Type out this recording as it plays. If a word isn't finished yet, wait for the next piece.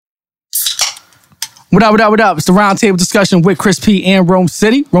What up, what up, what up? It's the roundtable discussion with Chris P and Rome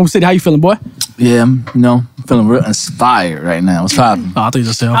City. Rome City, how you feeling, boy? Yeah, I'm feeling real inspired right now. What's poppin'? Oh, I thought you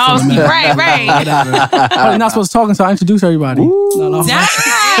just said right. Oh, you're not supposed to talk until I introduce everybody. No.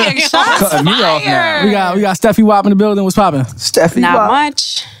 Dang, Cutting me off now. We got Steffi Wop in the building. What's popping? Steffi, Not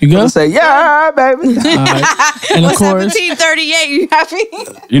much. You good? Say, yeah, baby. All right. And of course, 1738, you happy?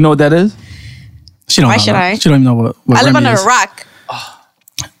 You know what that is? she don't Why know. should I? She don't even know what I live Remy under is. a rock.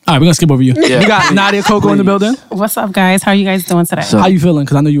 All right, we're gonna skip over you. Yeah. We got Nadia Coco in the building. What's up, guys? How are you guys doing today? So- How you feeling?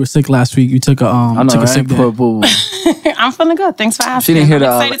 Because I know you were sick last week. You took a I know, took a right? sick day. Poor. I'm feeling good. Thanks for She asking. didn't hear I'm the.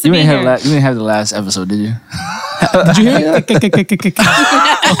 excited to You be didn't here. you didn't have the last episode, did you? Did you hear it?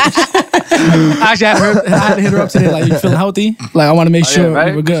 Actually, I had to hit her up today. Like, you feeling healthy? Like, I want to make sure right?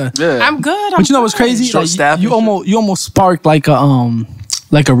 you were good. Yeah. I'm good. But you know what's crazy? Short Like, staff you and almost sparked like a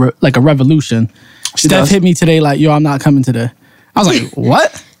revolution. Steph does. hit me today like, yo, I'm not coming today. I was like,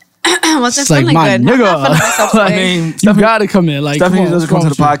 what? Wasn't It's like, feeling my good. I'm nigga. not feeling myself Like, today. you gotta come in. Like, Stephanie come on, doesn't come to the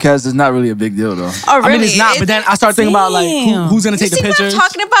what's wrong with podcast. It's not really a big deal, though. Oh, really? you? I mean, it's not. But then I started thinking about like who's gonna You take the see what I'm pictures.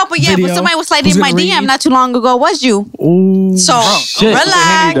 talking about? But yeah, video, but somebody was sliding who's in my gonna DM read. not too long ago. Was you? Ooh, So shit.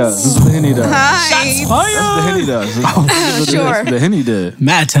 relax. This is what the Henny does. Hi. That's the Henny does. Sure. The Henny did.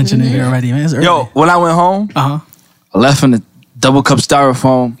 Mad tension in here already, man. It's early. Yo, when I went home, Uh huh. I left in the double cup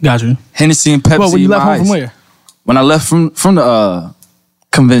styrofoam, Got you. Hennessy and Pepsi. Well, when you in left my home from ice. where? When I left from the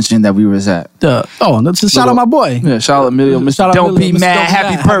convention that we was at. Let's just shout out my boy. Yeah, shout out Emilio. Mr. Shout out Don't Emilio, be Mr. mad. Don't Be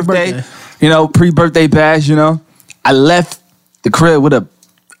Happy Mad. birthday. Happy You know, pre-birthday bash, you know. I left the crib with a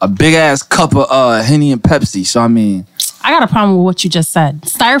big ass cup of Henny and Pepsi. So I mean, I got a problem with what you just said.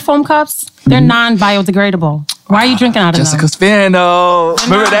 Styrofoam cups, they're non-biodegradable. Why are you drinking out of Jessica them? Spano.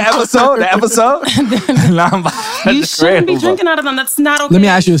 Remember that episode? Non-biodegradable. You shouldn't be drinking out of them. That's not okay. Let me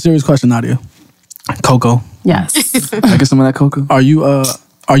ask you a serious question, Nadia. Coco, Yes. I get some of that cocoa. are you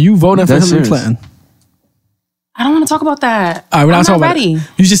voting for That's Hillary serious. Clinton? I don't want to talk about that. All right, we're I'm not talking not about ready. it.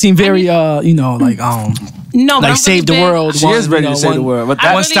 You just seem very, No, but like I'm save the really big- world. She is ready to save the world. But I'm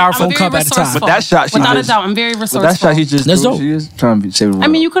that, one really- styrofoam I'm very cup at a time. resourceful. But that shot she Without a just- doubt, I'm very but resourceful. that shot he just That's threw, dope. she is trying to save the world. I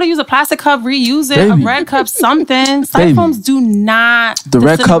mean, you could have used a plastic cup, reuse it, Baby. a red cup, something. Baby. Styrofoams do not the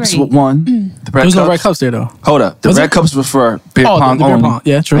red cups disintegrate. were one. The red There's no cups- red cups there though. Hold up. The Was red it? cups were for beer Oh, pong the beer only. pong.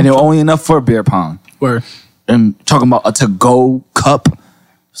 Yeah, true. And they were only enough for a beer pong. Word. And talking about a to-go cup,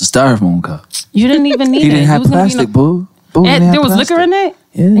 it's a styrofoam cup. You didn't even need He it. didn't have You was gonna be plastic, in boo. Boo a- didn't And have there was plastic. liquor in it?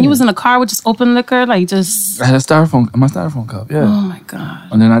 Yeah. And you was in a car with just open liquor? Like just, I had a my styrofoam cup, yeah. oh my God.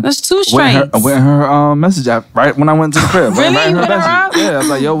 And then I That's two went her, strikes. I went in her message app right when I went to the crib. Really? Right in You hit her up? Yeah, I was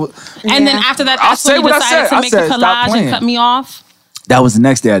like, yo, And then after that, I'll that's when say you what I decided said. to I make said, the stop collage and playing. cut me off? that was the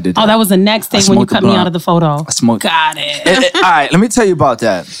next day I did that. Oh, that was the next day when you smoked the cut me blunt. out of the photo. I smoked. Got it. All right, let me tell you about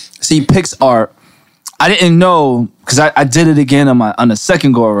that. See, PixArt, I didn't know, because I did it again on the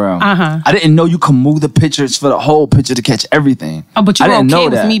second go around. Uh-huh. I didn't know you can move the pictures for the whole picture to catch everything. Oh, but you I were didn't okay know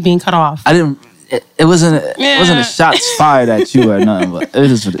with that. me being cut off. I didn't. It wasn't a shots fired at you or nothing. But it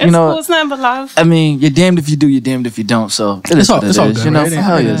is. It's You know. cool. It's nothing but love. I mean, you're damned if you do, you're damned if you don't. So it is what it It's all is. good, You know, right?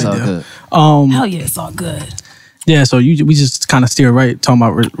 hell yeah, it's Yeah, all yeah. good. Hell yeah, it's all good. Yeah, so we just kind of steer right talking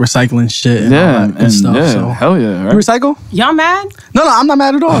about recycling shit and all Yeah, that good and stuff. yeah, So hell yeah, you right? recycle? Y'all mad? No, I'm not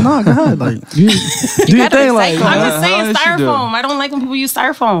mad at all. No, go ahead. Like you do your gotta thing. Like recycle. I'm just saying how did she do? styrofoam. I don't like when people use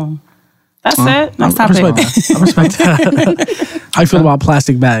styrofoam. That's it. I Next topic. respect that. I respect that. How you feel about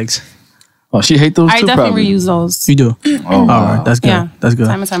plastic bags? Oh, she hate those I too, definitely probably. reuse those. You do. Oh, All wow. right, that's good. Yeah. That's good.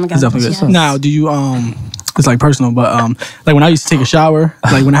 Time and time again. That's definitely good. Yes. Now, do you it's like personal, but like when I used to take a shower,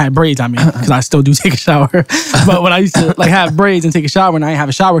 like when I had braids, I mean, because I still do take a shower. But when I used to like have braids and take a shower and I didn't have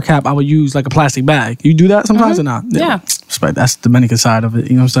a shower cap, I would use like a plastic bag. You do that sometimes or not? Yeah. Respect. That's the Dominican side of it.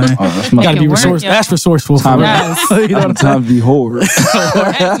 You know what I'm saying? Oh, that's You my gotta be Make it work, resourceful. yo. That's resourceful for real. Yes. You know what I'm saying? Sometimes be horrible.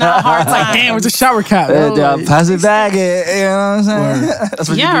 It's not hard Like, time. damn, it's a shower cap. Plastic bag it. You know what I'm saying? That's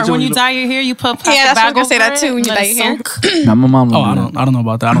what Yeah, you or do. when you dye your hair, you put plastic Yeah, that's what I bag was gonna say over that it, too, when you let dye it your hair. soak. Nah, my mom Oh, don't do I don't know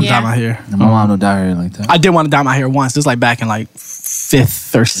about that. I don't Yeah. dye my hair. that. My mom don't dye her hair like that. I did want to dye my hair once. This is like back in like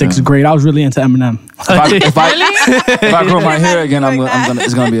 5th or 6th grade. I was really into Eminem. If I grow my hair again,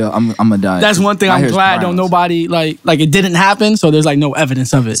 it's gonna be I'm gonna die. That's one thing My I'm hair's glad brown. don't nobody like it didn't happen, so there's like no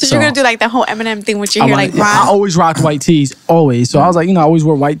evidence of it. So you're gonna do like the whole Eminem thing with your I hair, wanna- like yeah, I blonde. always rocked white tees, always. So I was like, I always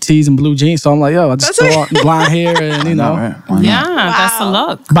wore white tees and blue jeans. So I'm like, I just That's throw out blonde hair and Right? Why not? Yeah, that's the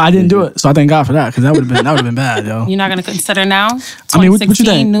look. But I didn't do it, so I thank God for that because that would have been bad, yo. You're not gonna consider now? I mean, what you 2016,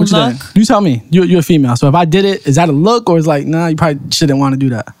 think? new What you look. think? You tell me. You're a female, so if I did it, is that a look or is like, nah, you probably shouldn't want to do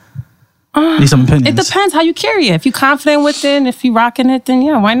that? Need some opinions. It depends how you carry it. If you're confident with it and if you're rocking it, then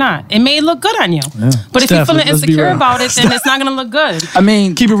yeah, why not? It may look good on you. But if you're feeling Let's be insecure real. about it, then it's not going to look good. I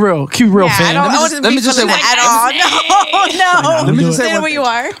mean, Keep it real. Keep it real, Yeah, I fam. don't. I just- wouldn't let be me just say feeling one- that at all. No. let me just do say Stay one where thing. you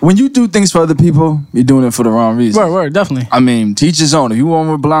are. When you do things for other people, you're doing it for the wrong reason. Word, definitely. I mean, to each his own. If you want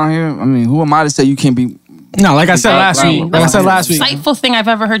to belong here, I mean, who am I to say you can't be? No, like I said last Right. week. Like I said last week. Insightful thing I've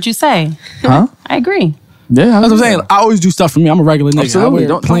ever heard you say. Huh? I agree. Yeah, That's what I'm saying. I always do stuff for me. I'm a regular nigga. Absolutely. I wear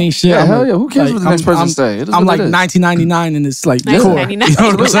Don't- plain shit. yeah, I'm hell a- yeah. Who cares what the next person say? It is I'm what like it is. 1999 and it's like core. 1999. You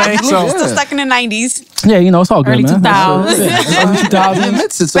know what I'm saying? Absolutely, So yeah. Still stuck in the 90s. yeah, you know, it's all good, Early man. 2000s. Yeah, early 2000s.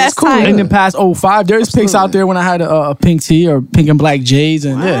 admits it, so Best it's cool. time. And then past 05, there's pics out there when I had a pink tee or pink and black J's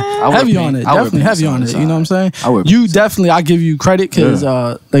and yeah, I wear heavy pink. on it. I wear Definitely pink heavy on it. sometimes. You know what I'm saying? I wear You pink. definitely, I give you credit because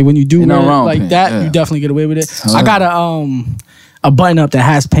like when you do Ain't wear nothing it wrong with like pink, that, yeah. you definitely get away with it. I got a button up that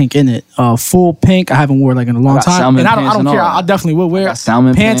has pink in it, full pink. I haven't worn like in a long got time, salmon and I don't pants and care. all. I definitely will wear got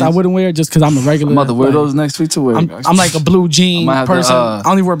salmon pants. I pants. wouldn't wear just because I'm a regular. I'm about to wear like, those next week to wear. I'm like a blue jean I might have to, person. I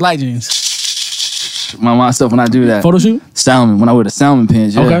only wear black jeans. my myself when I do that. Photo shoot. Salmon, when I wear the salmon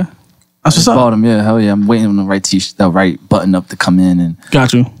pants, yeah. Okay, that's what's Bought up. them, yeah, hell yeah. I'm waiting on the right t-shirt, the right button up to come in, and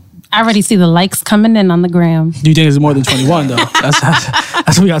Got you. I already see the likes coming in on the gram. Do you think it's more than 21 though? That's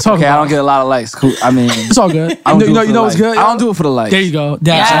what we got to talk okay, I about. don't get a lot of likes. Cool. I mean, It's all good. I don't do it for you the know what's likes. good? I don't do it for the likes. There you go.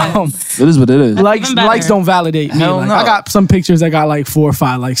 That's Yes. It is what it is. likes. Even better. Likes don't validate me. Hell Like, no. I got some pictures that got like 4 or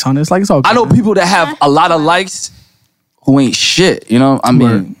 5 likes on it. It's like it's all good. I know man. people that have a lot of likes who ain't shit. You know, I mean,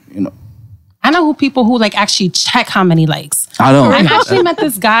 Word. you know, I know people who like actually check how many likes. I don't. I actually met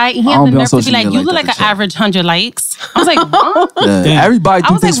this guy. He I had don't the be on nerve to be social like, media "You like look that like to an check. average 100 likes." I was like, "What?" Yeah. Damn. Everybody I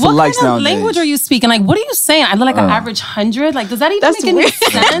do was like, things for "What likes kind of nowadays. language are you speaking? Like, what are you saying? I look like an average 100. Like, does that even That's make any weird.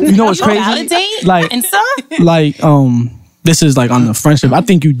 sense? You know what's You crazy? Validate Like- and stuff. Like this is like on the friendship. I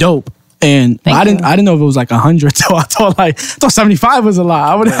think you dope. And Thank I you. didn't know if it was like 100. So I thought 75 was a lot.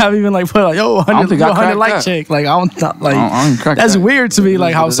 I wouldn't have even like put like, yo, 100, think I 100 cracked like that. chick. Like I don't like I don't crack that's that. weird to me.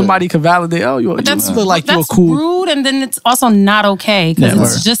 Like how It is. somebody could validate. Oh, you That's look like you a that's cool. rude, and then it's also not okay because Yeah,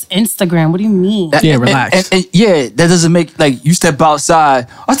 it's word. just Instagram. What do you mean? Yeah, And- relax. And yeah, that doesn't make like you step outside.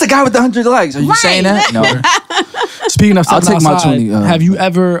 What's the guy with the 100 likes? Are you Right. saying that? No. Speaking of I'll stepping take my outside, 20, have you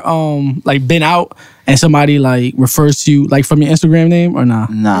ever like been out and somebody like refers to you like from your Instagram name or nah?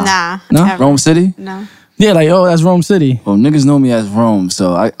 Nah. No? Never. Rome City? No. Yeah, like oh, that's Rome City. Well, niggas know me as Rome,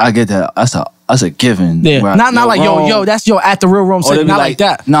 so I get that. That's a given. Yeah, Where not like Rome, yo, that's your at the real Rome or City, they be not like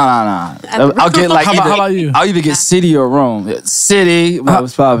that. Nah. I'll get like How about- either- how about you? I'll either get City or Rome. Yeah, City,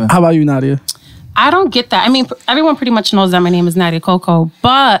 what's poppin'? How about you, Nadia? I don't get that. I mean, everyone pretty much knows that my name is Nadia Coco,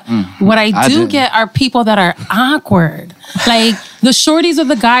 but what I do didn't. get are people that are awkward. Like the shorties or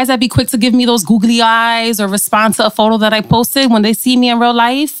the guys that be quick to give me those googly eyes or respond to a photo that I posted when they see me in real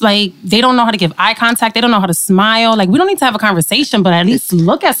life. Like they don't know how to give eye contact. They don't know how to smile. Like we don't need to have a conversation, but at least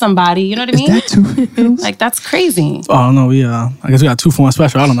look at somebody. You know what I mean? That too. Like that's crazy. Oh no, we I guess we got 2 for 1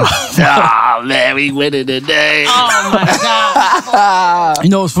 special. I don't know. Ah man, we winning today. Oh my god. You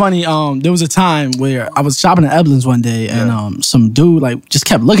know, it's funny. There was a time where I was shopping at Evelyn's one day, and some dude like just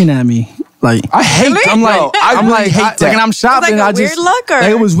kept looking at me. Like I hate. I'm like, yo, I I'm really like, hate like, that. and I'm shopping. a I just weird look, or-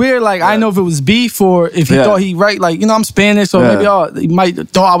 like it was weird. Like I didn't know if it was beef or if he Yeah. thought he right. Like I'm Spanish, so Yeah. maybe he might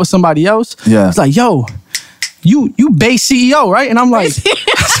thought I was somebody else. Yeah. It's like, yo, you base CEO, right? And I'm like,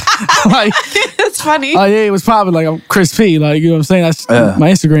 like, It's funny. oh yeah, it was probably like I'm Chris P. Like you know what I'm saying? That's Yeah. my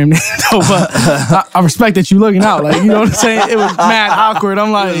Instagram name. though, but I respect that you looking out. Like you know what I'm saying? It was mad awkward.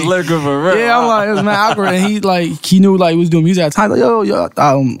 I'm like. looking for real. Yeah, I'm like, it was mad awkward. And he knew like he was doing music at the time. Like, yo,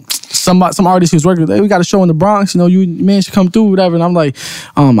 some artist he was working with, hey, we got a show in the Bronx, you know, you man should come through, whatever. And I'm like,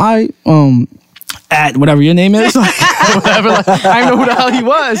 at whatever your name is, like, whatever. Like, I didn't know who the hell he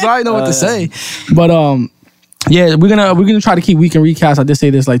was, so I didn't know what to say. But yeah, we're gonna try to keep weekend recasts. I did say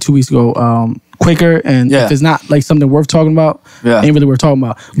this like 2 weeks ago. Quicker, and Yeah. if it's not like something worth talking about, Yeah. ain't really worth talking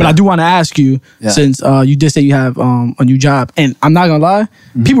about. But I do want to ask you, Yeah. since you did say you have a new job, and I'm not gonna lie,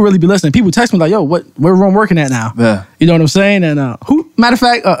 people really be listening. People text me like, "Yo, where Rome working at now?" Yeah. You know what I'm saying? And matter of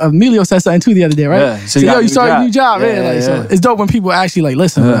fact, Emilio said something too the other day, right? Yeah. So, you got yo, a you new started a job. new job, Yeah, yeah. Like, yeah. So it's dope when people actually like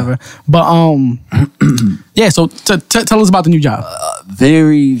listen, whatever. But yeah. So tell us about the new job.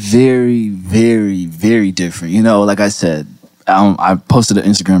 Very, very, very, very different. You know, like I said, I posted an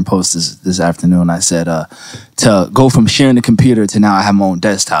Instagram post this afternoon. I said to go from sharing the computer to now I have my own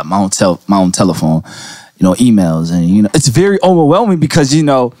desktop, my own telephone, you know, emails, and you know, it's very overwhelming because you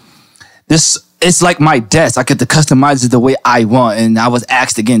know, it's like my desk. I get to customize it the way I want, and I was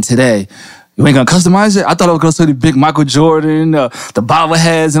asked again today. You ain't gonna customize it? I thought I was gonna say the big Michael Jordan, the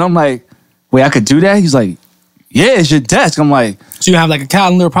bobbleheads, and I'm like, wait, I could do that? He's like, yeah, it's your desk. I'm like, So you have like a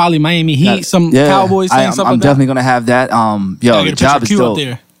calendar, probably Miami Heat, some Cowboys thing, I'm something like definitely gonna have that. Yo, that. the job is Q dope. up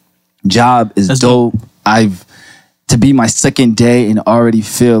there. Job is That's dope. To be my second day and already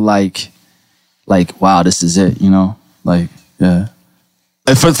feel like wow, this is it, you know? Like, yeah.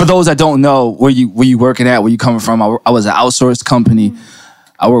 And for those that don't know, where you working at, where you coming from, I was an outsourced company.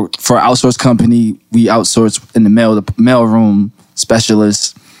 I worked for an outsourced company. We outsourced in the mailroom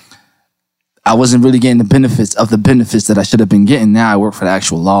specialist. I wasn't really getting the benefits that I should have been getting. Now I work for the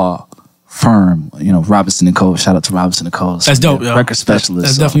actual law firm, you know, Robinson & Co. Shout out to Robinson & Co. That's dope, yo. Record specialist.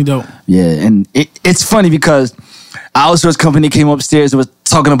 That's definitely dope. Yeah, and it's funny because our outsourced company came upstairs and was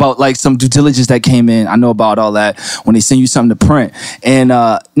talking about like some due diligence that came in. I know about all that when they send you something to print. And,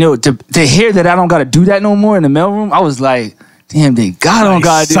 you know, to hear that I don't got to do that no more in the mailroom, I was like, damn, they got on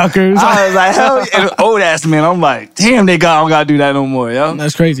God. Suckers. I was like, hell yeah. And old ass man, I'm like, damn, they got on God do that no more, yo.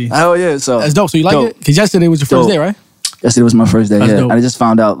 That's crazy. Hell yeah. So That's dope. So you like dope. it? Because yesterday was your first day, right? Yesterday was my first day. That's Yeah, dope. I just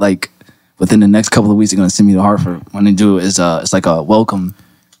found out like within the next couple of weeks they're gonna send me to Hartford. When they do it's like a welcome.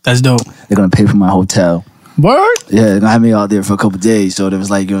 That's dope. They're gonna pay for my hotel. Word? Yeah, they're gonna have me out there for a couple of days. So there was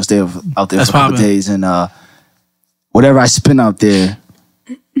like, you're gonna stay out there That's for a couple of poppin'. days, and whatever I spend out there,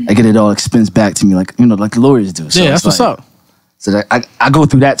 I get it all expensed back to me, like, you know, like the lawyers do. So Yeah, it's that's what's like- up. So that I go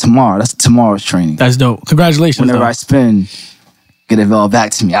through that tomorrow. That's tomorrow's training. That's dope. Congratulations. Whenever though. I spend, get it all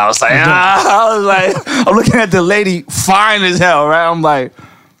back to me. I was like, I'm looking at the lady, fine as hell, right? I'm like,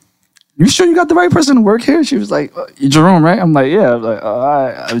 you sure you got the right person to work here? She was like, you Jerome, right? I'm like, yeah. I was like, all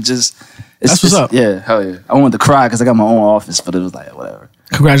right. I was just, That's what's up. Yeah, hell yeah. I wanted to cry because I got my own office, but it was like, whatever.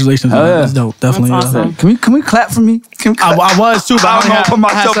 Congratulations. Oh, man. yeah. That's dope. Definitely. That's awesome. Can we clap for me? Can we clap? I was too, but I don't know, put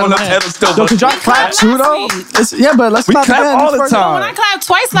myself on the pedal. pedestal. Yo, but- could y'all clap too though? Yeah, but let's We clap clap again. all the First- time. When I clapped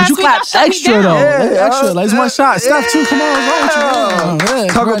twice But last you week, clap y'all shut extra me though. down. Like, extra. Like, it's one shot. Steph too. Come on, what's wrong with you? Yeah,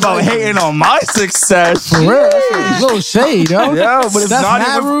 Talk about congratulations. hating on my success. For real, that's a little shade, yo. Yeah, but it's Steph not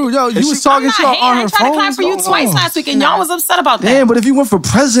mad even- rude. Yo, you was I'm talking not shit hating. on I her tried to phone. clap for you twice last week, and y'all was upset about that. Damn, but if you went for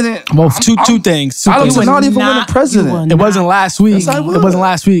president, Well, two things. Two I things. was not even not- winning president. It wasn't last week. Yes, I It would. wasn't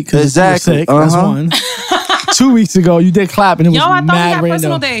last week. 'Cause Exactly. you were sick. That's Uh-huh. one. 2 weeks ago, you did clap and it was Yo, I thought we mad had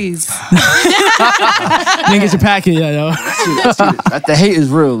personal random. days. Didn't get your packet yet, yo. The hate is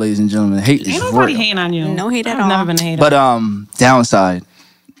real, ladies and gentlemen. The hate is Ain't nobody real. hating on you. No hate at I've all. never been a hater. But downside,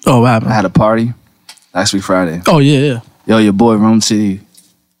 Oh, what I happened? had a party last week Friday. Oh, yeah. Yo, your boy Rome City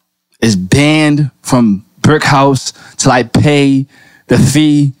is banned from Brick House till I pay the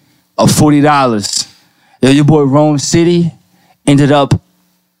fee of $40. Yo, your boy Rome City ended up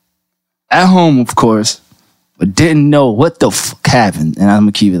at home, of course, but didn't know what the fuck happened, and I'm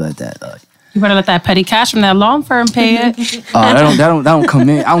gonna keep it like that. You better let that petty cash from that law firm pay it. That don't come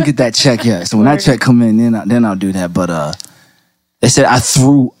in. I don't get that check yet. So when that check come in, then I'll do that. But they said I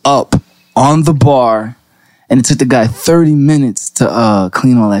threw up on the bar, and it took the guy 30 minutes to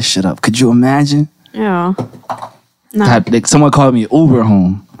clean all that shit up. Could you imagine? Yeah. Someone called me Uber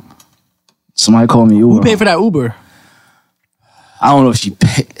home. Somebody called me Uber. Who paid for that Uber? I don't know if she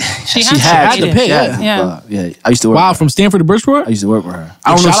paid. She had to pay, She had to, yeah. but, yeah. I used to work. Wow, with her. from Stanford to Bridgeport? I used to work with her.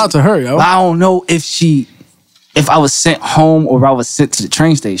 Shout if out to her, yo. But I don't know if I was sent home or if I was sent to the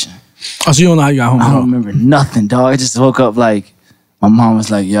train station. Oh, so you don't know how you got home. I at don't all. remember nothing, dog. I just woke up like my mom was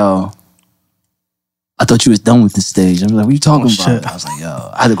like, "Yo, I thought you was done with the stage." I was like, "What are you talking about?" shit. I was like,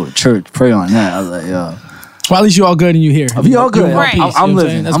 "Yo, I had to go to church, pray on that." I was like, "Yo, Well, at least you all good and you here. we all good. You're in one Right. piece, you know I'm what living.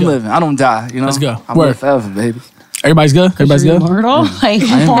 saying? I'm That's good. living. I don't die. You know. Let's go. I'm Word. live forever, baby. Everybody's good? Everybody's good? Immortal? Like,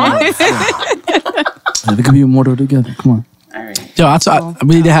 what? We can be immortal together. Come on. Yo,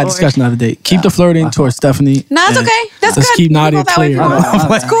 we did have a discussion the other day. Keep the flirting towards Stephanie. No, it's and okay. That's let's good. keep You can Nadia go that way if clear. you want.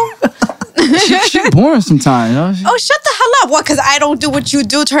 That's cool. She boring sometimes. You know? Oh, shut the hell up. What? Because I don't do what you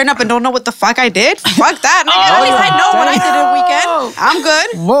do, turn up and don't know what the fuck I did? Fuck that, nigga. At least I know what I did in the weekend. I'm good.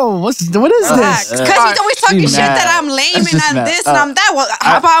 Whoa, what is this? Because he's always talking shit mad. that I'm lame That's and just I'm mad. this and I'm that. Well,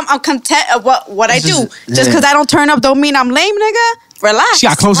 how about I'm content of what I do? just- Just because I don't turn up don't mean I'm lame, nigga. Relax. She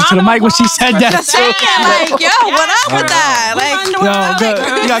got closer to the mic when she said that. Just saying, like, yo, what up with that? Like, Yo, good.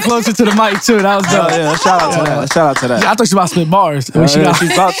 You got closer to the mic too. That was dope. Yeah, shout out to that. Shout out to that. I thought she was about to spit bars. When she got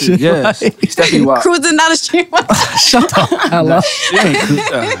she's about to. Yeah, Stephanie Wild. cruising down the street. shut the hell up.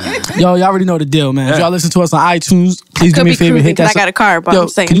 Yo, y'all already know the deal, man. If y'all listen to us on iTunes, please do Could me be a favor, cruising hit that. 'cause I got a car, but Yo, I'm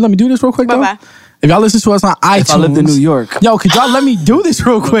saying. can you let me do this real quick though? Bye-bye. If y'all listen to us on iTunes, If I lived in New York. yo, could y'all let me do this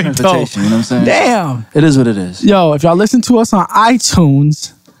real quick though? Invitation, you know what I'm saying? Damn. It is what it is. Yo, if y'all listen to us on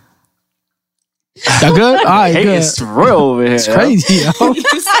iTunes, y'all good? All right, Hey, good. it's real over here. It's crazy, yo. You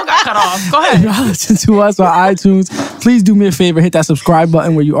still got cut off. Go If ahead. y'all listen to us on iTunes, please do me a favor, hit that subscribe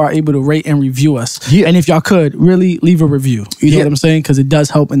button where you are able to rate and review us. Yeah. And if y'all could, really leave a review. You know Yeah. what I'm saying? Because it does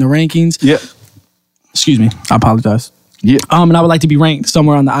help in the rankings. Yeah. Excuse me. I apologize. Yeah. And I would like to be ranked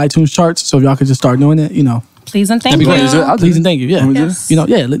somewhere on the iTunes charts. So if y'all could just start doing it, you know, Please and thank That'd be you. great. I'll do Please it. and thank you. Yeah. Can we do it? You know,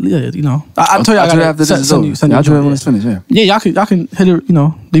 you know. I told you I I'll do it gotta after this is send over. you. Send Yeah, you I'll do it a when it's finished. Yeah. Yeah, y'all can hit it. You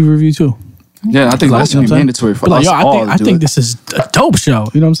know, leave a review too. Yeah, I think that should be mandatory for But like, us yo, all I to do think it. this is a dope show.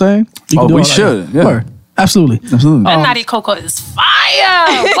 You know what I'm saying? You Oh, can do we all that. should, yeah. Word. Absolutely. Absolutely. That Naughty Coco is fire.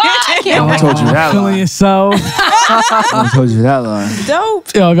 What? I can't I wait. told you that Feeling line. yourself. I told you that line.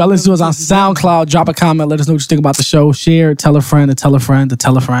 Dope. Yo, if y'all listen to us on SoundCloud, drop a comment. Let us know what you think about the show. Share, tell a friend, to tell a friend, to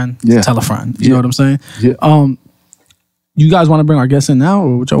tell a friend, to Yeah. tell a friend. You Yeah. know what I'm saying? Yeah. You guys want to bring our guests in now,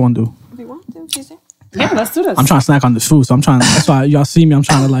 or what y'all want to do? If you want to, she said. Yeah, let's do this. I'm trying to snack on this food, so I'm trying. That's why y'all see me. I'm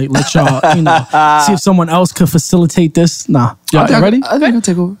trying to like let y'all, you know, see if someone else could facilitate this. Nah, y'all ready? I think I'll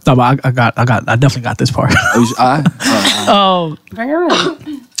take over. No, but I definitely got this part. Bring her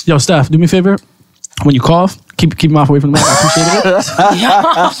in. Yo, Steph, do me a favor. When you cough, keep your mouth away from the mic. I appreciate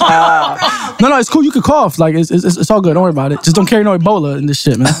it. No, it's cool. You can cough. Like it's all good. Don't worry about it. Just don't carry no Ebola in this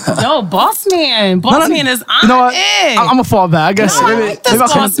shit, man. Yo, boss man. Boss man is on You know what? it. I'm gonna fall back. I guess. No, I like this I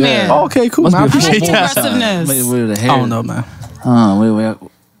can- boss man. Oh, okay, cool. Must Man, I be a appreciate I like that. aggressiveness. Wait, the hair. I don't know, man. Wait.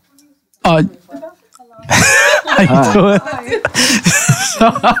 How you doing?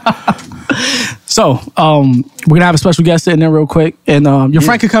 So, we're gonna have a special guest sitting there real quick, and your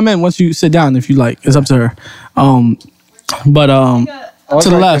friend could come in once you sit down if you like. It's up to her. But to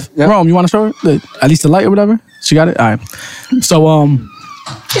the left, Yep. Rome, you want to show her at least the light or whatever? She got it. All right. So,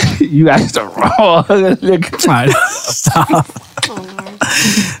 You guys are wrong. all right, stop.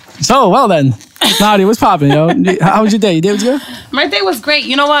 So, well then, Nadia, what's popping, yo? How was your day? Your day was good. My day was great.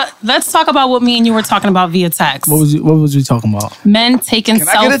 You know what? Let's talk about what me and you were talking about via text. What was you talking about? Men taking Can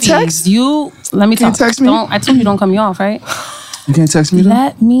selfies. I get a text? Let me Can you talk. text me? I told you don't cut me off, right? You can't text me though?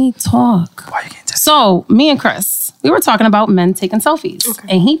 Let me talk. Why you can't text So, me and Chris, we were talking about men taking selfies.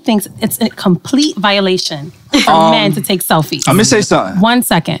 And he thinks it's a complete violation for men to take selfies. I'm gonna say something. 1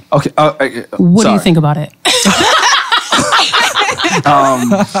 second. Okay. What do you think about it?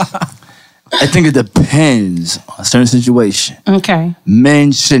 I think it depends on a certain situation. Okay.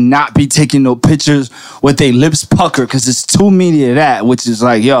 Men should not be taking no pictures with their lips puckered because it's too many of that, which is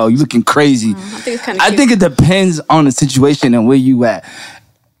like, yo, you looking crazy. I think it's kind of I think it depends on the situation and where you at.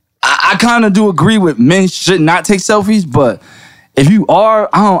 I kind of do agree with men should not take selfies, but if you are,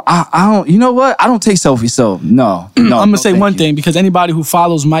 I don't. You know what? I don't take selfies, so no. I'm gonna no, say thank one you. thing because anybody who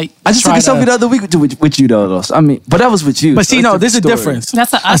follows might. I just took try a selfie the other week with you though. I mean, but that was with you. But so see, that's no, there's a story. difference.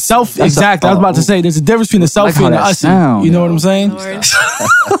 That's a us. selfie. That's Exactly. I was about to say there's a difference between the I like selfie how and the that us. sound, You know yo. what I'm saying?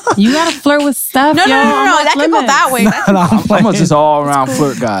 You gotta flirt with stuff. No, that could go that way. No, I'm I'm playing. just all around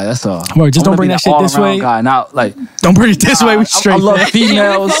flirt guy. That's all. Word, just I don't wanna bring be that the shit this all-around way. Guy, not like. Don't bring it this way. We straight. I love man.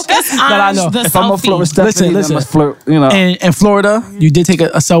 females. Focus on That I know. the If I'm gonna flirt with selfie. Stephanie, Listen. then I'm gonna flirt. You know. In Florida, you did take a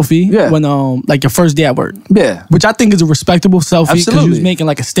selfie Yeah. when like your first day at work. Yeah. Which I think is a respectable selfie because you was Absolutely. making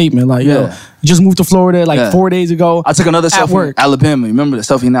like a statement, like, yo, Yeah. you just moved to Florida like Yeah. 4 days ago. I took another at selfie work. in Alabama. Remember the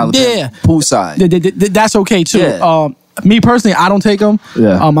selfie in Alabama? Yeah. Poolside. That's okay too. Yeah. Me personally, I don't take them.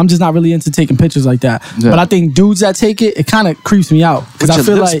 Yeah. I'm just not really into taking pictures like that. Yeah. But I think dudes that take it, it kind of creeps me out because With I your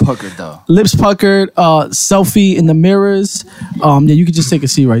feel lips like puckered, though. lips puckered, selfie in the mirrors. Yeah, you could just take a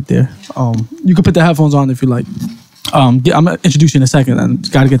seat right there. You could put the headphones on if you like. I'm gonna introduce you in a second, and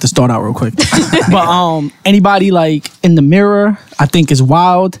got to get the start out real quick. But anybody like in the mirror, I think is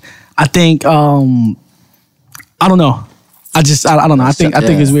wild. I think I don't know. I don't know. I think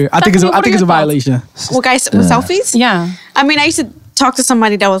it's weird. I think it's Stephanie, what are a your violation. Well, guys, with selfies? Yeah. I mean, I used to talk to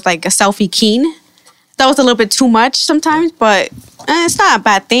somebody that was like a selfie keen. That was a little bit too much sometimes, but it's not a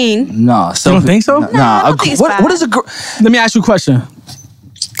bad thing. No. You don't think so? I don't think it's bad. What is a girl? Let me ask you a question.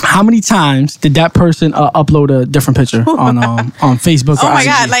 How many times did that person upload a different picture on Facebook? Oh or my IG?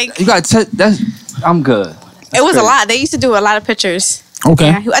 God, like, You got that's. I'm good. it was great. a lot. They used to do a lot of pictures. Okay.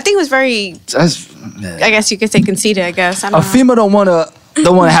 Yeah, I think it was very, That's. I guess you could say conceited, I guess. I A don't know. female don't want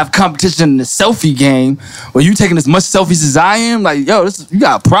to have competition in the selfie game where you taking as much selfies as I am. Like, yo, you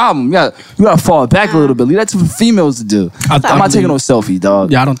got a problem. You got to fall back a little bit. Leave that to the females to do. I'm not taking no selfie,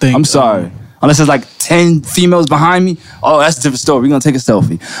 dog. Yeah, I don't think- I'm sorry. Unless there's like 10 females behind me. Oh, that's a different story. We're going to take a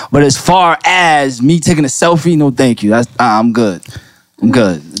selfie. But as far as me taking a selfie, no thank you. I'm good. I'm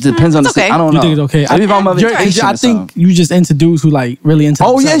good. It depends on the It's okay. I don't You know. think it's okay? Maybe if I'm on vacation I or think something. you just into dudes who like really into.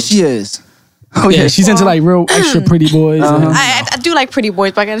 Oh, themselves. yes, she is. Oh, Yeah, yeah. she's into like real extra pretty boys. and- I do like pretty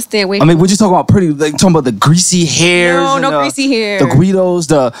boys, but I gotta stay away I from mean, what you talking about? Pretty? Like talking about the greasy hairs? No, and, no greasy hair. The Guidos,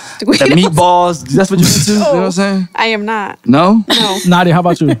 the Guidos. meatballs. That's what you're into. You know what I'm saying? I am not. No. No. Nadia, how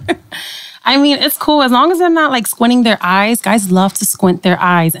about you? I mean, it's cool as long as they're not like squinting their eyes. Guys love to squint their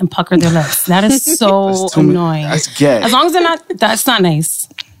eyes and pucker their lips. That is so That's too many- annoying. that's gay. As long as they're not, that's not nice.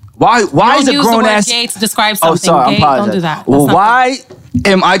 Why Don't is a use grown the word ass? gay to describe Oh, something. sorry. I Gay, apologize. don't do that. Well, That's not why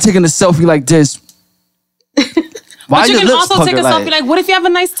am I taking a selfie like this? But you your can lips also take a puckered selfie. Like, what if you have a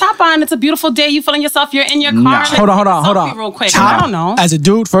nice top on? It's a beautiful day. You feeling yourself. You're in your car. Like, Hold on. selfie real quick. I don't know. As a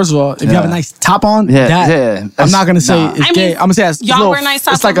dude, first of all, if you have a nice top on, Yeah, I'm not gonna say nah. it's I gay. mean, I'm gonna say it's y'all wear nice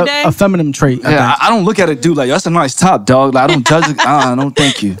tops it's like every day? a feminine trait. Yeah, I don't look at a dude like, that's a nice top, dog. Like, I don't judge it. No,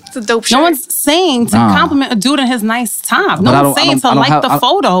 thank you. It's a dope shirt. No one's saying to compliment a dude in his nice top. No I one's don't- saying to I don't like have- the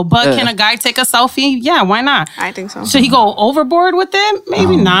photo, but can a guy take a selfie? Yeah, why not? I think so. Should he go overboard with it?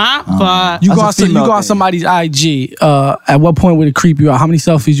 Maybe not, but You That's go a on female thing. somebody's IG. At what point would it creep you out? How many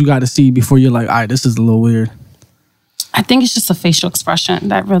selfies you got to see before you're like, all right, this is a little weird? I think it's just a facial expression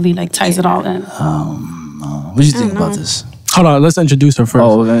that really like ties it all in. What do you think about this? Hold on, let's introduce her first.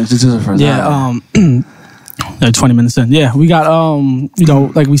 Oh, we're gonna introduce her first. Yeah, 20 minutes in. Yeah, we got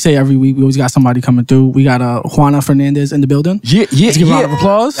like we say every week, we always got somebody coming through. We got Juana Fernandez in the building. Yeah. Let's give a round of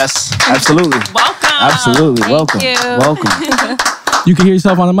applause. Yes, absolutely. Welcome. Absolutely. Thank Welcome. you. Welcome. You can hear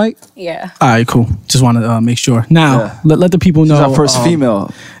yourself on the mic? Yeah. All right, cool. Just want to make sure. Now, Yeah. let the people know. She's our first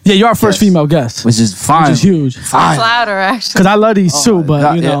female, Yeah, you're our first Yes. female guest, which is fine. which is huge. Fine. Flatter, actually. Because I love these too, but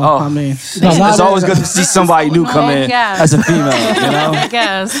God, you know, yeah. Oh. I mean, It's always good to see somebody new come in Yeah. as a female, you know? I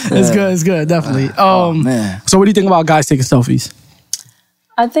guess. It's good, definitely. Man. So what do you think about guys taking selfies?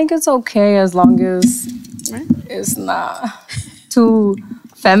 I think it's okay as long as it's not too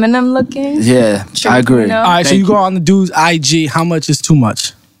feminine looking. Yeah, I agree. You know? All right, so Thank you go on the dude's IG. How much is too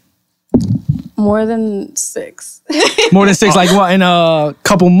much? More than 6. More than 6, like what, in a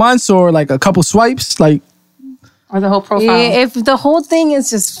couple months or like a couple swipes? Like, Or the whole profile. Yeah, if the whole thing is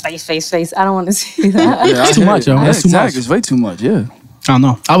just face, I don't want to see that. Yeah, That's too much, yo. Yeah, That's too much. exactly. It's way too much, yeah. I don't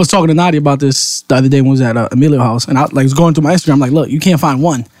know. I was talking to Nadia about this the other day when we was at Emilio house, and I like was going through my Instagram. I'm like, look, you can't find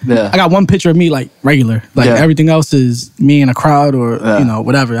one. Yeah. I got one picture of me like regular. Like Yeah. everything else is me in a crowd or Yeah. you know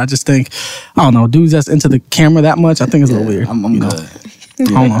whatever. I just think I don't know dudes that's into the camera that much. I think it's a little weird. I'm you know? good. I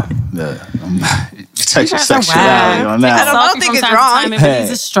don't know. Yeah. Protect your guys are sexuality wild. on that. I don't think it's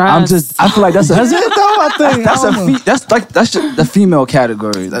wrong. I feel like that's a That's it though. I think that's I don't know. that's the female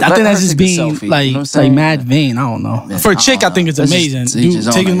category. Like, I let think her that's just take a being selfie, you like know what I'm saying? mad vain. I don't know. For a chick, I think it's That's amazing. just to each Dude, his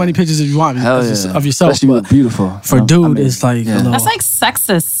own, take as I many guess. pictures as you want Hell yeah. of yourself. Especially But with beautiful. for you know? dude, I mean, it's like yeah. a little. That's like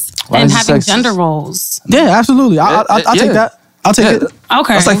sexist Why and is it having sexist? gender roles. Yeah, absolutely. I'll Yeah. take that. I'll take it.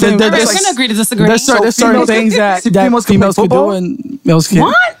 Okay. That's like We're that's going like- to agree to disagree. There's certain females can- things that females can play females can do football? and males can't.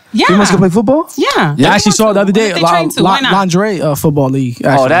 What? Yeah. Females can play football? Yeah. I actually saw the other day What if they train to? Why not? lingerie football league.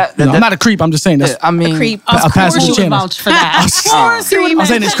 Actually. that- You know, that- I'm not a creep. I'm just saying that's. Yeah, I mean, creep. a Of pass course the you would channel. vouch for that. Of course you would. I'm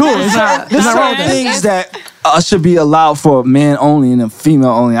saying it's cool. It's not. there's It's not wrong certain with that. things that should be allowed for men only and a female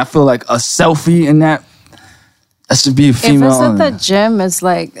only. I feel like a selfie in that should be a If female it's at only. the gym, it's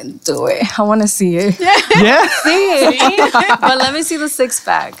like, do it. I want to see it. Yeah. See it. But let me see the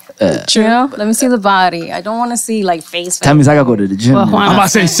 6-pack. You know? Let me see the body. I don't want to see like face. That means I gotta go to the gym. Well, man. why I'm about to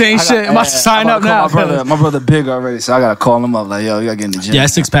say same shit. I'm about to sign up now. My brother big already, so I gotta call him up. Like, yo, you gotta get in the gym. Yeah,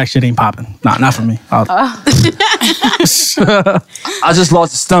 6-pack shit ain't popping. Not for me. I just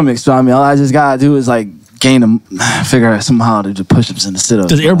lost the stomach, so I mean, all I just gotta do is like figure out somehow to do push-ups and the sit-ups.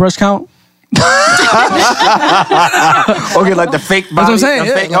 Does airbrush count? Okay, like the fake body. That's what I'm saying. the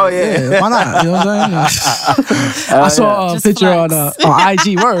Yeah, fake- oh yeah. Why not? You know what I'm saying? I saw a Just picture flex. on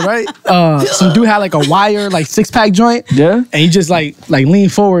IG. Word, right? Some dude had like a wire, like 6-pack joint. Yeah? And he just like lean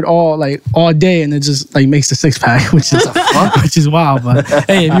forward all day, and it just like makes the 6-pack, which is wild. But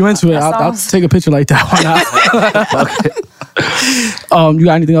hey, if you into it, I'll sounds- take a picture like that. Why not? You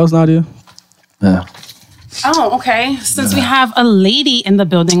got anything else, Nadia? Yeah. Oh, okay. Since we have a lady in the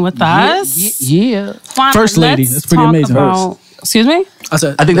building with us. Yeah. Juana, First lady. let's That's pretty talk amazing. about- Excuse me? I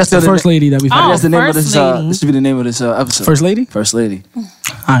said I think that's the the first lady that we've had. Oh. That's the name of First this. lady. This should be the name of this episode. First lady? First lady. All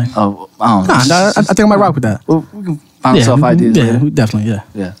right. Oh, I don't know. Nah, I think I might rock with that. Well, we can bounce off we- ideas. yeah, later. we definitely, yeah.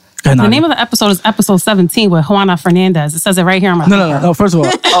 Yeah. Go ahead, The Nadia. name of the episode is episode 17 with Juana Fernandez. It says it right here on my No. First of all,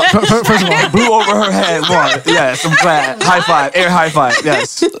 first of all, Blew over her head. One. Yes, I'm glad. High five. Air high five.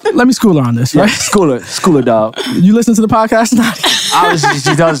 Yes. let me school her on this, Yeah. right? Schooler dog. You listen to the podcast, Nadia? Obviously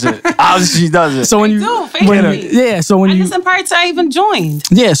she does it. Obviously she does it. So when you, do, when, faithfully. yeah, so when I you, listened prior to I even joined.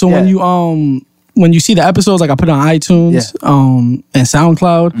 yeah, so when Yeah. you when you see the episodes, like I put it on iTunes, and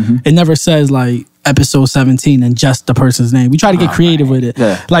SoundCloud, it never says like episode 17 and just the person's name. We try to get creative with it.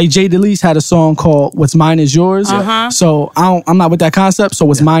 Yeah. Like Jay Delise had a song called "What's Mine Is Yours." So I'm not with that concept. So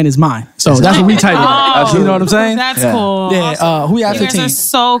what's mine is mine. So that's what we titled it. You know what I'm saying? That's Yeah. cool. Yeah. Who you at You guys 15? are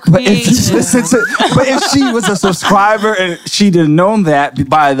so But if, creative. but if she was a subscriber and she didn't known that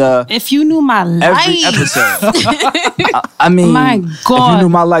by the If you knew my life. every episode, I mean, My if you God. knew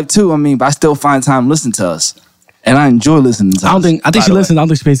my life too, I mean, but I still find time to listen to us, and I enjoy listening to us. I think by she the way. listens. I don't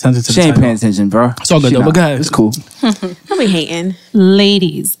think she pays attention to She the ain't title. paying attention, bro. It's all good She though, not. but go ahead. It's cool. Don't be hating.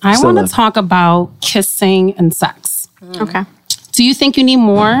 Ladies, I Still want love to talk about kissing and sex. Okay. Do you think you need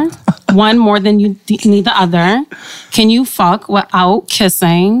one more than you need the other? Can you fuck without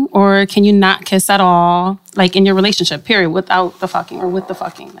kissing, or can you not kiss at all, like in your relationship, period, without the fucking or with the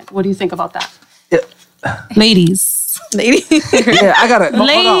fucking? Like, what do you think about that? Ladies. Yeah, I gotta.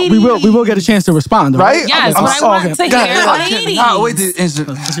 Ladies. We will get a chance to respond, though. Right? Yes, I'm but I want to hear ladies.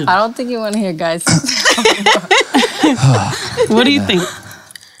 Wait, I don't think you want to hear guys. What do you think?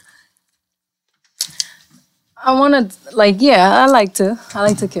 I want to, I like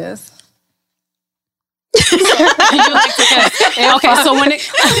to kiss. You like to kiss. Okay, so when it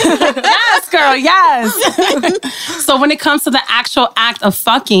yes, girl, yes. So when it comes to the actual act of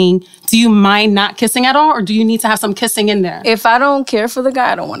fucking, do you mind not kissing at all, or do you need to have some kissing in there? If I don't care for the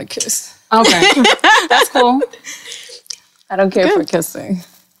guy, I don't want to kiss. Okay, that's cool. I don't care for kissing.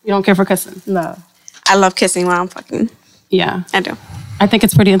 You don't care for kissing? No. I love kissing while I'm fucking. Yeah, I do. I think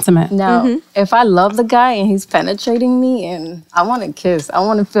it's pretty intimate. Now, if I love the guy and he's penetrating me and I want to kiss, I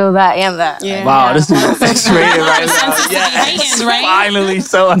want to feel that and that. Yeah. Wow, this is X-rated right now. Yes, right? Finally,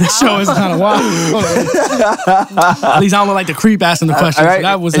 so This show is kind of wild. At least I don't look like the creep asking the questions. Right?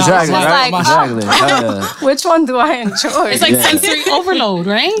 That was Exactly, not right? my Exactly. Which one do I enjoy? It's like sensory overload,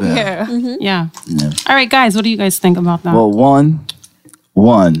 right? yeah. Yeah. All right, guys, what do you guys think about that? Well, one,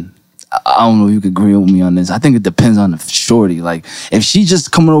 I don't know if you could agree with me on this. I think it depends on the shorty. Like, if she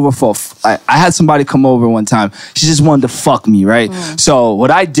just coming over I had somebody come over one time. She just wanted to fuck me, right? So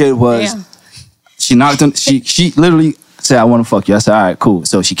what I did was, she knocked on. She literally said, "I want to fuck you." I said, "All right, cool."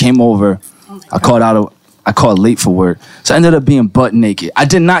 So she came over. I called late for work. So I ended up being butt naked. I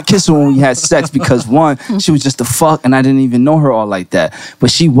did not kiss her when we had sex because one, she was just a fuck and I didn't even know her all like that. But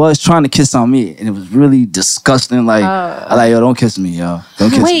she was trying to kiss on me and it was really disgusting. Like, I like, yo, don't kiss me, yo.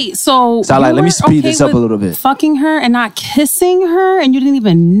 Don't kiss me. Wait, so I like, let me speed this up a little bit. Fucking her and not kissing her, and you didn't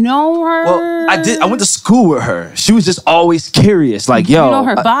even know her. Well, I did. I went to school with her. She was just always curious. Like, yo. You know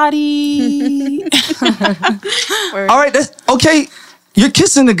her body. All right, that's okay. You're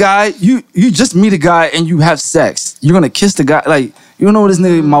kissing the guy. You just meet a guy and you have sex. You're gonna kiss the guy. Like, you don't know what his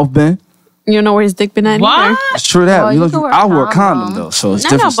nigga mouth been. You don't know where his dick been at What? either. It's true that. Well, you you know, can wear I wore a condom. condom though, so it's a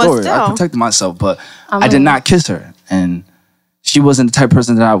No, different but story. I still. protected myself, but I did not kiss her, and she wasn't the type of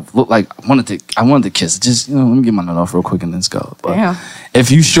person that I looked like. I wanted to kiss. Just let me get my nut off real quick and let's go. But Damn.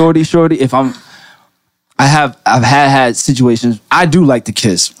 if you shorty, if I've had situations. I do like to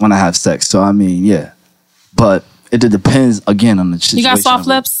kiss when I have sex. So I mean, yeah, but it depends again on the situation. You got soft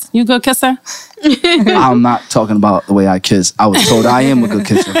lips? You a good kisser? I'm not talking about the way I kiss. I was told I am a good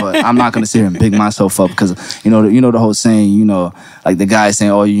kisser, but I'm not gonna sit here and big myself up because you know the whole saying, like the guy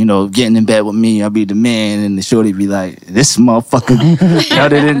saying, "Oh, getting in bed with me, I'll be the man," and the shorty be like, "This motherfucker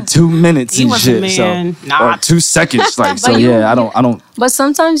got it in 2 minutes He and was shit." a man. Or 2 seconds, like so. you- Yeah, I don't. But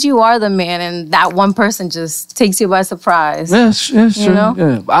sometimes you are the man and that one person just takes you by surprise. Yeah, it's true. know?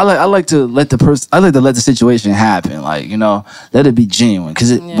 Yeah, but I like to let the situation happen. Like let it be genuine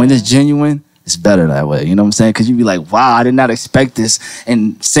because when it's genuine. It's better that way, you know what I'm saying? Because you be like, wow, I did not expect this.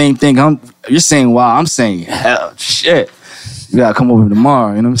 And same thing, you're saying wow, I'm saying hell, shit. You gotta come over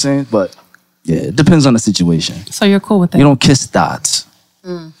tomorrow, you know what I'm saying? But yeah, it depends on the situation. So you're cool with it? You don't kiss dots.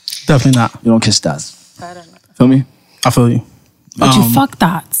 Definitely not. You don't kiss dots. Feel me? I feel you. But you fuck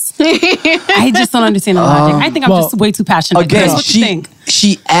dots. I just don't understand the logic. I think I'm just way too passionate. Again, Chris, what you think?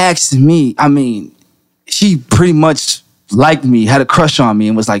 she asked me, she pretty much liked me, had a crush on me,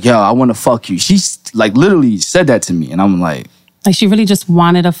 and was like, yo, I want to fuck you. She like literally said that to me, and I'm like she really just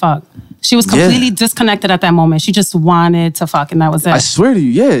wanted to fuck. She was completely disconnected at that moment. She just wanted to fuck, and that was it. I swear to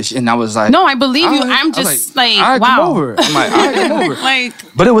you, yeah. And I was like, No, I believe you. all right. I'm I was just all right, wow. come over. I'm like, all right, come over. Like,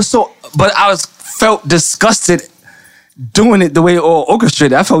 But it was but I felt disgusted doing it the way it all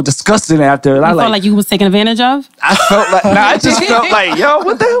orchestrated. I felt disgusted after. And you felt like you was taken advantage of? I felt like, I just felt like, yo,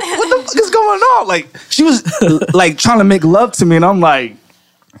 what the fuck is going on? Like, she was like trying to make love to me, and I'm like,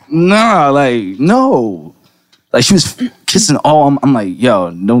 nah, like, no. Like, she was kissing all, I'm like,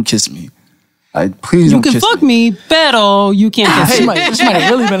 yo, don't kiss me. Like, please You don't can kiss fuck me. me, pero you can't kiss She me. might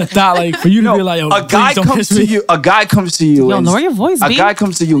have really been a thought, like, for you to be like, yo, A guy please don't comes kiss to me. you. A guy comes to you. Yo, and lower your voice, A B. guy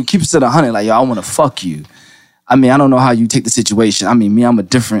comes to you and keeps it 100. Like, yo, I want to fuck you. I don't know how you take the situation. Me, I'm at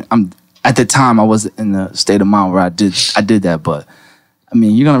the time I was in the state of mind where I did that, but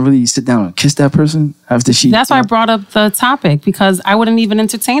you're gonna really sit down and kiss that person after she. That's why I brought up the topic, because I wouldn't even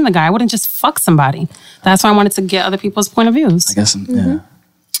entertain the guy. I wouldn't just fuck somebody. That's why I wanted to get other people's point of views. I guess. Yeah.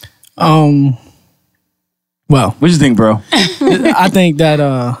 Well, What do you think, bro? I think that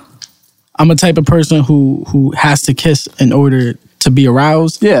I'm a type of person who has to kiss in order to be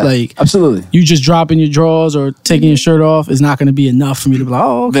aroused. Yeah, like absolutely. you just dropping your drawers or taking your shirt off is not going to be enough for me to be like,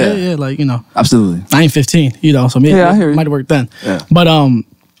 oh, okay, yeah, like, you know. Absolutely. I ain't 15, you know, so maybe I hear it you. might have worked then. Yeah. But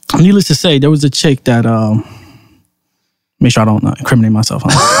needless to say, there was a chick that make sure I don't incriminate myself.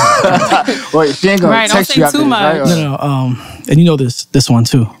 Well, she ain't gonna Right, don't text say you after too this, right? much. Or- And you know this one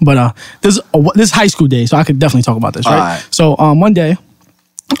too. But this high school day, so I could definitely talk about this, right? Alright. So one day,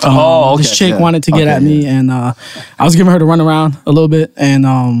 okay, this chick yeah. wanted to get Okay, at me, and I was giving her to run around a little bit,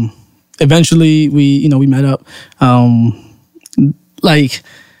 and eventually we met up. Like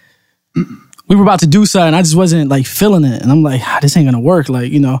we were about to do something, I just wasn't like feeling it, and I'm like, this ain't gonna work,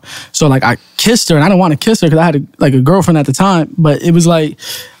 like, you know. So like I kissed her, and I didn't want to kiss her because I had a girlfriend at the time, but it was like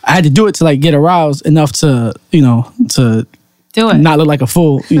I had to do it to like get aroused enough to, you know, to Do it. not look like a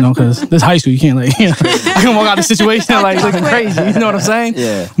fool, you know, because this high school, you can't like, you know, I can walk out the situation like looking crazy, you know what I'm saying?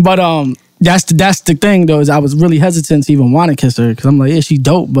 Yeah. But that's the thing though, is I was really hesitant to even want to kiss her because I'm like, yeah, she's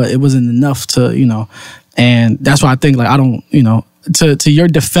dope, but it wasn't enough to, you know, and that's why I think like I don't, you know, to your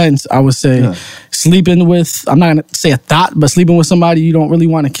defense, I would say sleeping with, I'm not gonna say a thought, but sleeping with somebody you don't really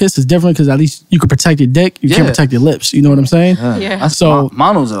want to kiss is different because at least you can protect your dick, you can't Yeah. protect your lips, you know what I'm saying? Yeah. That's So-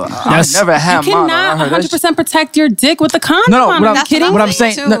 monos are. I That's- never had You mono. I cannot heard that 100% protect your dick with the condom No, on. what Are I'm, you kidding? what I'm me?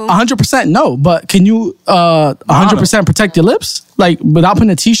 saying, too. 100% no. But can you 100% protect your lips, like without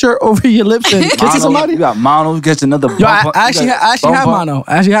putting a t-shirt over your lips and kissing Mono, somebody? You got mono. Gets another. Yo, I bump- actually you got had bump- mono.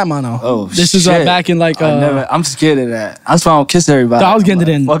 I actually had mono. Oh, this is shit. back in like I'm scared of that. That's why I don't kiss everybody. I was getting I'm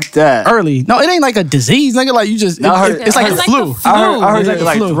it in Fuck that. early. No, it ain't like a disease, nigga. Like you just, No, I heard- it's like I the heard- flu. I heard It's that the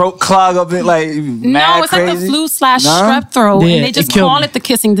like flu. throat clog up it like No, mad it's like the crazy. flu / Nah? strep throat, Yeah, and they it just killed call me. it the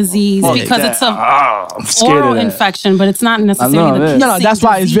kissing disease because that. it's a I'm scared oral of that. infection, but it's not I necessarily know, the yeah. kissing No, that's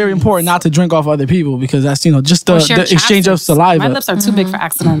why it's very disease. important not to drink off other people because that's, you know, just the Or share exchange of chapsticks. saliva. My lips are too big for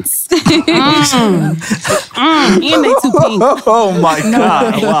accidents. And they too pink. Oh my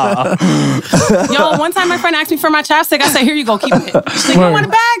god! Wow. Yo, one time my friend asked me for my chapstick. I said, "Here you go, keep it." She's like, "You want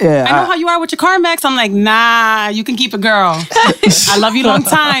it back?" Yeah, I know how you are with your Carmex. I'm like, "Nah, you can keep it, girl. I love you long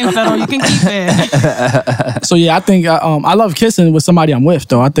time, Federal. You can keep it." So yeah, I think I love kissing with somebody I'm with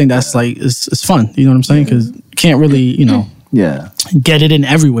though. I think that's like it's fun. You know what I'm saying? Because you can't really, you know, Yeah. get it in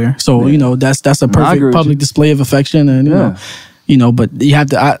everywhere. So you know that's a I agree perfect with public you. display of affection, and you know, but you have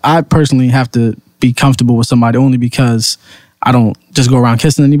to. I personally have to be comfortable with somebody only because I don't just go around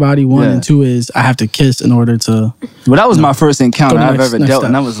kissing anybody. One Yeah. and two is I have to kiss in order to. Well, that was my first encounter Go to the I've next- ever next dealt, step.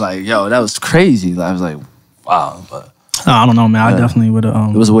 and I was like, "Yo, that was crazy." I was like, "Wow," but I don't know, man. I definitely would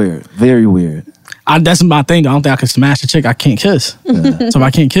have. it was weird, very weird. That's my thing. Though. I don't think I could smash a chick I can't kiss. So if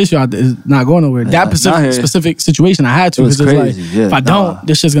I can't kiss you, it's not going nowhere. That not here. specific situation, I had to. It was 'cause it's crazy, Like, yeah, if I don't, nah.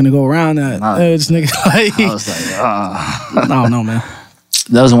 this shit's gonna go around. That Nah. this nigga like. I was like, I don't know, man.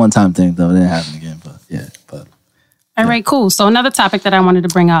 that was a one-time thing, though. It didn't happen again, but yeah, but All right, cool. So another topic that I wanted to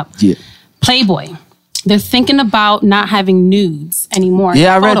bring up: yeah, Playboy. They're thinking about not having nudes anymore.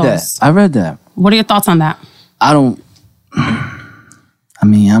 yeah. I read Photos. that. I read that. What are your thoughts on that? I don't. I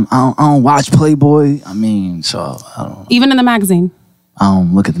mean, I don't watch Playboy. I mean, so Even in the magazine. I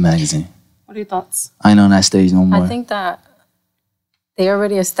don't look at the magazine. What are your thoughts? I ain't on that stage no more. I think that they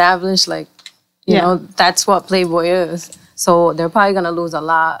already established, like, you Yeah. know, that's what Playboy is. So they're probably gonna lose a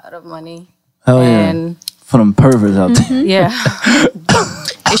lot of money. Hell yeah. And For them perverts out there. yeah,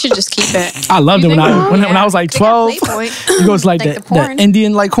 You should just keep it. I loved it when think I when I was like They got 12. Playboy. You go to like Like the the porn.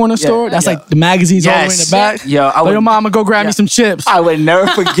 Indian like corner store. That's yeah. like the magazines all the way in the Yes. back. Yo, I Like, would- your mama go grab me yeah. some chips. I would never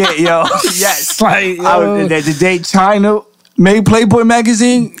forget, yo. Yes. Like, I would, the day China made Playboy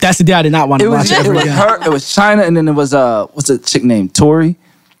magazine, that's the day I did not want it to was watch it ever was again. her, it was China, and then it was what's a chick named Tori,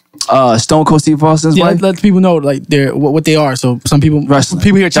 Stone Cold Steve Austin's Yeah, wife. let people know like they're what they are. So some people Wrestling.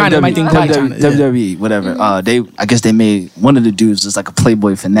 people hear China WWE, might think Black China. Yeah. WWE, whatever. I guess they made one of the dudes was like a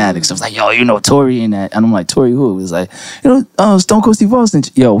Playboy fanatic. So I was like, yo, you know Tori and that, and I'm like, Tori who? It was like, you know, Stone Cold Steve Austin.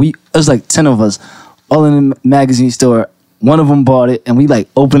 Yo, it was like 10 of us, all in the magazine store. One of them bought it, and we like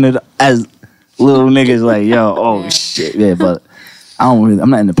opened it as little niggas. Like, yo, oh shit, yeah. But I'm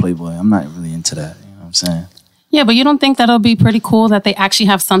not into Playboy. I'm not really into that. You know what I'm saying? Yeah, but you don't think that'll be pretty cool that they actually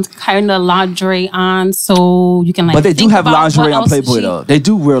have some kind of lingerie on so you can like. But they do think have about lingerie what on else Playboy she- though. They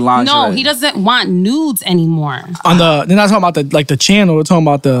do wear lingerie. No, he doesn't want nudes anymore. On the they're not talking about the channel. They're talking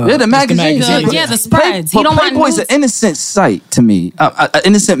about the Yeah, the magazine. Yeah, the spreads. He But don't want Playboy's nudes. an innocent site to me. An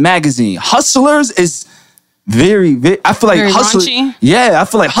innocent magazine. Hustlers is very, very. I feel like Very Hustlers. raunchy? Yeah, I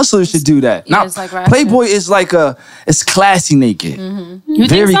feel like Hustlers should do that. Yeah, Now, it's like ratchet. Playboy is like it's classy naked. You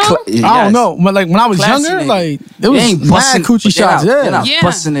Very. think so? I don't know, but like when I was Classy younger, nigga. like it They was ain't mad busting coochie but shots. They're not Yeah.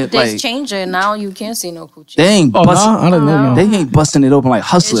 busting it they like changed it. Now you can't see no coochie. they ain't Oh, busting. no? I didn't know. They ain't busting it open like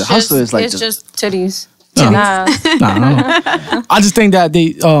Hustler. It's Hustler just, is like it's just titties. Nah. I just think that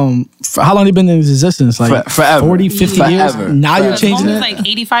they for how long they been in existence? Like Forever. 40, 50 Forever. years. Now you're changing He's it. like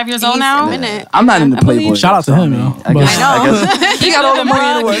 85 years old now. I'm not into Playboy. Shout out to him, yo. I guess, I know. he got all the money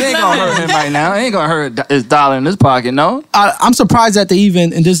in the world. It ain't gonna hurt him right now. It ain't gonna hurt his dollar in his pocket, no? I'm surprised that they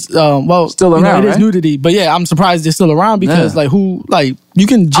even in this Still you know, around, it is right? nudity, but yeah, I'm surprised they're still around because Yeah. like who like you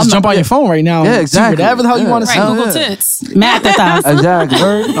can just jump on your phone right now and exactly. see whatever the hell you want to Right, see. Hell Google yeah. tits. Mad tetas.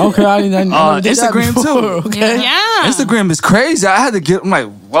 Exactly. Okay, I never did that Instagram before, too. Okay. Yeah. Instagram is crazy. I had to get. I'm like,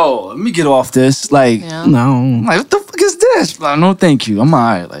 whoa, let me get off this. Like, I'm No, like, what the fuck is this? Like, no, thank you. I'm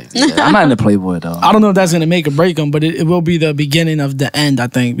alright. Like, yeah, I'm not into Playboy though. I don't know if that's gonna make or break them, but it will be the beginning of the end. I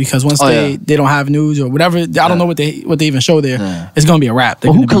think because once they don't have news or whatever, I don't know what they even show there. Yeah. It's gonna be a wrap.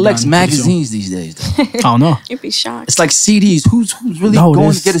 They're Well, who gonna be collects done pretty soon. magazines these days though? I don't know. You'd be shocked. It's like CDs. Who's really No, going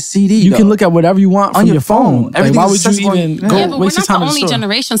there's- to get a CD? You though? can look at whatever you want On from your your phone. Like, phone. why Everything's would you accessible. even Yeah. go Yeah, but we're waste your not time the in only the store?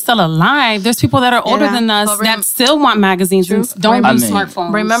 generation still alive. There's people that are older Yeah. than us But that still want magazines and don't I use mean,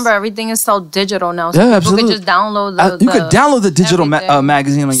 smartphones. Remember, everything is so digital now. So Yeah, people absolutely. can just download the. You could download the digital everything.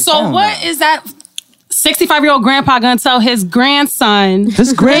 magazine on your So phone. what is that 65-year-old grandpa gonna tell his grandson?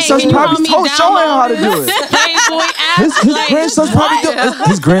 His grandson's "Hey, can you probably help me showing him how to download do it. this Playboy app?" His Like, grandson's probably what? doing.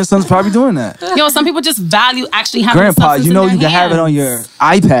 His grandson's probably doing that. Yo, some people just value actually having Grandpa, substance you know in you their can have it on hands. your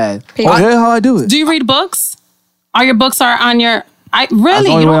iPad. Oh, here's how I do it. Do you read books? Are your books on your? Really?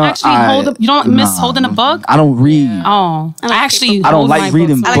 only You don't way actually hold up. You don't miss holding a book. I don't read. Oh, I actually. I don't hold like my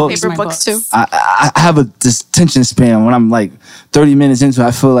reading books. I like books. paper books too. I have a attention span when I'm like 30 minutes into it.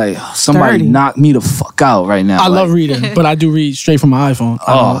 I feel like somebody 30? knocked me the fuck out right now. I Like, love reading, but I do read straight from my iPhone.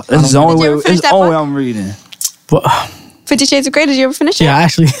 Oh, this is the only Did you way. ever finish It's the that only book? way I'm reading. But 50 Shades of Grey, did you ever finish it? yeah,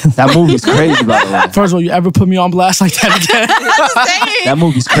 actually, That movie's crazy, by the way. first of all, you ever put me on blast like that again? That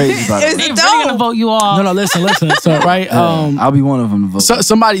movie's crazy, by the way. They It's really gonna dope. vote you off. No, listen. So right, I'll be one of them to vote. so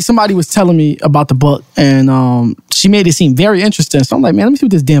somebody was telling me about the book, and she made it seem very interesting. So I'm like, man, let me see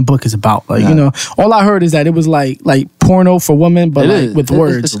what this damn book is about. Like, you know, all I heard is that it was like porno for women, but It like is. with It-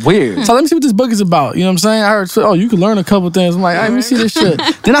 words. It's weird. So let me see what this book is about. You know what I'm saying? I heard, oh, you can learn a couple things. I'm like, all right, let me see this shit.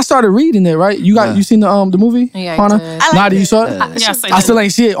 Then I started reading it. Right? You seen the movie? Yeah, I Hana? did. I liked Nadia, you it. saw it? Yes, I still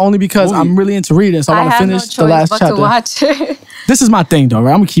ain't see it only because I'm really into reading, so I want to have finish no choice the last but chapter. to watch it. This is my thing, though,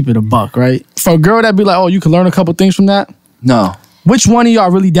 right? I'm gonna keep it a buck, right? For a girl that be like, oh, you can learn a couple things from that. No. Which one of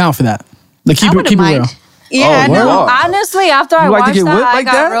y'all really down for that? Like, keep I it wouldn't real. mind. Yeah, I word? know. Honestly, after I You like to watched get that, whipped I like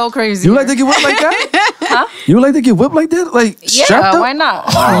got that? real crazy. You like to get whipped like that? You like to get whipped like that? Like strapped Yeah, up? why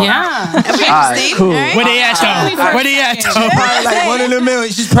not? Yeah. Interesting. cool. Right? Where they at, though? Where they at, though? Probably like one in a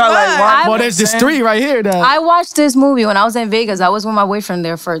million. She's probably like one. Well, there's this three right here that. I watched this movie when I was in Vegas. I was with my boyfriend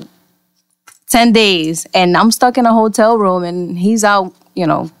there for 10 days, and I'm stuck in a hotel room, and he's out,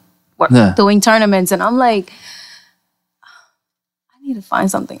 Yeah. doing tournaments, and I'm like, I need to find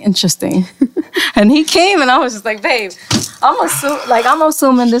something interesting. And he came, and I was just like, babe, I'm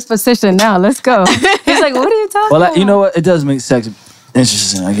assuming this position now. Let's go. He's like, what are you talking Well, about? you know what? It does make sex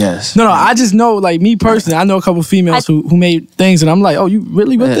interesting, I guess. No, I just know, like, me personally, I know a couple females who made things, and I'm like, oh, you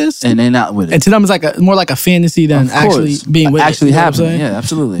really with this? And they're not with it. And to them, it's like more like a fantasy than Of course. actually being with actually it. You know what I'm happening. saying? Yeah,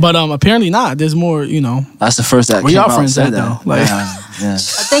 absolutely. But apparently not. There's more, That's the first that Where came y'all out friends said at, that. though? Like- Yeah. I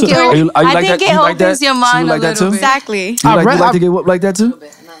think it, Are you I like think that? it You like opens that? your So mind you like a that little too? bit. Exactly. You like I- to get whipped like that too?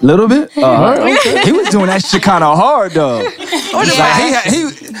 Little bit? Okay. He was doing that shit kind of hard though. Like,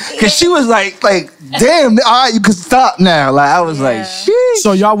 cause she was like, damn, all right, you can stop now. Like I was like, shit.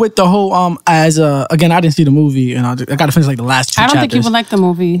 So y'all with the whole again, I didn't see the movie, and I got to finish like the last two I don't think you chapters. would like the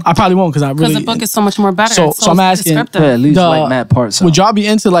movie I probably won't because I because really. the book is so much more better. So- It's so I'm asking- descriptive. Yeah, at least The- like Matt Parts. Would y'all be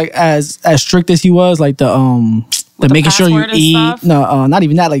into like as strict as he was, like the the making sure you password and eat? stuff? No, not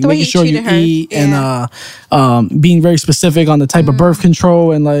even that. Like The way making he sure you treated her. eat Yeah. and being very specific on the type of birth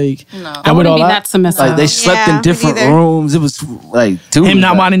control and like I and with wouldn't all be that. that submissive. Like they slept Yeah, in different me neither. rooms. It was like, dude, Him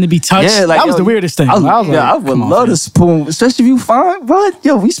not like- wanting to be touched. Yeah, like that was yo, the weirdest thing. I, I was like, I would come on, love fam. to spoon, especially if you fine. What?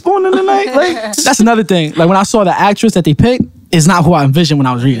 Yo, we spooning tonight? Like That's another thing. Like when I saw the actress that they picked, is not who I envisioned when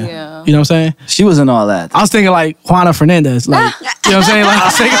I was reading. Yeah. You know what I'm saying? she wasn't all that. I was thinking like Juana Fernandez. Like, you know what I'm saying? Like I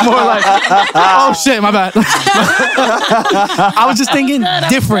was thinking more like, oh shit, my bad. I was just thinking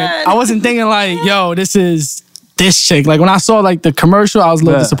different. I wasn't thinking like, yo, this is this chick. Like when I saw like the commercial, I was a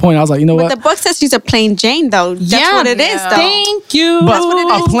little Yeah. disappointed. I was like, you know But what? the book says she's a plain Jane, though. That's Yeah. what it is, Yeah. though. Thank you. But That's what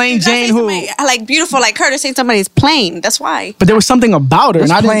it is. a plain You're not Jane saying who. somebody, like beautiful like her to say somebody's plain. That's why. But there was something about her, and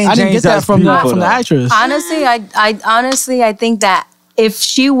Those I plain didn't get Janes that that's from the beautiful, though. actress. Honestly, I think that if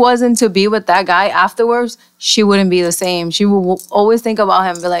she wasn't to be with that guy afterwards, she wouldn't be the same. She would always think about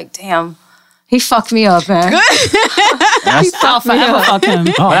him and be like, damn, He fucked me up, man. I'll forever fuck him.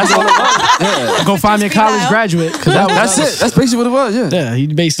 That's all it was. Yeah. Go find me a college graduate. Cause That's it. That's basically what it was. Yeah. Yeah, he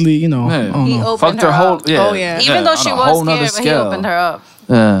basically, you know, I don't He know. opened Fucked her her whole. up. Yeah. Oh, yeah. Even though on she a was whole nother scared, but he scale. opened her up.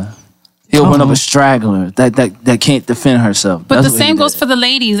 Yeah. He opened up a straggler that can't defend herself. But That's the what he same goes did. for the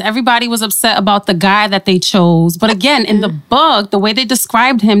ladies. Everybody was upset about the guy that they chose. But again, in the book, the way they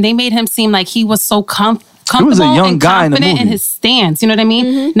described him, they made him seem like he was so comfortable young and guy in the confident in movie. his stance. You know what I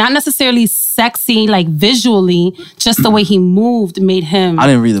mean? Not necessarily sexy, like visually, just the way he moved made him I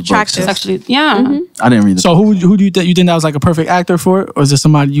didn't read the book. Attractive. So sexually. Yeah. I didn't read the So who do you think that was like a perfect actor for it, or is there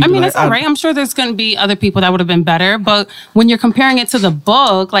somebody you? I mean, like, it's all right. I'm sure there's going to be other people that would have been better. But when you're comparing it to the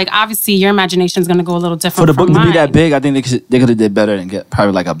book, like obviously your imagination is going to go a little For different the book from to be mine. that big, I think they could have did better and get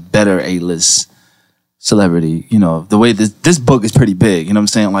probably like a better A-list celebrity. You know, the way this book is pretty big. You know what I'm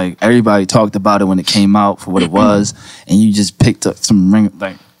saying? Like everybody talked about it when it came out for what it was, and you just picked up some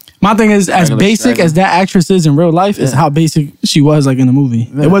like. My thing is, as Regular basic straggler. as that actress is in real life, is how basic she was like in the movie.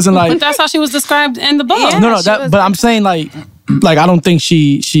 It wasn't like But that's how she was described in the book. Yeah. no, she that. was But I'm saying like I don't think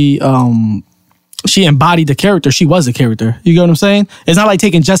she embodied the character. She was a character. You get what I'm saying? It's not like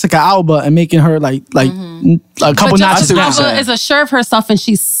taking Jessica Alba and making her like a couple But notches Jessica what you're down. saying. Alba is assured of herself and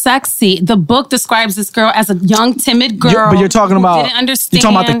she's sexy. The book describes this girl as a young, timid girl. But you're talking who about didn't understand.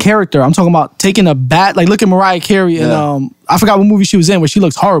 you're talking about the character. I'm talking about taking a bat. Like look at Mariah Carey and I forgot what movie she was in where she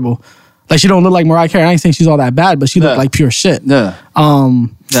looks horrible. Like she don't look like Mariah Carey. I ain't saying she's all that bad, but she looked Yeah. like pure shit. Yeah.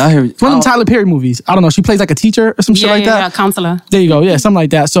 Yeah, I hear you. One of them Tyler Perry movies. I don't know. She plays like a teacher or some shit like that. Yeah, counselor. There you go. Yeah, something like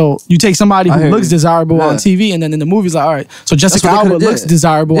that. So you take somebody I who hear looks you. desirable on Yeah. TV, and then in the movies, like, all right. So Jessica what they Alba coulda looks did.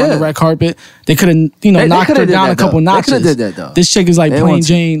 desirable on the Yeah. red carpet. They could have, They knocked coulda her did down that, a couple though. They notches. coulda did that, though. This chick is like They plain want to.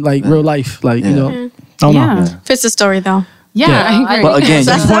 Jane, like real life. Like, you know, I don't Yeah. know. Fits the story though. Yeah, Yeah. I agree. But again,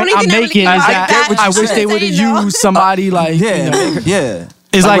 That's you- the Point only I'm thing that really making came is out that like that. I wish they would have used somebody like, you know, yeah.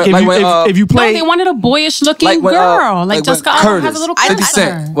 it's like, if, when, if you No, play. they wanted a boyish looking when, girl. Like when Jessica Alba Curtis, has a little 50 character.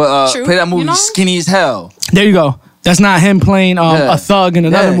 Cent, True. play that movie You know? Skinny as Hell. There you go. That's not him playing Yeah. a thug in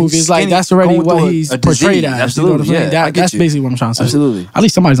another Yeah, movie. It's like skinny, that's already going what through he's a portrayed disease. as. Absolutely, You know what I'm saying? yeah, I get That's you. basically what I'm trying to say. Absolutely. At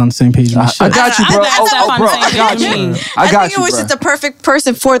least somebody's on the same page with my I shit. got you, bro. I- I- bro, I- I got I- you. I I got think you, it was bro. just the perfect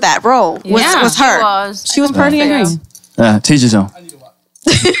person for that role. Was Yeah. her. She was Totally perfect. agree. Teach his own.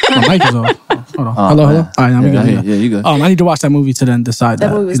 My mic is off. Hold on. Hello. All right, now we Yeah, good. yeah, you good. I need to watch that movie to then decide that.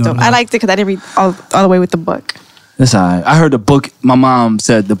 That movie was you know, dope. I liked it because I didn't read all the way with the book. That's all right. I heard the book. My mom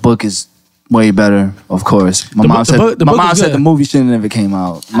said the book is way better. Of course, my The mom book- the said book- the my book mom is said good. the movie shouldn't have never came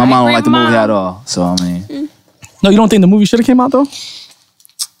out. My I mom don't agree, like the movie Mom. at all. So I mean, No, you don't think the movie should have came out though?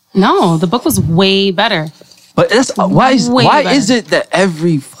 No, the book was way better. but that's why Way better. is it that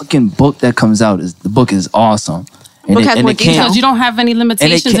every fucking book that comes out is the book is awesome. And Book has more detail. Because you don't have any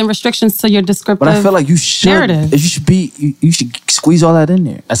limitations can't- and restrictions to your descriptive. But I feel like you should. narrative. You should be. You should squeeze all that in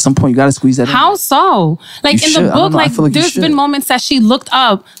there. At some point, you got to squeeze that. How in so? Like You in should. the I don't book, know. I like feel like you there's been should. moments that she looked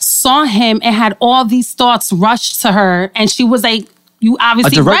up, saw him, and had all these thoughts rushed to her, and she was like, "You there. A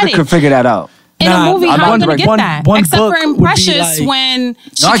obviously director read it." could figure that out. In Nah, a movie, I how are know. you gonna get One- that? one Except book for would be Imprecious, like- when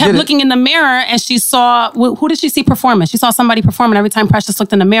she I kept get it. looking in the mirror and she saw who did she see performing? She saw somebody performing every time Precious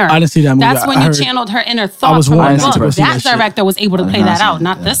looked in the mirror. I didn't see that movie. That's I when you heard- channeled her inner I thoughts was from warned the not to book. see That that shit. director was able to play not that seen out, it,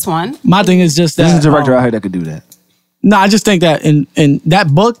 not yeah. this one. My thing is just that. This is a director I heard that could do that. No, I just think that in that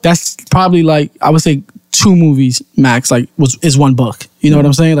book, that's probably like I would say 2 movies max. Like is one book. You know what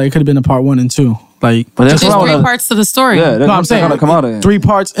I'm saying? Like it could have been a part 1 and 2. Like, But that's There's what I 3 wanna- parts to the story. Yeah, no, I'm saying gonna come out of it. 3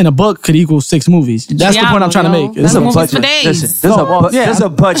 parts in a book could equal 6 movies. That's the Yeah, point I'm trying to yo. make. That's There's a movies budget. for days. Listen, there's a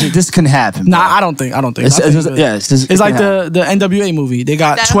budget. This can happen. Nah, bro. I don't think. It's- I think it's- yeah, it's- it's like the NWA movie. They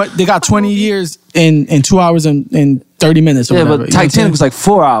got That- they got 20 years in 2 hours and 30 minutes. Or Yeah, whatever, but you know what I'm saying? Titanic was like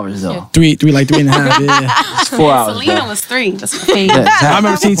 4 hours though. three like 3.5. Yeah. It's 4 hours. Selena bro. was 3. That's my favorite. Yeah, I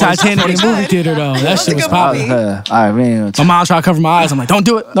remember seeing Titanic in the movie theater though. That shit was good popping. movie. All right, man. My mom tried to cover my eyes. I'm like, don't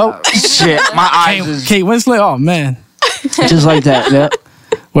do it. Nope. Shit, my eyes is Kate Winslet. Oh man. just like that. Yeah.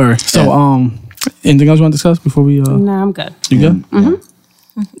 Word. So anything else you want to discuss before we? Nah, I'm good. You good? Mm-hmm.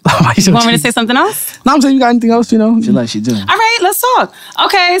 You want me to say something else? No, I'm saying you got anything else? You know. Feel like she do. All right, let's talk.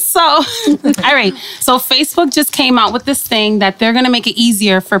 Okay, so all right. So Facebook just came out with this thing that they're gonna make it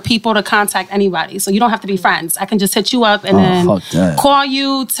easier for people to contact anybody. So you don't have to be friends. I can just hit you up and then fuck that. call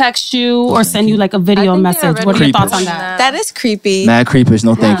you, text you, or send you like a video I think they message. already What are your thoughts Creepers. on that? That is creepy. Mad creepers.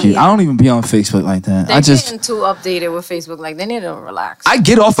 No, thank you. I don't even be on Facebook like that. They're I just. getting too updated with Facebook. Like they need to relax. I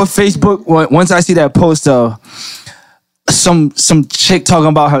get off of Facebook once I see that post of some chick talking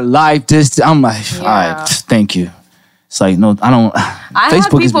about her life. I'm like, all right, thank you. It's like no, I don't. I had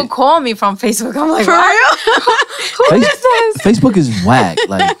Facebook people call me from Facebook. I'm like, For what? real? Who is this? Facebook is whack.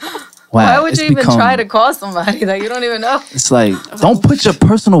 Like Why would you even try to call somebody that you don't even know? It's like, don't put your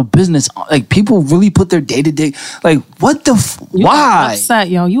personal business on. Like, people really put their day-to-day. Like, what the You why? are upset,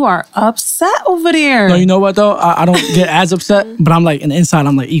 yo. You are upset over there. No, you know what though? I don't get as upset, but I'm like, in the inside,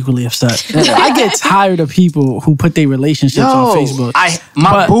 I'm like equally upset. I get tired of people who put their relationships on Facebook.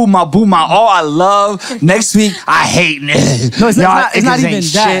 My boo, my all I love. Next week, I hate niggas. No, it's Y'all not even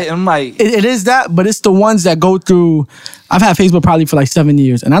niggas that. ain't shit. I'm like, It is that, but it's the ones that go through. I've had Facebook probably for like 7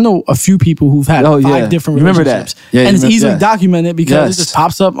 years, and I know a few people who've had 5 different Remember relationships. that. Yeah, and it's easily yes. documented because it just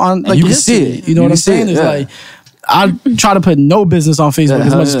pops up on like you your can see history. it. You know You what I'm can see saying? it, It's yeah. like I try to put no business on Facebook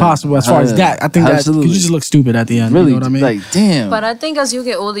as much as possible. As far as that, I think that because Absolutely. you just look stupid at the end. really, You know what I mean? like, damn. But I think as you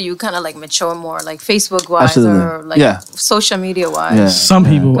get older, you kind of like mature more, like Facebook wise Absolutely. or like Yeah. social media wise. Yeah. Some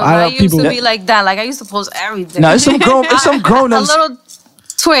people, I I used people. to be like that. Like I used to post everything. No, it's some grown A ups. little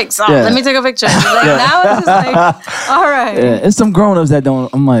Twix. Oh, Yeah. let me take a picture. Like now it's just like, all right. Yeah, it's some grown ups that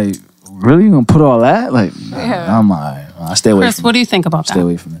don't. I'm like, really? You gonna put all that? Like, nah, Yeah. I'm alright. I stay away Chris, from what it. do you think about Stay that?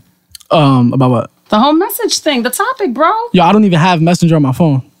 away from it. About what? The whole message thing, the topic, bro. Yo, I don't even have Messenger on my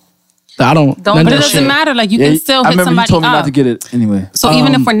phone. I don't. Don't none But of it that doesn't shit. matter. Like you Yeah, can still I hit remember you somebody told me up. not to get it anyway. So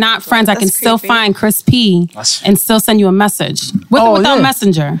even if we're not friends, I can That's still creepy. find Chris P and still send you a message with Oh, or without yeah.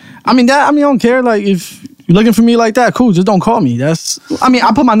 Messenger. I mean, I don't care. Like, if you're looking for me like that, cool. Just don't call me.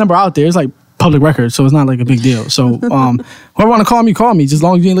 I put my number out there. It's like public record, so it's not like a big deal. So, whoever want to call me, call me. Just as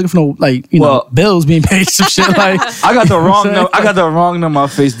long as you ain't looking for no Well- bills being paid, some shit like. I got the wrong number. I got the wrong number on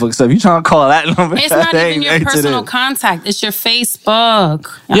Facebook. So if you trying to call that number, It's not that even your ain't personal today. contact. It's your Facebook.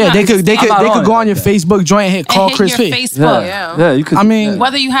 Yeah, they could I'm not on go it on your like that. Facebook joint and hit call hit Chris your P. Facebook. Yeah, you could. I mean,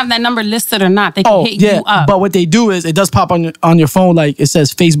 Whether you have that number listed or not, they can Oh hit yeah, you up. but what they do is it does pop on your phone like it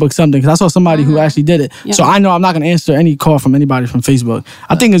says Facebook something. Because I saw somebody who actually did it, Yeah. so I know I'm not gonna answer any call from anybody from Facebook.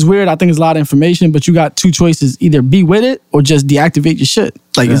 I think it's weird. I think it's a lot of information, but you got 2 choices: either be with it or just deactivate your shit.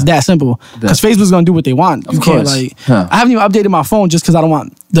 Like it's that simple. Because Facebook's gonna do what they want. You can't course. like. Yeah. I haven't even updated my phone just because I don't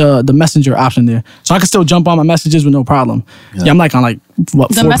want the messenger option there, so I can still jump on my messages with no problem. Yeah, I'm like on like what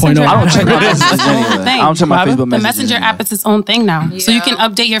The 4.0. Messenger I don't app check my is its messages own anyway. thing. I don't check my Facebook The messages. Messenger anyway. app is its own thing now. So you Yeah. can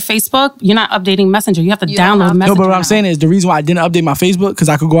update your Facebook. You're not updating Messenger. You have to You don't download have to. Messenger. No, but what I'm now. saying is the reason why I didn't update my Facebook because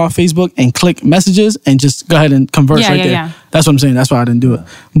I could go on Facebook and click messages and just go ahead and converse Yeah, right yeah, there. yeah. That's what I'm saying. That's why I didn't do it.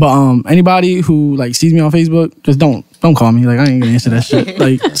 But anybody who like sees me on Facebook, just don't call me. Like I ain't gonna answer that shit.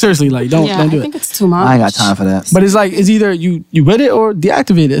 Like seriously, like don't Yeah, do I it. think it's too much. I ain't got time for that. But it's like it's either you with it or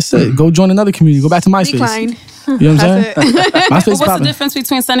deactivate it. It's it. Go join another community. Go back to MySpace. Decline. You know what I'm saying? That's it. MySpace But what's the popping. difference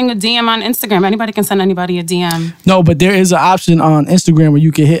between sending a DM on Instagram? Anybody can send anybody a DM. No, but there is an option on Instagram where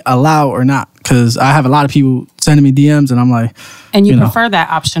you can hit allow or not. Because I have a lot of people sending me DMs, and I'm like, And you You know. prefer that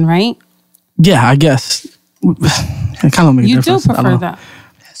option, right? yeah, I guess. It kind of make a You do difference. I don't prefer know. that.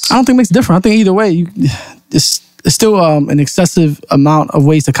 I don't think it makes a difference. I think either way, it's still an excessive amount of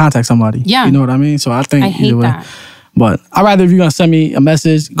ways to contact somebody. Yeah. You know what I mean? So I think I hate either way. that. But I'd rather if you're gonna send me a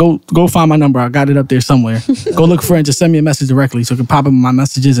message, go find my number. I got it up there somewhere. Go look for it and just send me a message directly so it can pop up in my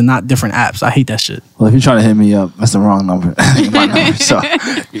messages and not different apps. I hate that shit. Well, if you're trying to hit me up, that's the wrong number. My number. So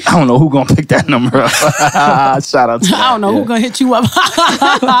I don't know who gonna pick that number up. Shout out to I don't know who's gonna hit you up.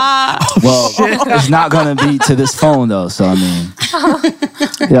 Well, it's not gonna be to this phone though. So I mean,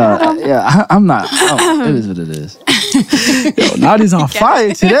 I'm not. It is what it is. Yo, Nadia's on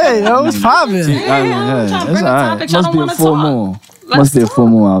fire today, yo. It's popping. I mean, hey, trying to it's bring a all right. topic. Y'all Must don't be a wanna full talk. moon. Must be a full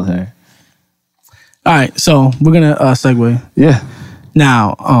moon out there. All right, so we're gonna segue Yeah.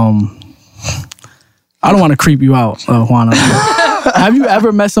 now. I don't want to creep you out, Juana. Have you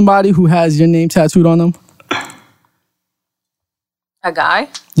ever met somebody who has your name tattooed on them? A guy?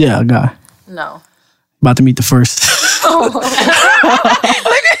 Yeah, a guy. No. About to meet the first.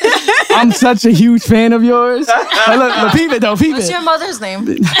 I'm such a huge fan of yours. Hey, look, peep it though, peep What's it. your mother's name?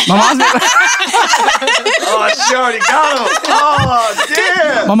 My mom's name, Oh, she already got him. Oh,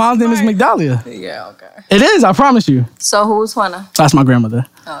 damn. my mom's name is Migdalia. Yeah, okay. It is, I promise you. So who's Juana? That's my grandmother.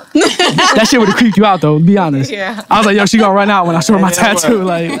 That shit would have creeped you out though, be honest. Yeah. I was like, yo, she gonna run out when I show her my tattoo.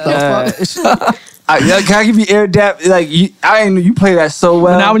 Like, Can I give you air dap? Like I ain't know you play that so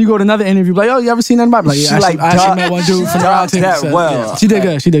well. now when you go to another interview, like, oh, you ever seen anybody? Like, yeah, She I like actually dodged- met one dude from the round dodged table. that well. Yeah. She did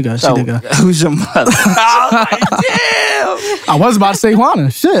good. She did good. She did good. Who's your mother? I was like, damn. I was about to say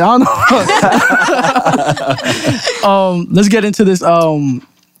Juana. Shit, I don't know. Let's get into this.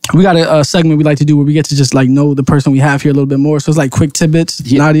 We got a segment we like to do where we get to just like know the person we have here a little bit more. So it's like quick tidbits.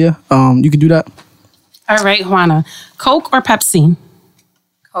 Yeah. Nadia, you can do that. All right, Juana. Coke or Pepsi?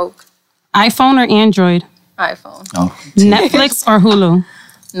 Coke. iPhone or Android? iPhone. Oh, Netflix or Hulu?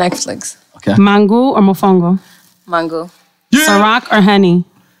 Netflix. okay. Mango or Mofongo? Mango. Ciroc or Henny?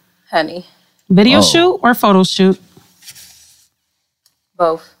 Henny. Video Oh. shoot or photo shoot?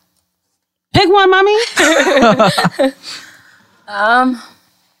 Both. one, mommy.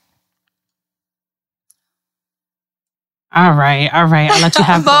 All right. I'll let you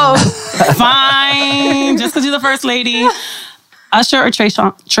have both. Fine. Just because you're the first lady. Usher or Trey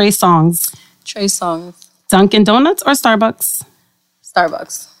Songz? Trey Songz. Dunkin' Donuts or Starbucks?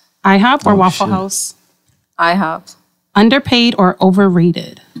 Starbucks. IHOP or Waffle shit. House? IHOP. Underpaid or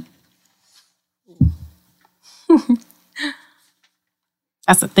overrated?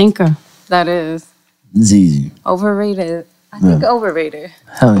 That's a thinker. That is. It's easy. Overrated. I think overrated.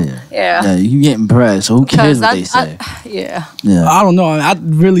 Hell yeah. Yeah. You getting bread, so who cares what they say? Yeah. Yeah. I don't know. I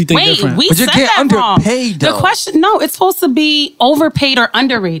really think Wait, different. we But you said can't that wrong. underpaid, The though. question, no, it's supposed to be overpaid or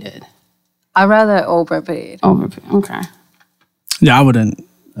underrated. I'd rather overpaid. Overpaid, okay. Yeah, I wouldn't.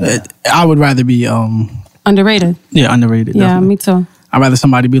 I would rather be Underrated. underrated. Yeah, definitely. me too. I'd rather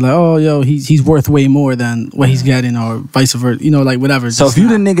somebody be like, oh, yo, he's worth way more than what he's getting, or vice versa. You know, like whatever. So if you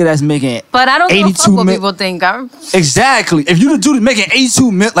the nigga that's making But I don't give a 82 fuck what mil- people think. exactly, if you the dude that's making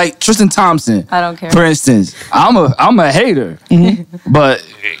 82 mil, like Tristan Thompson, I don't care. For instance, I'm a hater, but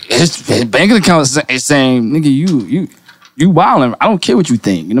his bank account is saying, nigga, you wildin'. I don't care what you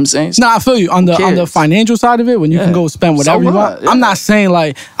think. You know what I'm saying? No, I feel you on the cares? financial side of it. When you can Yeah. go spend whatever So you want. what? Yeah. I'm not saying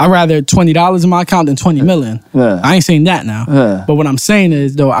like I'd rather $20 in my account than 20 million. Yeah. I ain't saying that now. Yeah. But what I'm saying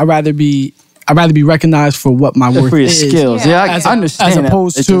is though, I'd rather be recognized for what my worth For your is. skills, Yeah. I As, understand. as that.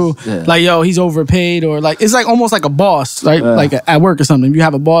 opposed It's to just- yeah. like, yo, he's overpaid, or like it's like almost like a boss, right? Like at work or something. If you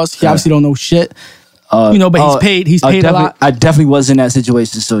have a boss, he obviously don't know shit. But he's paid. He's paid a lot. I definitely was in that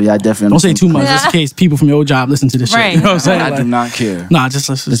situation, so yeah, I definitely Don't say too much, Yeah. just in case people from your old job listen to this Right. shit. You know what I'm saying? I do Like, not care. Nah, just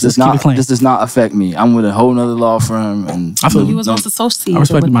let's This just does keep it not. clean. This does not affect me. I'm with a whole nother law firm, and I feel You you. was once associated. I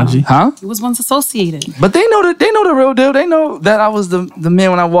respect with you, my them. G. huh? You was once associated. But they know the real deal. They know that I was the man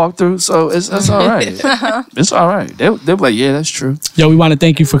when I walked through. So it's all right. It's all right. They'll be like, yeah, that's true. Yo, we want to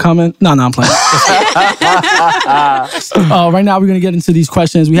thank you for coming. No, I'm playing. Right now, we're gonna get into these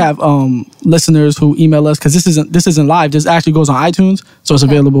questions. We have listeners who email us because this isn't live. This actually goes on iTunes, so it's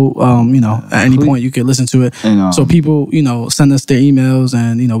available. At any point you can listen to it. And, so people, send us their emails,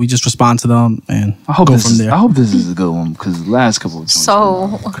 and we just respond to them and I hope go this from there. I hope this is a good one because the last couple of joints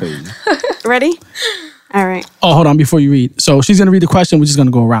So- were crazy. Ready? All right. Oh, hold on before you read. So she's gonna read the question. We're just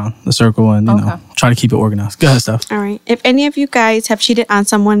gonna go around the circle and try to keep it organized. Go ahead, Steph. All right. If any of you guys have cheated on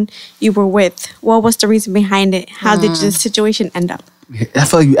someone you were with, what was the reason behind it? How did the situation end up? I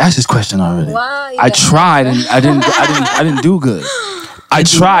feel like you asked this question already. Why? I tried and I didn't do good. I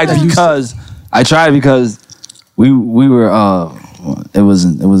tried because we were it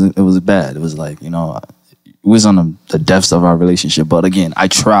was bad. It was like, it was on the depths of our relationship. But again, I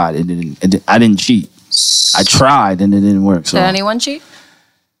tried. I didn't cheat. I tried and it didn't work. So Did anyone cheat?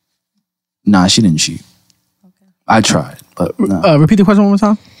 nah, she didn't cheat. I tried, but nah. Repeat the question one more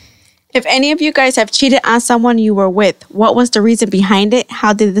time. If any of you guys have cheated on someone you were with, what was the reason behind it?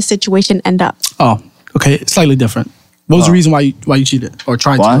 How did the situation end up? Oh, okay, slightly different. What was the reason why you cheated or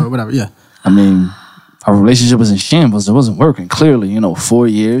tried Why? to or whatever? Yeah. I mean, our relationship was in shambles. It wasn't working. Clearly, 4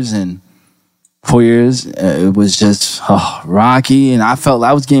 years and 4 years, it was just rocky, and I felt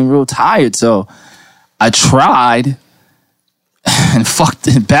I was getting real tired. So I tried, and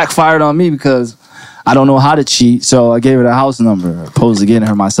it backfired on me because I don't know how to cheat. So I gave her the house number, opposed to getting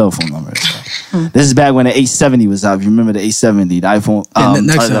her my cell phone number. So. This is back when the 870 was out. If you remember the 870, the iPhone,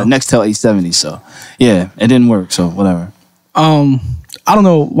 Nextel. Nextel 870. So yeah, it didn't work. So whatever. I don't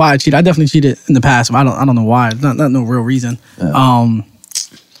know why I cheated. I definitely cheated in the past, but I don't know why. Not no real reason.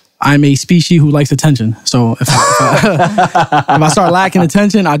 I'm a species who likes attention. So if I start lacking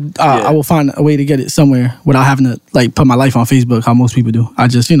attention, I will find a way to get it somewhere without having to like put my life on Facebook, how most people do. I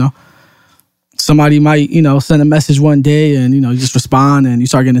just, somebody might, send a message one day and, you just respond and you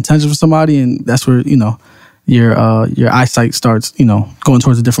start getting attention from somebody, and that's where, your eyesight starts, going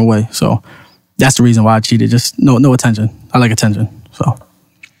towards a different way. So that's the reason why I cheated. Just no attention. I like attention. So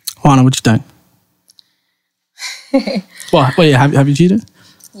Juana, what you think? Well, yeah, have you cheated?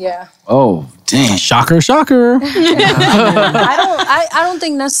 Yeah. Oh damn! Shocker. I don't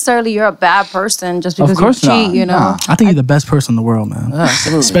think necessarily you're a bad person just because you course cheat, not. Nah. I think you're the best person in the world, man.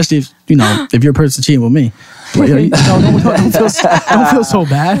 Absolutely. Especially if you're a person cheating with me. But, don't feel so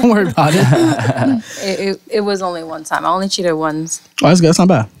bad. Don't worry about it. It was only one time. I only cheated once. Oh, that's good. That's not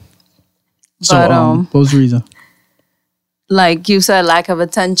bad. So, But, what was the reason? Like you said, lack of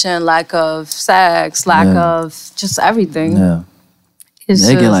attention, lack of sex, lack of just everything. Yeah, It's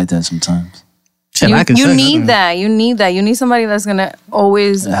they get just- like that sometimes. Shit, You, I can you say need that. that. You need that. You need somebody that's gonna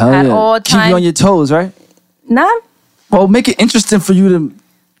always Hell at yeah. all Keep you on times. your toes, right? Not. Well, make it interesting for you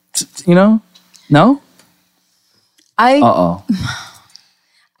to No? I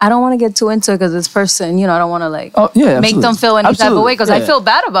I don't want to get too into it because this person, I don't want to like make them absolutely. feel any type of way because I Yeah. feel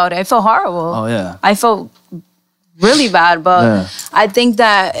bad about it. I feel horrible. Oh, yeah. I feel really bad, but Yeah. I think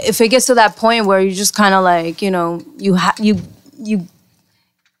that if it gets to that point where you just kind of like,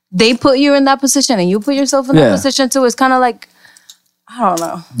 they put you in that position and you put yourself in that Yeah. position too. It's kind of like, I don't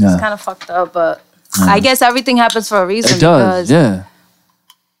know. Yeah. It's kind of fucked up, but I guess everything happens for a reason. It does, yeah.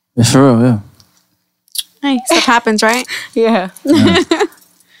 It's for real, yeah. Hey, stuff happens, right? Yeah.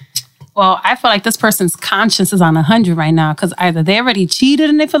 Well, I feel like this person's conscience is on 100 right now because either they already cheated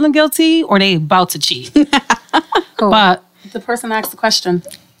and they feeling guilty or they about to cheat. But the person asked the question.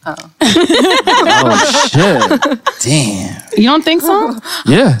 Oh, shit. Damn. You don't think so?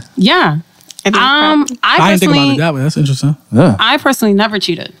 Yeah. Yeah. I didn't think about it that way. That's interesting. Yeah. I personally never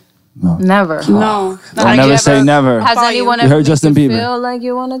cheated. Never. No. I never say never. Has anyone You ever heard made Justin you Bieber. feel like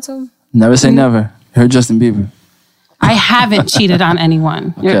you wanted to? Never say never. You heard Justin Bieber. I haven't cheated on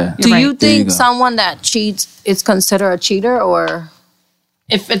anyone. Okay. Do you There you think go. someone that cheats is considered a cheater or?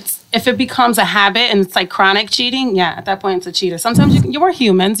 If it becomes a habit and it's like chronic cheating, yeah, at that point it's a cheater. Sometimes you're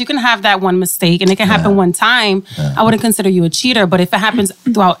humans. You can have that one mistake and it can happen one time. I wouldn't consider you a cheater. But if it happens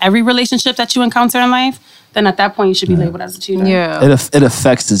throughout every relationship that you encounter in life, then at that point you should be labeled as a cheater. Yeah. It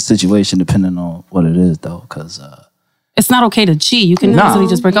affects the situation depending on what it is, though, because It's not okay to cheat. You can easily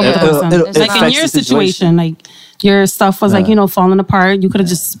just break up with the person. it Like in affects your the situation. situation, like your stuff was like, falling apart. You could have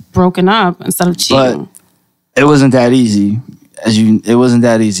just broken up instead of cheating. it wasn't that easy. It wasn't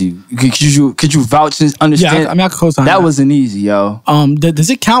that easy. Could you vouch and understand? Yeah, I could co-sign that wasn't easy, yo.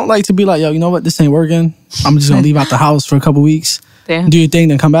 Does it count like to be like, yo, you know what, this ain't working? I'm just gonna leave out the house for a couple weeks, Damn. do your thing,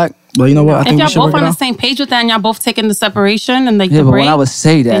 then come back. But you know what? I if think we y'all should both work on it the out. same page with that and y'all both taking the separation and like Yeah, the but break, when I would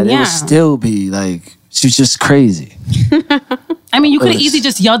say that, then it yeah. would still be like she's just crazy. I mean, you could have easily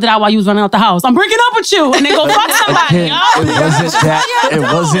just yelled it out while you was running out the house. I'm breaking up with you, and then go fuck somebody. It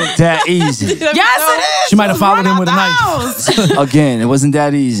wasn't that easy. Yes, it is. She might have followed him with a knife. Again, it wasn't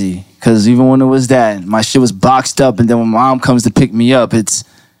that easy. Because even when it was that, my shit was boxed up, and then when mom comes to pick me up, it's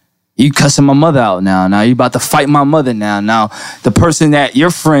you cussing my mother out now. Now you about to fight my mother now. Now the person that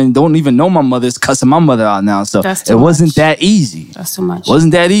your friend don't even know my mother is cussing my mother out now. So That's it too wasn't much. that easy. That's too much.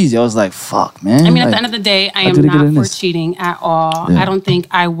 Wasn't that easy. I was like, fuck, man. I mean, at Like, the end of the day, I am could've get not in for this. cheating at all. Yeah. I don't think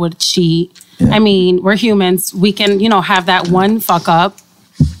I would cheat. Yeah. I mean, we're humans. We can, have that one fuck up,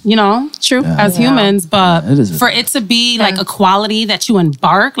 True. as humans. But Yeah, it is. for it to be like a quality that you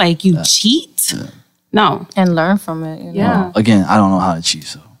embark, like you cheat, no. And learn from it. You know? Yeah. Again, I don't know how to cheat,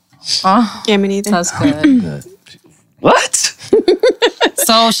 so. Yeah, me neither. That's good. What?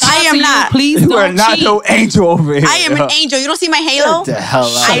 So shout I out am to you. not. Please You are don't not cheat. no angel over here. I am an angel. You don't see my halo? Get the hell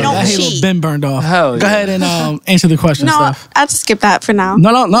out I of don't That here. halo cheat. been burned off. Hell Go yeah. ahead and answer the question No, stuff. I'll just skip that for now. No,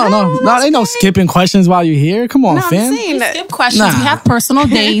 ain't no skipping questions while you're here. Come on, No, I'm fam. saying that. Skip questions. Nah. We have personal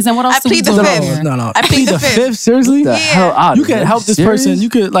days, and what else I do we plead do? the here? fifth. No. I plead the fifth. Seriously? The hell out You of can here. help this Serious? person. You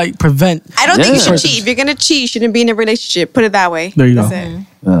could like prevent. I don't think you Yeah. should cheat. If you're gonna cheat, you shouldn't be in a relationship. Put it that way. There you go. That's it.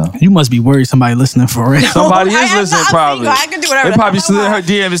 Yeah. You must be worried somebody listening for real. Somebody I is am listening, not probably. single. I can do whatever They the probably fuck I slid her want.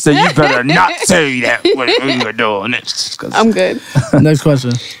 DM and said, "You better not say that when you're doing this." I'm good. Next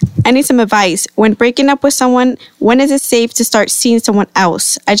question. I need some advice. When breaking up with someone, when is it safe to start seeing someone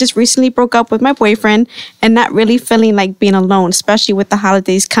else? I just recently broke up with my boyfriend and not really feeling like being alone, especially with the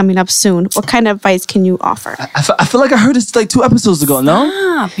holidays coming up soon. What kind of advice can you offer? I feel like I heard this like 2 episodes ago. No,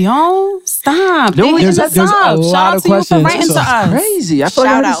 Stop, yo. Stop. There's- Hey, there's what's a up? lot Shout out of to you for questions. writing So to us. crazy. I feel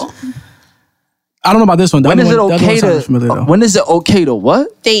Shout like I out. heard this- I don't know about this one. The When other is it one- the other okay one sounded familiar, though. to? When is it okay to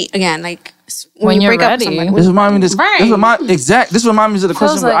what? Date again, like When you you're break up ready. with somebody. This reminds me. This Right. reminds me of the question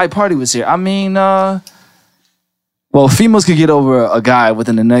Feels where like- iParty was here. I mean, well, females could get over a guy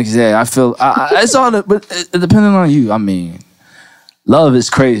within the next day. I feel it's all, but it depending on you. I mean, love is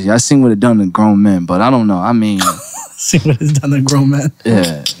crazy. I seen what it done to grown men, but I don't know. I mean, See what it's done to grown man.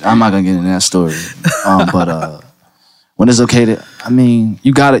 yeah, I'm not gonna get into that story. But when it's okay to, I mean,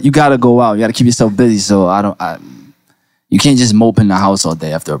 you gotta go out. You gotta keep yourself busy. So you can't just mope in the house all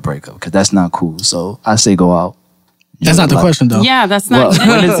day after a breakup because that's not cool. So I say go out. That's not the question, though. Yeah, that's not.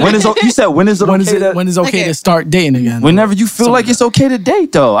 Well, you said when is it When okay is it? When is okay Okay. to start dating again? whenever you feel like it's okay to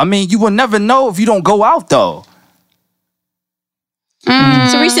date, though. I mean, you will never know if you don't go out, though.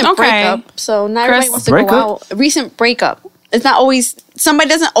 It's a recent okay. breakup, so not everybody Chris, wants to breakup? go out. A recent breakup. It's not always. Somebody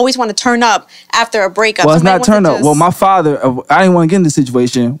doesn't always want to turn up after a breakup. Well, it's Somebody not wants to turn up. just- Well, my father, I didn't want to get in this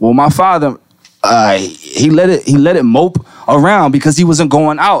situation. Well, my father, he let it mope around because he wasn't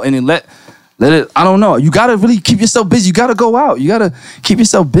going out, and he let it. I don't know. You gotta really keep yourself busy. You gotta go out. You gotta keep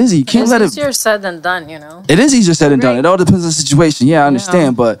yourself busy. You can't It's let it. easier said than done, you know. It is easier said than done. It all depends on the situation. Yeah, I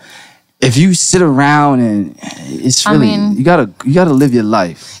understand, but if you sit around and it's really you gotta live your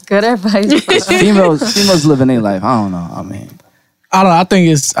life. Good advice. females living their life. I don't know. I don't know. I think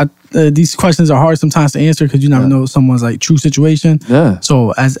it's these questions are hard sometimes to answer because you never know someone's like true situation. Yeah.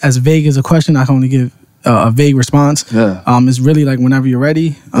 So as vague as a question, I can only give a vague response. Yeah. It's really like whenever you're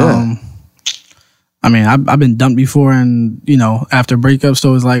ready. Yeah. I mean, I've been dumped before, and after breakup,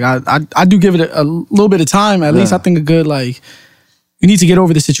 so it's like I do give it a little bit of time. At least I think a good like you need to get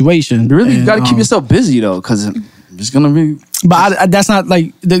over the situation. You really got to keep yourself busy though, because it's gonna be. But that's not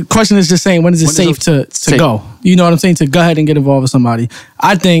like the question is just saying when is it safe to go? You know what I'm saying? To go ahead and get involved with somebody.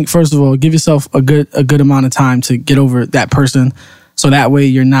 I think first of all, give yourself a good amount of time to get over that person, so that way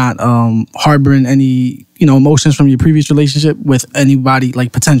you're not harboring any emotions from your previous relationship with anybody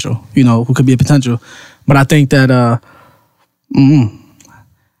like potential. Who could be a potential. But I think that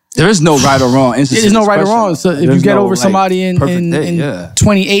there is no right or wrong. There's no right or wrong. So if you get over somebody in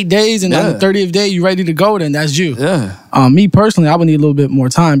 28 days and on the 30th day you're ready to go, then that's you. Yeah. Me personally, I would need a little bit more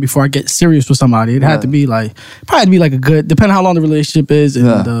time before I get serious with somebody. It had to be like a good, depending how long the relationship is and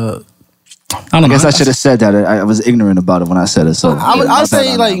I don't know. I guess I should have said that. I was ignorant about it when I said it. So I'll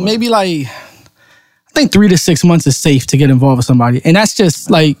say maybe I think 3 to 6 months is safe to get involved with somebody, and that's just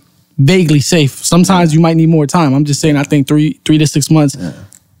like vaguely safe. Sometimes you might need more time. I'm just saying I think 3 to 6 months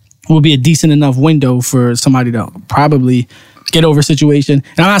will be a decent enough window for somebody to probably get over a situation.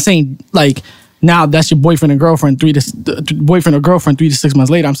 And I'm not saying like now that's your boyfriend or girlfriend 3 to 6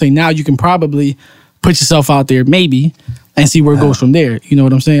 months later. I'm saying now you can probably put yourself out there maybe and see where it goes from there. You know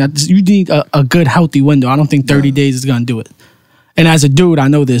what I'm saying? You need a good healthy window. I don't think 30 days is gonna do it. And as a dude, I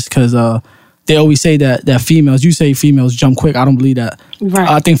know this because they always say that females, you say females jump quick. I don't believe that. Right.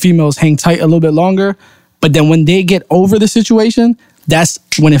 I think females hang tight a little bit longer, but then when they get over the situation, that's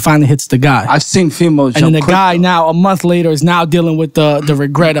when it finally hits the guy. I've seen females jump and then the quick, guy now a month later is now dealing with the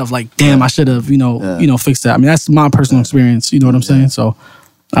regret of like, damn, I should have fixed that. I mean, that's my personal experience. You know what I'm saying? So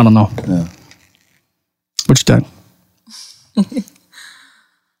I don't know. Yeah. What you think?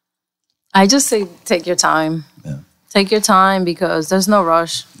 I just say take your time. Yeah. Take your time because there's no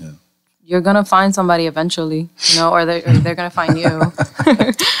rush. Yeah. You're gonna find somebody eventually, or they're gonna find you.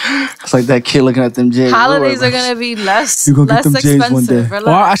 It's like that kid looking at them J's. Holidays are gonna be less You gonna get them J's expensive. one day. Relax.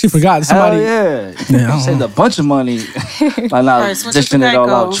 Well, I actually forgot. Somebody. Hell yeah. You saved a bunch of money by not Right, switch dishing to it all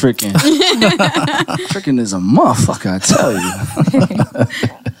Geico. out tricking. Tricking is a motherfucker, I tell you.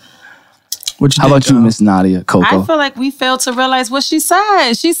 What you How think, about you, Miss Nadia Coco? I feel like we failed to realize what she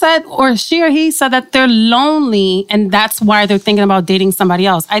said. She said, or she or he said that they're lonely and that's why they're thinking about dating somebody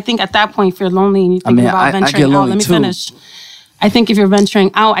else. I think at that point, if you're lonely and you're thinking about I venturing get out, lonely let me too. finish. I think if you're venturing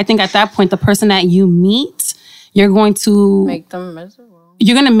out, I think at that point, the person that you meet, you're going to Make them miserable.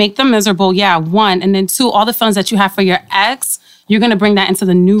 You're going to make them miserable. Yeah, one. And then two, all the feelings that you have for your ex, you're going to bring that into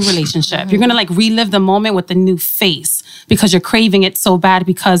the new relationship. You're going to like relive the moment with the new face because you're craving it so bad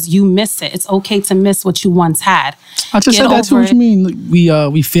because you miss it. It's okay to miss what you once had. I just Get said that too. over What you mean?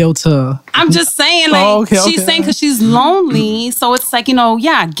 We failed to. I'm just saying, like, Oh, okay, she's okay. saying because she's lonely. So it's like,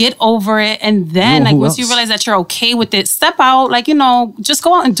 get over it. And then, like, who once you else? realize that you're okay with it, step out, like, just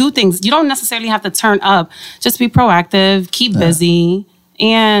go out and do things. You don't necessarily have to turn up. Just be proactive, keep busy,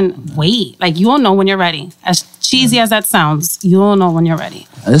 and wait. Like, you'll know when you're ready. As cheesy as that sounds, you'll know when you're ready.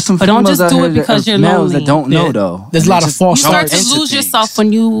 There's some But don't females just out do here it because that- you're males lonely. that don't know Yeah. though. There's a lot of false You start starts. to lose yourself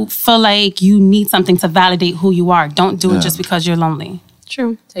when you feel like you need something to validate who you are. Don't do it just because you're lonely.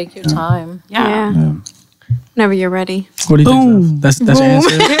 True. Take your time. Yeah. Whenever you're ready. What do you think? Steph? That's your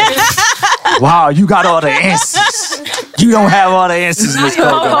answer. Wow, you got all the answers. You don't have all the answers, Miss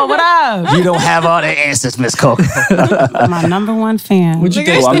Coco. Coco, what up? You don't have all the answers, Miss Coco. My number one fan. What'd you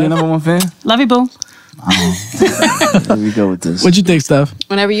think? Oh, I'm your Steph? number one fan. Love you, boo. Here we go with this. What'd you think, Steph?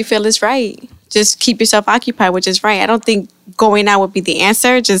 Whenever you feel is right. Just keep yourself occupied, which is right. I don't think going out would be the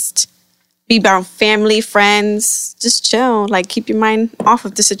answer. Just be around family, friends. Just chill. Like, keep your mind off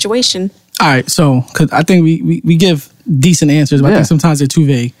of the situation. All right, so because I think we give decent answers, but I Yeah. think sometimes they're too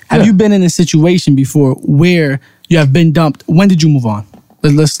vague. Have Yeah. you been in a situation before where you have been dumped? When did you move on?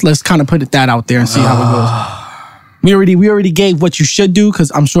 Let's kind of put that out there and see how it goes. We already gave what you should do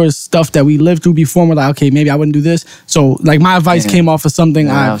because I'm sure it's stuff that we lived through before. And we're like, okay, maybe I wouldn't do this. So like my advice came off of something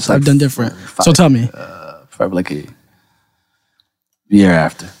Yeah, I've it's like done different. So tell me, Probably like a year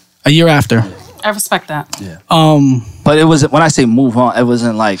after. a year after. I respect that. But it wasn't, when I say move on, it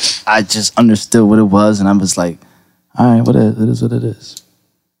wasn't like I just understood what it was and I was like, all right, it is what it is.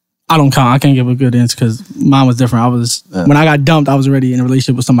 I don't count. I can't give a good answer because mine was different. When I got dumped, I was already in a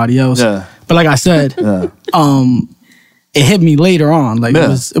relationship with somebody else. Yeah. But like I said, Yeah. it hit me later on. Like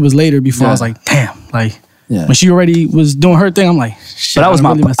Yeah. it was later before I was Yeah. like, damn, like Yeah. When she already was doing her thing, I'm like, shit. But that was I my.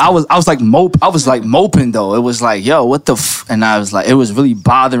 really messed I up. was like moping though. It was like, yo, what the? And I was like, it was really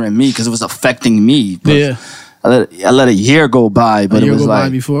bothering me because it was affecting me. But Yeah. I let a year go by, but it year was go by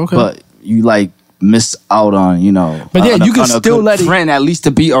like, before, okay. but you like miss out on, you know. But yeah, you can on a still good let it- friend at least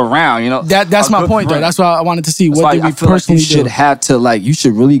to be around, you know. That's A my good point though. friend. That's why I wanted to see That's what why did we I feel like you personally should do. have to like. You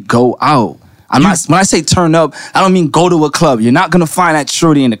should really go out. When I say turn up, I don't mean go to a club. You're not gonna find that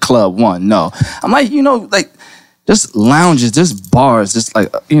shorty in the club. No. I'm like, you know, like just lounges, just bars, just like,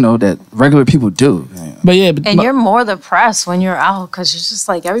 you know, that regular people do. But yeah, And you're more depressed when you're out because you're just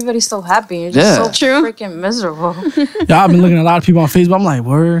like everybody's so happy. You're just Yeah. so True. freaking miserable. yeah, I've been looking at a lot of people on Facebook. I'm like,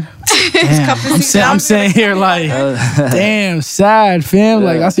 word. Damn. I'm saying here like, damn, sad, fam.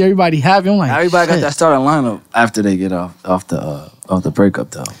 Like I see everybody happy. I'm like, Everybody got shit. that starting lineup after they get off the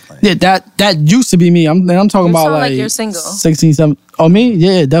breakup though. Like, Yeah, that used to be me. I'm talking You about sound like, like you're single. 16, 17. Oh, me?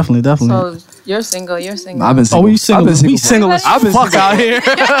 Yeah, definitely. So you're single. You're single. I've been single. Oh, we single. I've been We single. single as I've been fuck single. out here.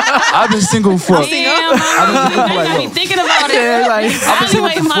 I've been single for. Damn, I be thinking about it. Yeah, like, I've been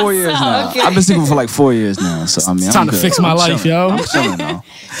single for 4 years now. Okay. I've been single for like 4 years now. So I mean, It's time I'm to good. fix my I'm life, chilling. yo. I'm chilling now.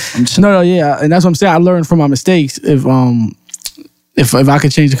 I'm chilling. No, yeah, and that's what I'm saying. I learned from my mistakes. If I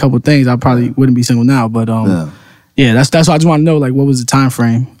could change a couple of things, I probably wouldn't be single now. But yeah, that's why I just want to know, like, what was the time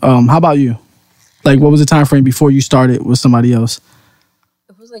frame? How about you? Like, what was the time frame before you started with somebody else?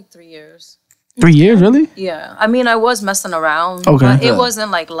 It was like 3 years. 3 years, really? Yeah, I mean, I was messing around. Okay. But it Yeah.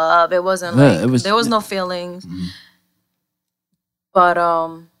 wasn't like love. It wasn't Yeah, like it was- there was no feelings. But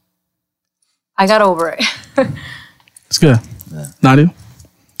I got over it. It's good. Nadia?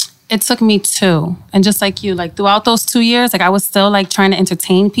 It took me 2. And just like you, like throughout those 2 years, like I was still like trying to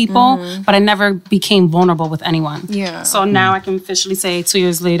entertain people, but I never became vulnerable with anyone. Yeah. So now I can officially say 2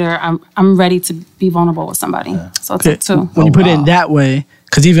 years later, I'm ready to be vulnerable with somebody. So it Okay. took 2. When you put it in that way,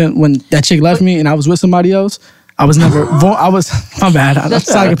 because even when that chick left me and I was with somebody else, I was never. My bad. I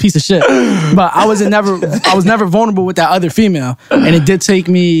sound like a piece of shit. But I was never vulnerable with that other female, and it did take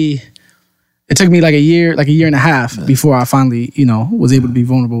me. It took me like a year and a half before I finally, was able to be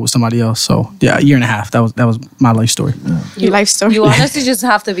vulnerable with somebody else. So yeah, a year and a half. That was my life story. Your life story. You honestly just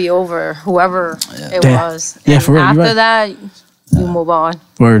have to be over whoever it Yeah. was. Yeah, And for real, you're After right. that, you move on.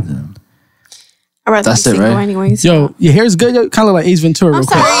 Word. I'd rather That's be it, single right? anyways. Yo, your hair's good. Yo, kind of like Ace Ventura. I'm real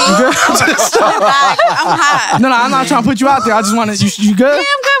quick. sorry. You good? I'm hot. No, I'm not trying to put you out there. I just want to. You good? Yeah,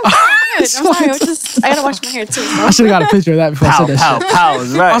 I'm good. I'm sorry. I gotta wash my hair too. So. I should have got a picture of that before I said that shit.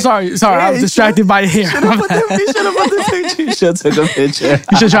 Pals, right? I'm sorry. I was distracted by your hair. My bad. You should have put the picture. You should have took a picture.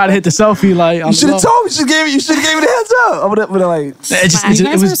 You should try to hit the selfie like. You should have told me. You should have gave me the heads up. I would have like.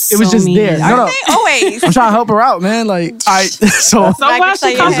 It was so just mean. there. No. Always. I'm trying to help her out, man. Like, I so So why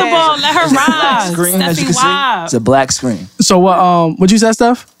she comfortable? Let her ride. Screen, as you Steffi can see, Wab. it's a black screen. so what'd you say,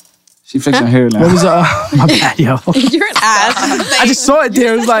 Steph? She fixing her hair now. What was my bad, yo? You're an ass. I just saw it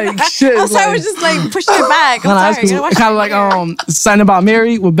there. It was like shit. I'm sorry. I was just like pushing it back. I'm sorry. You gotta wash Kind of like my hair. something about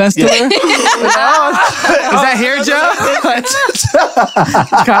Mary with Ben Stiller. Is that hair gel?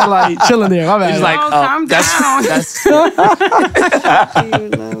 Kind of like chilling there. My bad. He's like, Oh, calm down. that's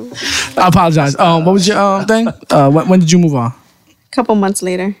I apologize. What was your thing? When did you move on? Couple months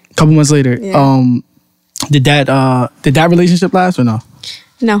later. A couple months later. Yeah. Did that relationship last or no?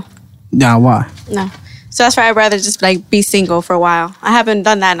 No. Nah, why? No. So that's why I'd rather just like be single for a while. I haven't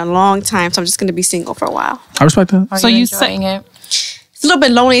done that in a long time, so I'm just gonna be single for a while. I respect that. So you say enjoying it? It's a little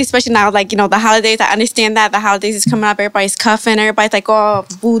bit lonely, especially now, like, the holidays. I understand that the holidays is coming up, everybody's cuffing, everybody's like all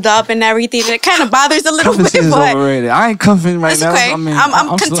booed up and everything. It kind of bothers a little cuffing bit, is but overrated. I ain't cuffing right it's now. okay. I mean, I'm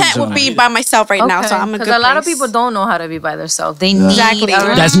still content with enjoying being it. by myself right now, so I'm a good a lot of place. people don't know how to be by themselves. They need Exactly. a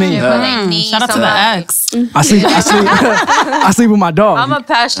That's me. relationship, but they need shout out to the somebody. ex. I sleep with my dog. I'm a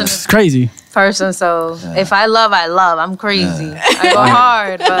passionate It's crazy. person, so if I love, I love. I'm crazy. I go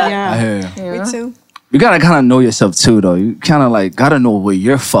hard, but I Yeah, hear you. me too. You gotta kind of know yourself too, though. You kind of like gotta know where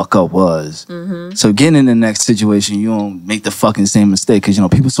your fuck up was. So getting in the next situation, you don't make the fucking same mistake because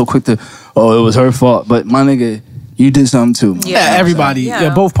people so quick to, oh, it was her fault. But my nigga, you did something too. Yeah, everybody. Yeah.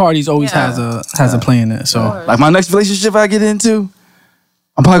 Yeah, both parties always has a play in it. So Like my next relationship I get into,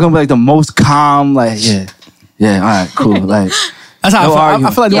 I'm probably gonna be like the most calm. Like yeah, all right, cool. Like. that's how No I feel. arguing.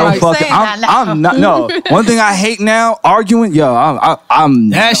 I feel like No the fucking- saying that now. I'm not. No, one thing I hate now, arguing. Yo, I'm.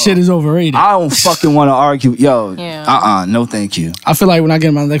 that shit is overrated. I don't fucking want to argue. Yo, Yeah. no, thank you. I feel like when I get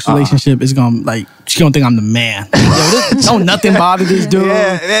in my next relationship, it's gonna she gonna think I'm the man. Yo, don't nothing bother this dude.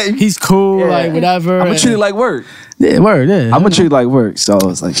 Yeah. He's cool, like whatever. I'm gonna treat it like work. yeah, word. Yeah, I'm gonna treat it like work. So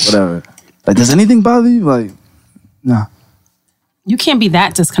it's like whatever. Like, does anything bother you? Like, nah. You can't be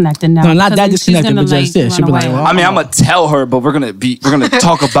that disconnected now. No, not because that then she's disconnected, gonna, but just like, this. She'll be run like, away. well, I mean, I'm gonna tell her, but we're gonna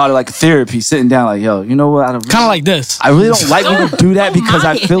talk about it like therapy, sitting down, like, yo, you know what? kind of like this. I really don't like when you do that because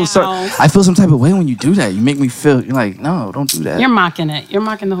I Don't feel mind it now. I feel some type of way when you do that. You make me feel you're like, no, don't do that. You're mocking it. You're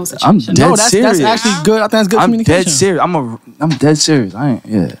mocking the whole I'm situation. dead No, that's serious. actually good. I think that's good I'm communication. dead serious. I'm dead serious. I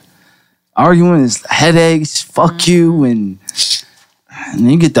ain't arguing is headaches. Fuck you, and then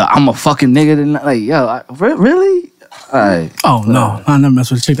you get the I'm a fucking nigga. And like, yo, really? All right. Oh no, I never mess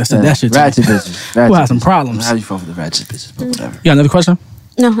with a chick that said that shit. To me. Ratchet bitches. We'll Ratchet have some bitches. problems. How you fuck with the ratchet bitches? But whatever. You got another question?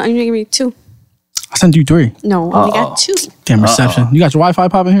 No, I'm gonna give you 2. I sent you 3. No, I only got 2. Damn reception. You got your Wi-Fi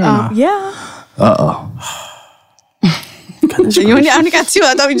popping here or not? Yeah. You only got 2.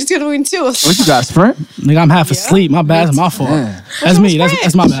 I thought we just gonna win 2. What you got, Sprint? Nigga, I'm half asleep. My bad. It's my fault. Yeah. That's me.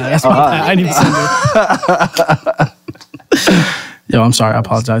 That's my bad. That's my bad. I didn't even send it. Yo, I'm sorry. I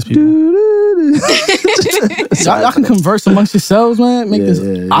apologize, people. y'all can converse amongst yourselves, man. Make this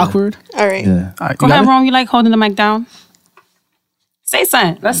awkward. All right. Yeah. All right, Go you got ahead, it? Ron. You like holding the mic down? Say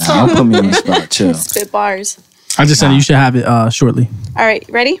something. Let's talk. Don't put me on the spot. Chill. Spit bars. I just said you should have it shortly. All right,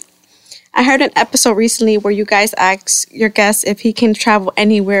 ready? I heard an episode recently where you guys asked your guest if he can travel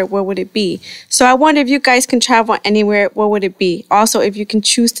anywhere, where would it be? So I wonder if you guys can travel anywhere, where would it be? Also, if you can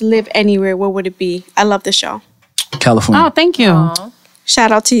choose to live anywhere, where would it be? I love the show. California. Oh, thank you.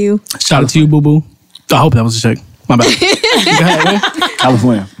 Shout out to you. Shout out to you, boo boo. I hope that was a chick. My bad. Go ahead,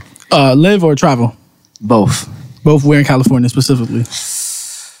 California. live or travel? Both. Both where in California specifically?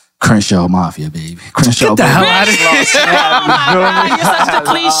 Crenshaw Mafia, baby. Crenshaw. The hell out of here. You're such a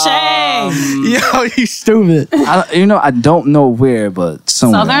cliche. Yo, you stupid. I don't know where, but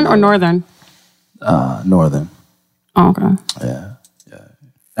somewhere. Southern or northern? Northern. Oh, okay. Yeah.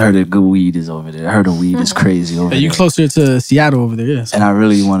 I heard the good weed is over there. I heard the weed is crazy over Are you there. closer to Seattle over there? Yes. And I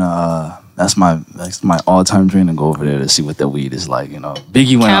really want to. That's my all-time dream to go over there to see what the weed is like.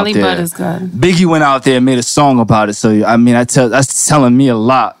 Biggie went Cali out there. bud is good. Biggie went out there and made a song about it. So I mean, that's telling me a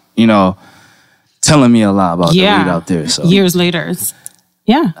lot. Telling me a lot about the weed out there. So Years later.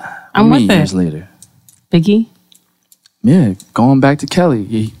 Yeah. I'm What do you with mean it. years later. Biggie. Yeah, going back to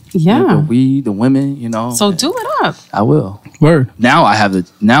Kelly. Yeah. The weed, the women. So do it up. I will. Word. Now I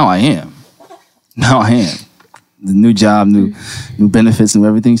am. Now I am. The new job, new benefits, new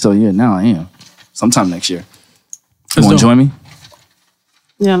everything. So yeah, now I am. Sometime next year. You want to join me?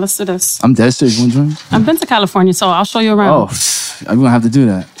 Yeah, let's do this. I'm dead serious. You want to join me? I've been to California, so I'll show you Oh, around. I'm gonna have to do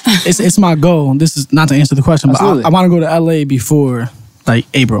that. It's my goal. This is not to answer the question, Absolutely. but I want to go to LA before like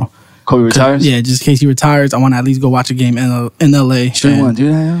April. Kobe retires. Yeah, just in case he retires, I want to at least go watch a game in LA. Sure, you want to do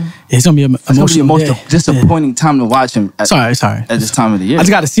that? Yo? It's gonna be an It's gonna be the emotional most day. disappointing time to watch him. Sorry. At this time of the year. I just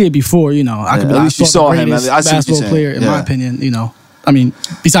got to see it before, I could be at like, least you I saw the him. greatest I see what you're basketball saying. player in my Yeah. opinion. I mean,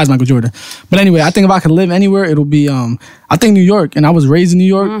 besides Michael Jordan. But anyway, I think if I could live anywhere, it'll be I think New York. And I was raised in New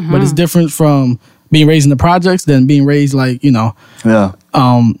York, but it's different from being raised in the projects than being raised Yeah.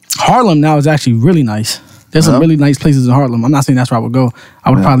 Harlem now is actually really nice. There's some really nice places in Harlem. I'm not saying that's where I would go. I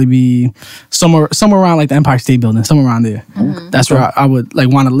would probably be somewhere around like the Empire State Building, somewhere around there. That's where I would like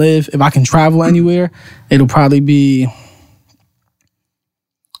want to live. If I can travel anywhere, it'll probably be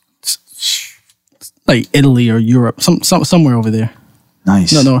like Italy or Europe, somewhere over there.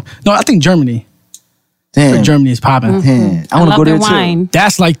 Nice. No. I think Germany. Damn. Germany is popping. Damn. I want to love go there their too. wine.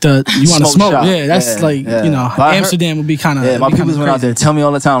 That's like the you want to Smoke smoke. shop. Yeah, that's Yeah. But I heard- Amsterdam would be kind of. Yeah, my people went out there. Tell me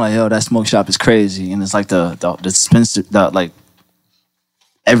all the time, like, yo, that smoke shop is crazy, and it's like the dispenser, like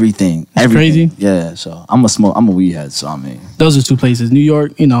everything. crazy? Yeah. So I'm a weed head. So I mean, Those are two places. New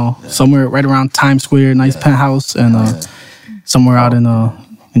York, somewhere right around Times Square, nice penthouse, and somewhere out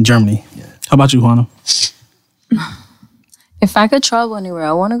in Germany. How about you, Juana? If I could travel anywhere,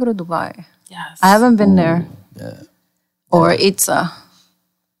 I want to go to Dubai. Yes. I haven't been there. Or Itza.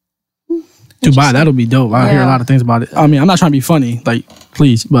 Dubai, that'll be dope. I hear a lot of things about it. I mean, I'm not trying to be funny, like,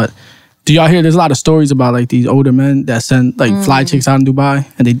 please, but do y'all hear there's a lot of stories about like these older men that send like fly chicks out in Dubai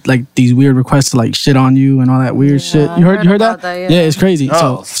and they like these weird requests to like shit on you and all that weird shit. You heard that? about that, yeah. It's crazy.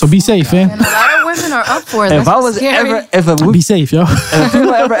 Oh. So be safe, And man. a lot of women are up for it. if That's I what's was scary. Be safe, yo. if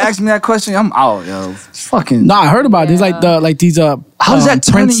people ever ask me that question, I'm out, yo. It's fucking. No, I heard about it. There's like these How does that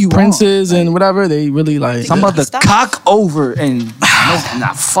turn you on? princes and whatever. They really like. I'm about to cock over and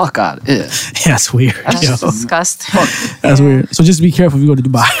fuck out of it. Yeah, it's weird. That's yo. disgusting. That's weird. So just be careful if you go to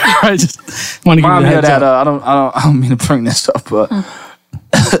Dubai. Right? Just want to give you Remind the me of heads that. up. I don't mean to bring this up, but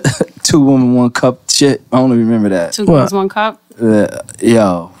 2 women, 1 cup shit. I only remember that. 2 What? girls, 1 cup.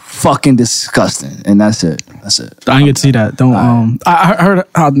 Yo, fucking disgusting. And that's it. That's it. I didn't get to see that. Don't. I heard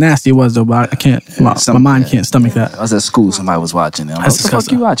how nasty it was though, but I can't. My mind can't stomach that. I was at school. Somebody was watching it. I'm like, That's what the fuck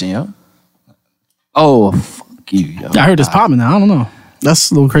disgusting. you watching, yo? Oh, fuck you, yo. I heard it's popping now. I don't know.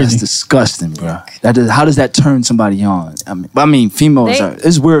 That's a little crazy. That's disgusting, bro. How does that turn somebody on? I mean, females are.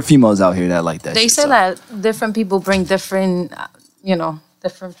 It's weird females out here that like that. They shit, say so. that different people bring different,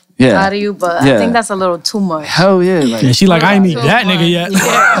 different Yeah. out of you, but Yeah. I think that's a little too much. Hell yeah. Like, Yeah, she like, I ain't meet that nigga yet.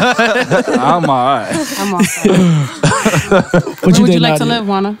 I'm all right. I'm all set. Where would you like to live,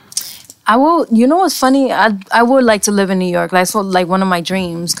 Juana? I will. You know what's funny? I would like to live in New York. Like one of my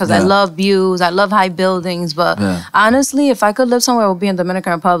dreams because I Yeah. love views. I love high buildings. But Yeah. honestly, if I could live somewhere, it would be in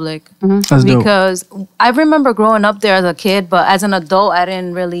Dominican Republic. That's dope. Because I remember growing up there as a kid, but as an adult, I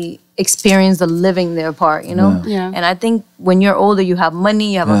didn't really experience the living there part. You know. Yeah. And I think when you're older, you have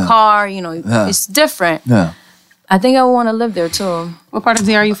money, you have Yeah. a car. You know, Yeah. it's different. Yeah. I think I would want to live there too. What part of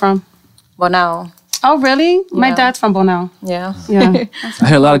D.R. are you from? But now, Oh, really? My Yeah. dad's from Bonao. yeah, Yeah. I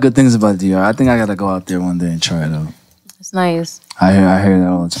hear a lot of good things about DR. I think I gotta go out there one day and try it out. it's nice. I hear that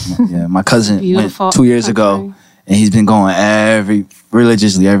all the time. Yeah, my cousin Beautiful went 2 years ago, country. and he's been going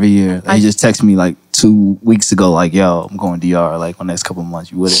religiously every year. Like, he just texted me like 2 weeks ago, like, "Yo, I'm going DR like the next couple of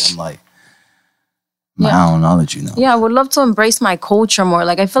months. You with it?" I'm like, Yeah. I don't know. I'll let you know. Yeah, I would love to embrace my culture more.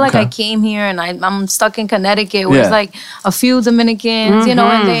 Like I feel like Okay. I came here and I'm stuck in Connecticut where Yeah. it's like a few Dominicans, you know,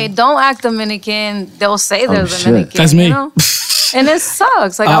 and they don't act Dominican. They'll say they're shit. Dominican. That's me. You know? And it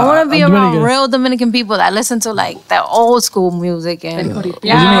sucks. Like I want to be I'm around Dominican. real Dominican people that listen to like that old school music and What do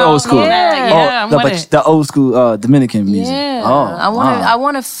you mean old school? Yeah, I'm the, with but it. the old school Dominican music. yeah. Oh, I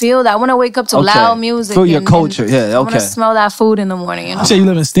want to feel that. I want to wake up to Okay. loud music. Feel your and culture. Yeah, I want okay. to smell that food in the morning. You know? You say you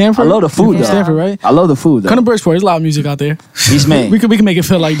live in Stanford? I love the food, You're from though. Stanford, right? I love the food, though. Come to Bridgeport. There's a lot of music out there. East Main. We can make it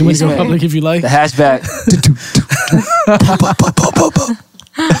feel like Dominican Main. Republic if you like. The hatchback.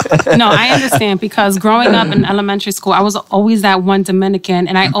 No, I understand because growing up in elementary school, I was always that one Dominican,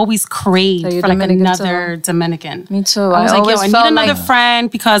 and I always craved So you're for like Dominican another Dominican. Me too. I was like, yo, always I need felt another like-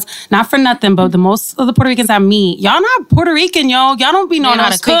 friend because not for nothing, but the most of the Puerto Ricans I meet, y'all not Puerto Rican, yo. Y'all don't be knowing know how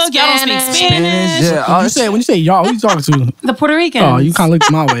how to to speak cook. Y'all don't speak Spanish. Yeah. When you say y'all, who you talking to? The Puerto Ricans. Oh, you kind of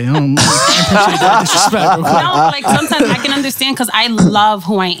looked my way. I don't appreciate that disrespect. real quick. No, like sometimes I can understand because I love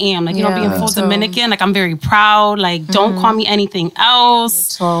who I am. Like, you know, Yeah. being full So- Dominican, like I'm very proud. Like, don't call me anything else.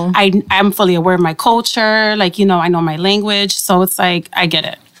 So- I'm fully aware of my culture. Like, you know, I know my language. So it's like, I get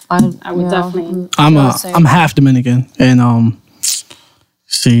it. I would definitely. I'm half Dominican, and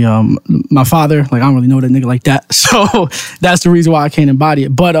my father, like I don't really know that nigga like that, so that's the reason why I can't embody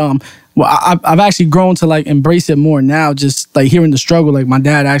it. But well, I've actually grown to like embrace it more now. Just like hearing the struggle. Like my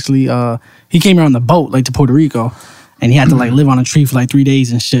dad actually, he came here on the boat, like to Puerto Rico, and he had to like live on a tree for like 3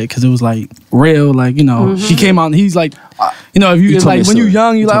 days and shit because it was like real. Like he came out. He's like, if you told me like a when you're story.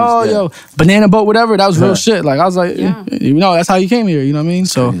 young, You you're like, told oh me, yeah. yo, banana boat, whatever. That was real Yeah. shit. Like I was like, Yeah. that's how you came here. You know what I mean?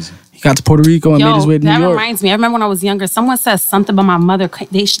 So crazy. he got to Puerto Rico and made his way to New that York. reminds me. I remember when I was younger, someone said something about my mother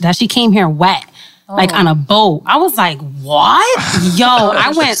that she came here wet. Like on a boat. I was like, what? Yo, I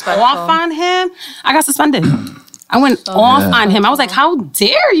went disrespectful. off on him. I got suspended. I went off on him. I was like, how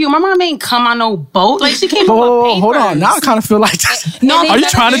dare you? My mom ain't come on no boat. Like, she came Whoa, with hold on. papers. Now I kind of feel like that. No, Are you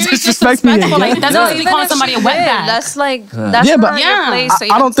that's trying to very disrespect me disrespectful. again? Like, that's basically calling somebody a wetback. That's like that's Yeah, but- not Yeah. your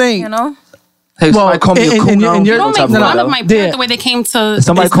place. I don't think- you know. Hey, somebody Well, call me a and coon. you're- I and don't you're- feel no Don't type make of fun way. of my Yeah. parents the way they came to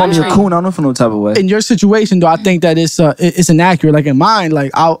Somebody this call me a country. coon. I don't feel no type of way. In your situation, though, I think that it's inaccurate. Like in mine, like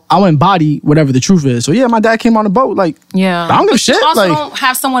I'll embody whatever the truth is. So yeah, my dad came on a boat. Like Yeah. I don't give a shit. You also Like don't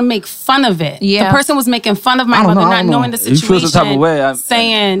have someone make fun of it. Yeah. The person was making fun of my I don't mother, know, I not don't know. knowing the You situation, feel some type of way,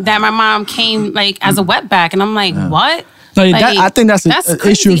 saying that my mom came like as a wetback, and I'm like, what? No, I think that's an issue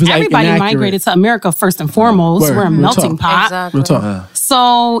crazy. if it's, like, Everybody inaccurate. migrated to America first and foremost. Word. We're a Real melting talk. pot. Exactly. real talk.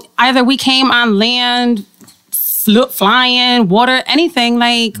 So either we came on land, flying, water, anything.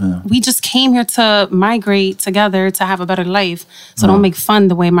 Like we just came here to migrate together to have a better life. So don't make fun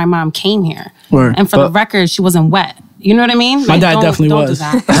the way my mom came here. Word. And for the record, she wasn't wet. You know what I mean? My Like, dad don't- definitely don't was. do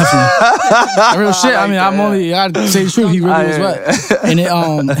that. Definitely. Real shit. I mean, I gotta say the truth. He really was wet. And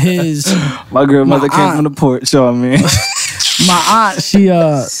it, his My grandmother My came aunt- from the port, so I mean. my aunt,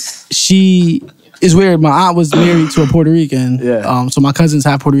 she is weird. My aunt was married to a Puerto Rican. Yeah. So my cousin's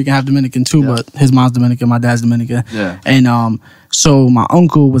half Puerto Rican, half Dominican too, but his mom's Dominican, my dad's Dominican. Yeah. And so my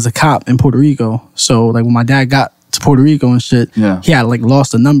uncle was a cop in Puerto Rico. So like when my dad got to Puerto Rico and shit, Yeah. he had like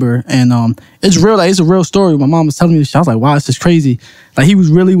lost a number. And it's real, like it's a real story. My mom was telling me this shit. I was like, wow, this is crazy. Like he was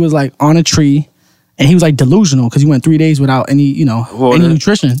like on a tree. And he was like delusional because he went 3 days without any, Water. any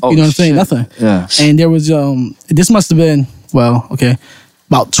nutrition. Oh, you know what I'm saying? shit. Nothing. Yeah. And there was this must have been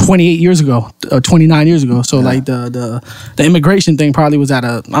about 28 years ago, 29 years ago. So like the immigration thing probably was at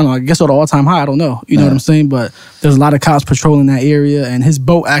I don't know, I guess at an all-time high. I don't know. You know what I'm saying? But there's a lot of cops patrolling that area, and his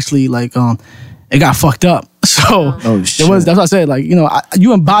boat actually like it got fucked up. So Oh, shit. that's what I said. Like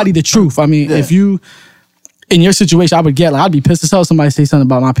you embody the truth. I mean, if in your situation, I would get like I'd be pissed as hell if somebody say something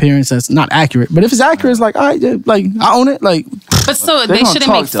about my parents that's not accurate. But if it's accurate, it's like all right, yeah, like I own it. Like, But so they gonna shouldn't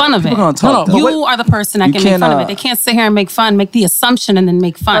talk, make fun though. of it. People gonna talk, No, though. You are the person that You can make can't, fun of it. They can't sit here and make the assumption and then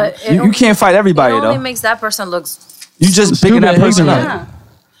make fun. But it You only- can't fight everybody, It only though. makes that person look. You just Stupid, picking that person ignorant. up.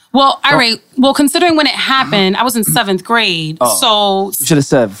 Well, all right. Well, considering when it happened, I was in 7th grade. So You should have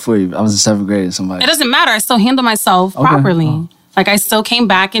said before I was in 7th grade or somebody. it doesn't matter. I still handle myself properly. Like I still came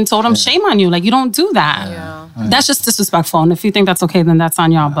back and told them, shame on you. Like you don't do that. Yeah. That's just disrespectful. And if you think that's okay, then that's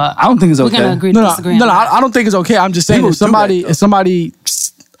on y'all. But I don't think it's we're okay. gonna agree to no, disagree. no, on that. I don't think it's okay. I'm just saying People if do that, somebody,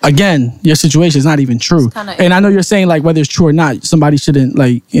 again, your situation is not even true. kinda And I know you're saying like whether it's true or not, somebody shouldn't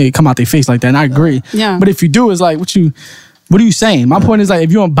like come out their face like that. And I agree. Yeah. But if you do, it's like what are you saying? My point is like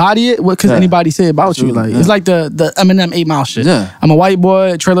if you embody it, what could anybody say about you? Absolutely, Like yeah. it's like the Eminem 8 Mile shit. Yeah. I'm a white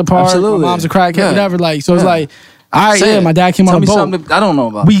boy, trailer park. Absolutely. My mom's a crackhead, Yeah. whatever. Like so, it's Yeah. like. All right, Say yeah, it. my dad came Tell on a me boat. something I don't know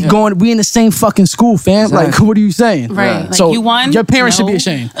about. We Yeah. we in the same fucking school, fam. Like, Exactly. what are you saying? Right. Like, so you won? your parents should be No.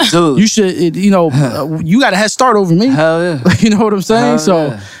 ashamed. Absolutely. You should, you got a head start over me. Hell yeah. You know what I'm saying? Hell So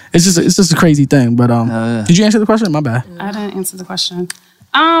yeah. it's just a crazy thing. But yeah. did you answer the question? My bad. I didn't answer the question.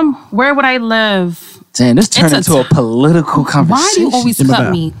 Where would I live? Damn, this turned It's a into a political conversation. Why do you always My cut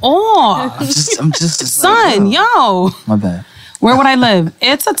bad. me off? I'm just Son, yo. My bad. Where would I live?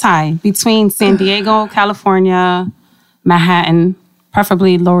 It's a tie between San Diego, California, Manhattan,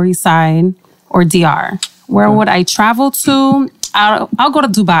 preferably Lower East Side, or DR. Where would I travel to? I'll go to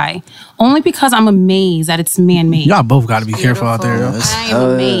Dubai, only because I'm amazed that it's man-made. Y'all both got to be careful out there. Though. I am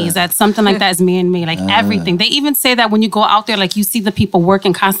amazed that something like that is man-made. Like everything. They even say that when you go out there, like you see the people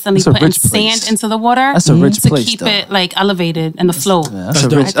working constantly It's a putting rich place. sand into the water That's a rich to place, keep though. it like elevated and the flow. That's a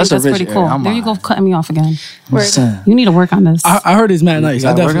dope. rich. I think That's a that's rich pretty area. cool. I'm There you go, alright. cutting me off again. Listen. You need to work on this. I heard it's mad nice.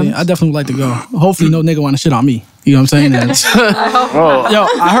 I gotta work on definitely this? would like to go. Hopefully, no nigga want to shit on me. You know what I'm saying? Yo,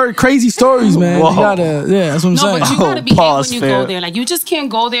 I heard crazy stories, man. You Whoa. gotta, yeah, that's what I'm No, saying. but you gotta behave Pause, when you fair. go there. Like you just can't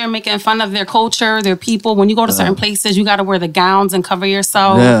go there making fun of their culture, their people. When you go to certain places, you gotta wear the gowns and cover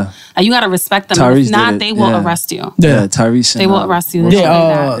yourself. Yeah. Like, you gotta respect them. Tyrese if not, did it. they will Yeah. arrest you. Yeah, Tyrese. They will arrest you. They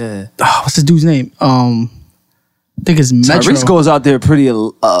Yeah, should do that. what's this dude's name? I think it's Metro. Tyrese goes out there pretty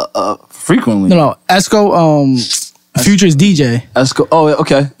frequently. No, Esco. Future's DJ. Let's go. Oh,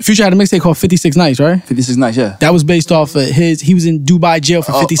 okay. Future had a mixtape called 56 Nights, right? 56 nights. Yeah. That was based off of he was in Dubai jail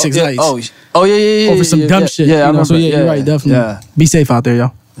for 56 yeah. nights. Oh, yeah. Over some yeah, dumb yeah. shit. Yeah, I you know? remember. So yeah, you're right, definitely. Yeah. Be safe out there,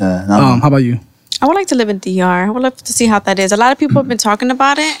 yo. Yeah. How about you? I would like to live in DR. I would love to see how that is. A lot of people have been talking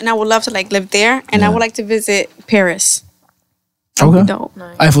about it, and I would love to like live there. And I would like to visit Paris. Okay. Dope.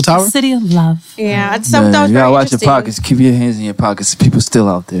 Eiffel Tower? City of love. Yeah, I just thought that Yeah, was you very gotta watch your interesting. pockets. Keep your hands in your pockets. People still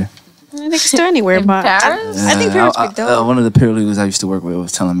out there. They can still anywhere, In but Paris? I think Paris would be dope. One of the paralegals I used to work with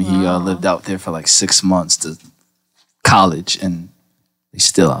was telling me he lived out there for like 6 months to college, and they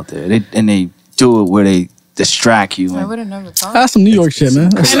still out there. They do it where they distract you. I And would have never thought. That's some New York shit, man.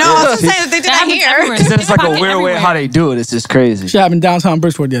 I know. I was gonna say they did that happens here. everywhere. it's like a Pocket weird way everywhere. how they do it. It's just crazy. Shit happened downtown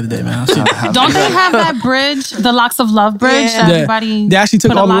Bridgeport the other day, man. I seen it. Don't they have that bridge, the Locks of Love bridge? Yeah. That Yeah. everybody They actually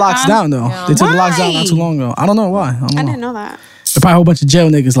took put a all the lock locks on? down, though. Yeah. They took the locks down not Why? too long ago. I don't know why. I didn't know that. There's probably a whole bunch of jail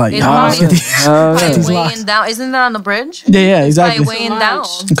niggas like, It's yo, let's probably- get these- Like these weighing locks. down. Isn't that on the bridge? Yeah, exactly. Like weighing down.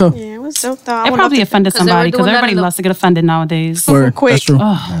 Cool. Yeah, it was dope though. I It would probably love to- offended 'cause they were somebody because doing that everybody in the- loves to get offended nowadays. Word. quick. That's true. They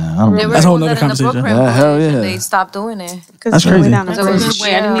were That's a whole doing nother that in the conversation. Brooklyn Yeah, hell bridge, yeah. and They stopped doing it. 'Cause That's it's way crazy. down the Because it bridge. was-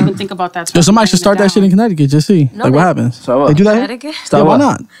 Wait, I didn't even think about that. Yo, somebody should start that shit in Connecticut. Just see. Like, what they- happens? So what? They do that here? Connecticut? Yeah, why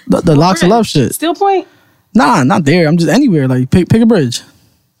what? not? The locks of love shit. Steel Point. Nah, not there. I'm just anywhere. Like, pick a bridge.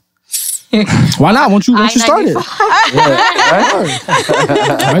 Why not? Won't you start it?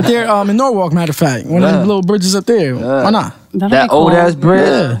 Right there in Norwalk, matter of fact. One of the little bridges up there. Why not? That'd That be cool. old ass bridge.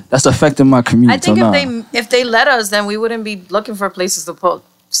 Yeah. That's affecting my commute. I think so if they let us, then we wouldn't be looking for places to put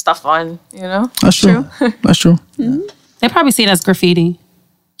stuff on. You know. That's true. That's true. They probably see it as graffiti.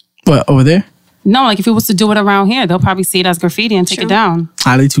 What, over there? No, like if it was to do it around here, they'll probably see it as graffiti and take it down.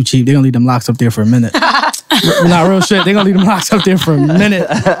 Ah, they too cheap. They gonna leave them locks up there for a minute. Not real shit. They gonna leave them locks up there for a minute.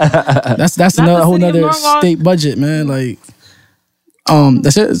 That's another whole city of nother Norwalk. state budget, man. Like,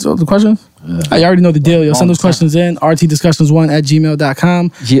 that's it. Is all the questions? I already know the deal. You'll send those questions in.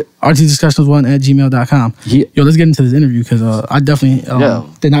 rtdiscussions1@gmail.com. Yeah. rtdiscussions1@gmail.com. Yeah. Yo, let's get into this interview because I definitely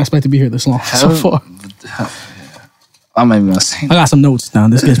did not expect to be here this long so far. I'm not even gonna say. I got some notes now.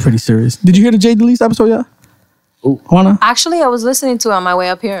 This gets pretty serious. Did you hear the Jay DeLeese episode yet? Juana? Actually, I was listening to it on my way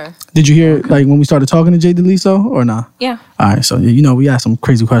up here. Did you hear like when we started talking to Jay DeLeese or not? Yeah. All right, so you know we asked some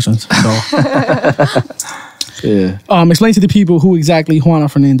crazy questions. So, Yeah. explain to the people who exactly Juana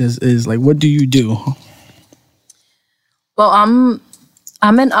Fernandez is. Like, what do you do? Well, I'm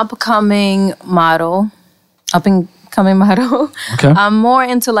an upcoming model, up and Camaro. Okay. I'm more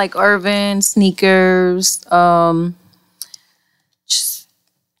into like urban sneakers, just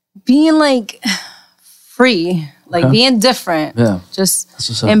being like free, like being different. Yeah. Just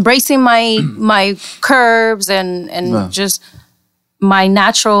what's up. embracing my curves and just my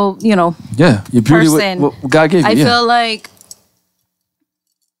natural, Yeah, your beauty, person. what God gave you. I yeah. feel like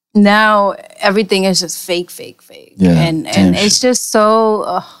now everything is just fake. Yeah, And damn it's just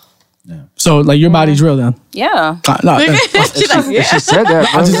so, So like your body's real then? yeah. No, She said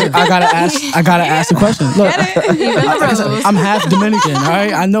that. I gotta ask the question. Look, I'm half Dominican. All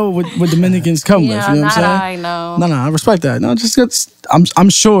right, I know what Dominicans come with. Yeah, You know what I'm not saying? I know. No, I respect that. No, I'm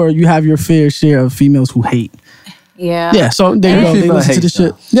sure you have your fair share of females who hate. Yeah. Yeah, so there you go. They female listen to the hates,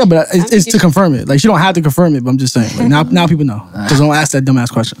 shit. Yeah, but it's to confirm it. Like she don't have to confirm it, but I'm just saying. Like, now people know. Just don't ask that dumbass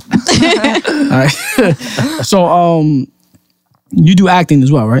question. All right. So you do acting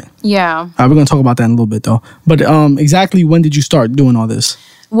as well, right? Yeah. All right, we're gonna talk about that in a little bit though. But exactly when did you start doing all this?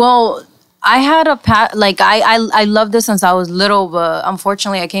 Well, I had I loved this since I was little, but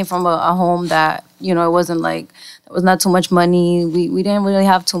unfortunately I came from a home that, it wasn't like, it was not too much money. We didn't really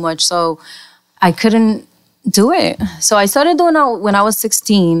have too much. So I couldn't do it. So I started doing it when I was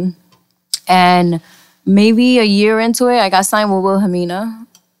 16. And maybe a year into it, I got signed with Wilhelmina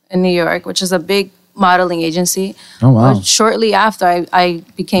in New York, which is a big modeling agency. Oh, wow. But shortly after, I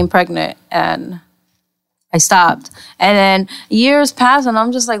became pregnant and I stopped. And then years passed and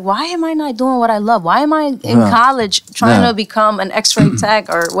I'm just like, why am I not doing what I love? Why am I in college trying to become an x-ray tech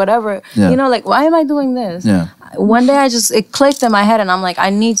or whatever? Yeah. Like, why am I doing this? Yeah. One day it clicked in my head and I'm like,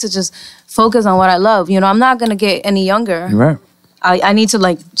 I need to just focus on what I love. I'm not going to get any younger. You're right. I need to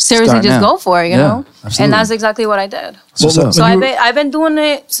like seriously Start just now. go for it, you Yeah, know? absolutely. And that's exactly what I did. What's up? So I've been doing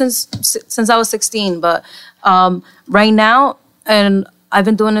it since I was 16, but right now, and I've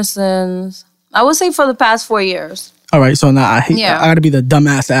been doing it since, I would say for the past 4 years. All right, so now I got to be the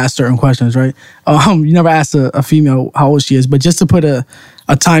dumbass to ask certain questions, right? You never asked a female how old she is, but just to put a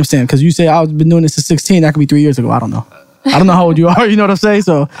timestamp, because you say I've been doing this since 16, that could be 3 years ago. I don't know. I don't know how old you are. You know what I'm saying?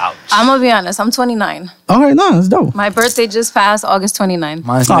 So I'm gonna be honest. I'm 29. all right, no, that's dope. My birthday just passed August 29.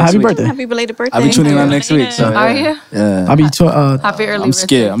 Mine's Oh, next happy week. birthday! Happy belated birthday. I'll be 29 next week. So Are yeah. you? Yeah. I'll be Happy early I'm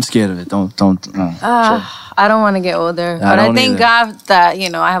scared. I'm scared of it. Don't. I don't want to get older, but I don't thank either. God that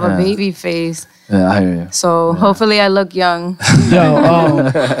I have a baby face. Yeah, I hear you. So hopefully I look young.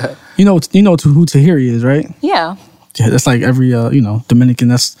 Yo, you know who Tahiri is, right? Yeah. Yeah, that's like every Dominican.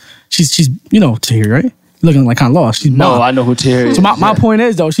 She's Tahiri, right? Looking like kind of lost. She's No, blonde. I know who Terry is. So my point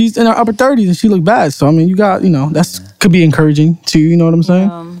is though, she's in her upper 30s and she look bad. So I mean, you got that's could be encouraging too. You know what I'm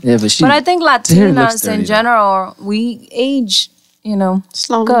saying? Yeah, but she. But I think Tahiri looks Latinas 30 in though. general, we age,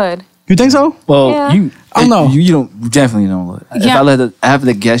 Slowly. good. You think so? Well, Yeah. I don't know. You definitely don't look. If Yeah. I have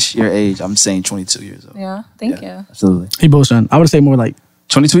to guess your age, I'm saying 22 years old. Yeah. Thank you. Absolutely. He bullshitting. I would say more like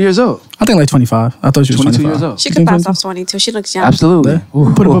 22 years old. I think like 25. I thought she was 22 25. years old. She You could think pass 22? off 22. She looks young. Absolutely.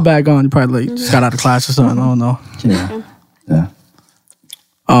 Ooh, Put a ooh. book bag on. You probably like just got out of class or something. I don't know. Yeah. Yeah.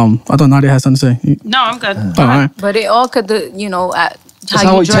 I thought Nadia had something to say. No, I'm good. Oh, all right. But it all could, at That's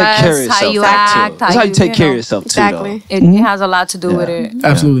how you take care of dress, yourself. how you too. act, That's how you take care of yourself too. Exactly. It has a lot to do with it.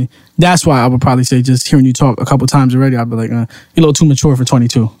 Absolutely. That's why I would probably say just hearing you talk a couple times already, I'd be like, you're a little too mature for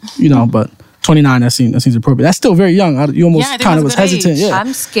 22. But 29, that seems appropriate. That's still very young. You almost Yeah, I think kind of was that's a good hesitant. age. Yeah.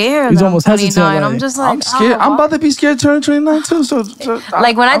 I'm scared. He's I'm almost hesitant, 29. like, I'm just like, I'm scared. I'm about to be scared to turn 29 too. So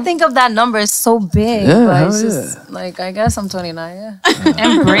like when I think of that number, it's so big. Yeah, but hell it's just like I guess I'm 29. Yeah.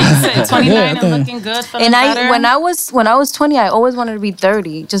 Embrace it. 29 Yeah, I and think- looking good. Feeling And better. when I was 20, I always wanted to be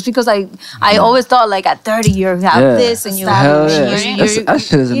 30, just because I always thought like at 30 you have Yeah. this and you Hell have yeah. That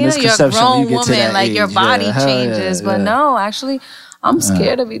shit is a you're a misconception when grown you get to woman, that like your age. body Yeah, hell yeah, changes. But yeah. no, actually, I'm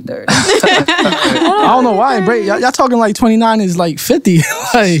scared to be 30. I don't know why. Y'all talking like 29 is like 50.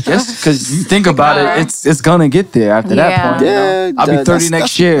 Like, Yes, because you think about it, it's gonna get there after that Yeah. point. you know? I'll be 30 that's-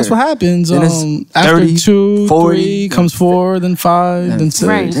 next year. That's what happens. Then it's After 30, 2, 40, 3 comes 4, then 5, then 6.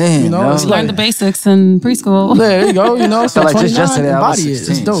 Right. Damn, You know, no. it's Learn like, the basics in preschool. there you go. So So like 29, just yesterday, I was embody it.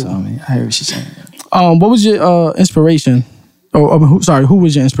 16. It's dope. So, I mean, I hear what she's saying. What was your inspiration? Who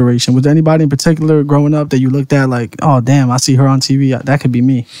was your inspiration? Was there anybody in particular growing up that you looked at like, oh damn, I see her on TV. That could be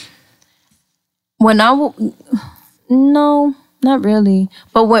me. No, not really.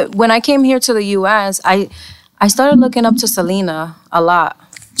 But when I came here to the U.S., I started looking up to Selena a lot.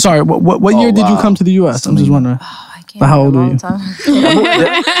 Sorry, what year did you come to the U.S.? I'm just wondering. I came But how here old a were long you? time.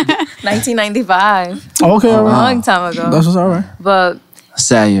 1995. Oh, okay, all A right. long time ago. That's what's all right. But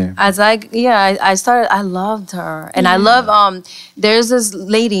Sad year. as I started, I loved her. And I love, there's this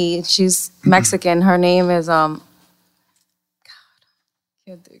lady, she's Mexican. Her name is, God,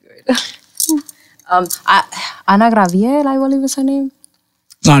 can't think right. Ana Graviel, I believe is her name.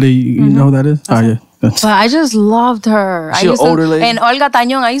 Nah, you know who that is? Oh, yeah. But I just loved her. She an older lady? And Olga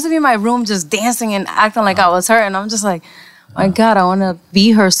Tañón, I used to be in my room just dancing and acting like I was her. And I'm just like, my God, I want to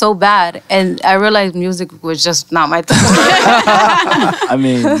be her so bad. And I realized music was just not my thing. I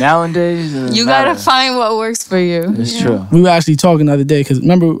mean, nowadays You got to find what works for you. It's true. We were actually talking the other day because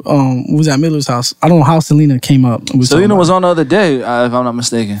remember, we was at Miller's house. I don't know how Selena came up. Selena was on the other day, if I'm not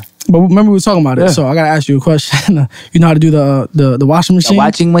mistaken. But remember we were talking about it. Yeah. So I gotta ask you a question. You know how to do the washing machine?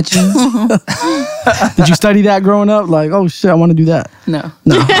 Watching machine? Did you study that growing up? Like, oh shit, I want to do that. No.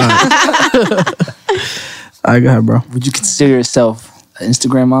 No. All right. All right, go ahead, bro. Would you consider yourself an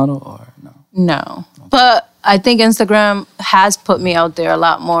Instagram model or no? No. But I think Instagram has put me out there a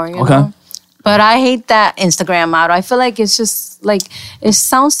lot more, you Okay. know? But I hate that Instagram model. I feel like it's just like, it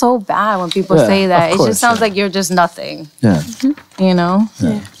sounds so bad when people Yeah, say that. of It course, just sounds yeah. like you're just nothing, Yeah. you know?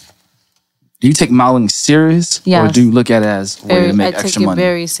 Do you take modeling serious? Or Yes. do you look at it as a way to make I take extra it money?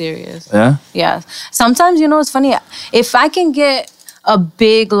 very serious. Yeah? Yeah. Sometimes, you know, it's funny. If I can get a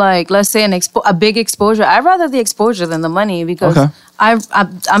big, like, let's say a big exposure, I'd rather the exposure than the money because Okay.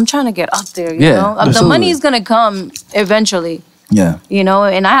 I'm trying to get up there, you Yeah, know? The absolutely. money is going to come eventually, Yeah. you know?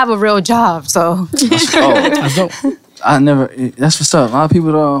 And I have a real job, so. Oh, That's dope. I never, that's what's up. A lot of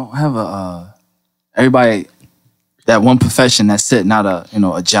people don't have everybody, that one profession that's it, not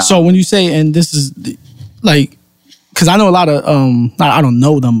a job. So when you say, and this is like, because I know a lot of, I don't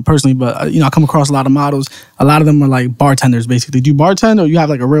know them personally, but I come across a lot of models. A lot of them are like bartenders, basically. Do you bartend or you have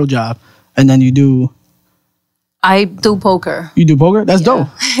like a real job, and then you do I do poker. poker? That's dope.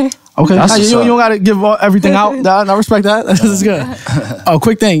 Okay, That's you what's don't up. gotta give everything out. I respect that. This is good. Oh,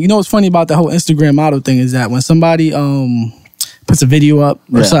 quick thing. You know what's funny about the whole Instagram model thing is that when somebody puts a video up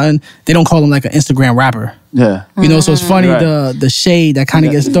or Yeah. something, they don't call them like an Instagram rapper. yeah. You know, so it's funny Right. the shade that kind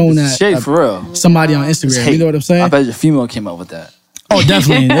of gets thrown at Shade for real. somebody on Instagram. You know what I'm saying? I bet your female came up with that. Oh,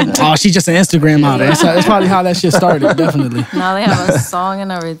 definitely. Oh, she's just an Instagram model. That's probably how that shit started. Definitely. Now they have a song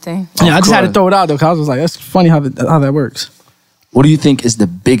and everything. Yeah, I just had to course. throw it out though, cause I was just like, that's funny how that works. What do you think is the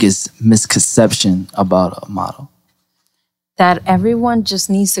biggest misconception about a model? That everyone just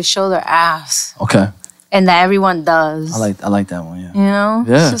needs to show their ass. Okay. And that everyone does. I like that one, yeah. You know?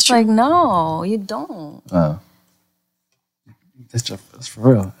 Yeah. It's just like, no, you don't. That's for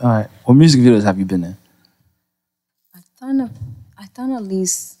real. All right. What music videos have you been in? I've done at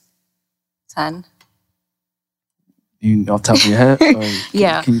least 10. You off the top of your head? Or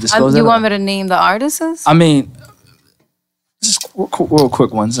Yeah. Can you disclose that? You want me to name the artists? I mean, just real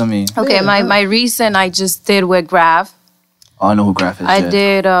quick ones. I mean, Okay, my recent I just did with Graph. I know who Graph is. I yeah.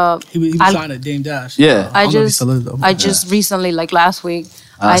 did He was Al- signed to Dame Dash. Yeah. I I don't know if he just still is, though. I just recently, like last week,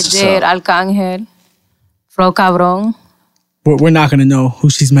 I That's what's did up. Arcángel, Flo Cabrón. We're not gonna know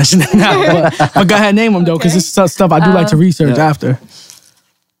who she's mentioning now, but go ahead, name them though, because this is stuff I do like to research yeah. after. I'm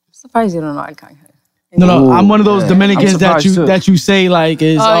surprised you don't know Arcángel. No, Ooh, I'm one of those yeah. Dominicans I'm that surprised, too. that you say like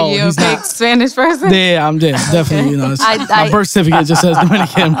is you a he's big not. Spanish person? Yeah, I'm there. Definitely, it's, I- my birth certificate just says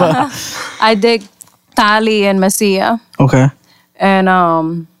Dominican, but I did Tali and Messia. okay.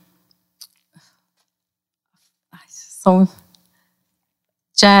 And so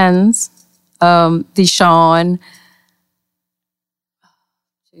Jens, Deshaun.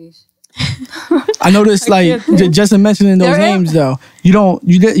 I noticed like just in mentioning those There is- names though,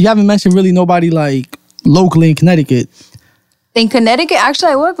 you haven't mentioned really nobody like locally in Connecticut. In Connecticut,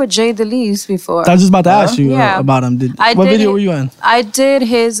 actually, I worked with Jay DeLeese before. I was just about to ask you Yeah. about him. I What did video it- were you in? I did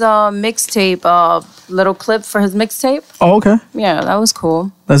his mixtape, little clip for his mixtape. Oh, okay, Yeah, that was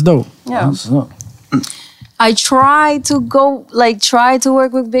cool. that's dope. Yeah. What's up? I try to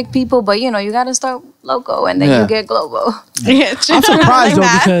work with big people, but you gotta start local and then Yeah. you get global. Yeah, true. I'm surprised though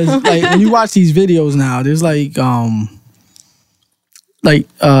Like that. because like when you watch these videos now, there's like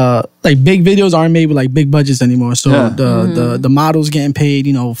big videos aren't made with like big budgets anymore. So Yeah. the models getting paid,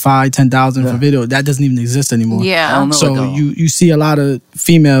 $5,000-$10,000 for video, that doesn't even exist anymore. I Yeah. don't know. So though. you see a lot of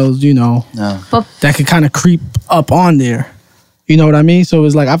females, No. that could kind of creep up on there. You know what I mean? So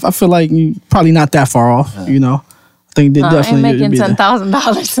it's like I feel like you probably not that far off. I think they I ain't definitely making be there.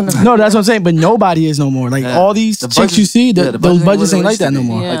 $10,000 in a No, that's what I'm saying. But nobody is no more. Like Yeah. all these The chicks budgets- you see, yeah, the those budgets what ain't it like used to that no be.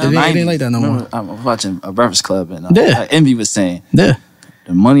 more. Yeah. Like, they ain't like that no more. Remember, I was watching a Breakfast Club and Yeah. Envy was saying Yeah.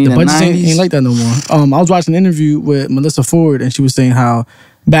 the money in The the budgets 90s. ain't like that no more. I was watching an interview with Melissa Ford, and she was saying how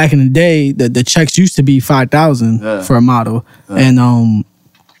back in the day, the checks used to be $5,000 Yeah. for a model, and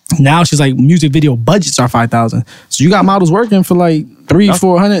now she's like music video budgets are $5,000. So you got models working for like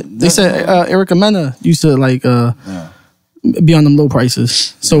 $300-$400. They said Erica Mena used to like be on them low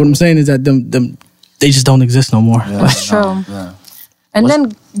prices. So what I'm saying is that them they just don't exist no more. Yeah, That's true. Yeah. And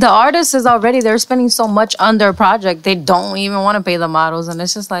then the artist is already, they're spending so much on their project, they don't even want to pay the models. And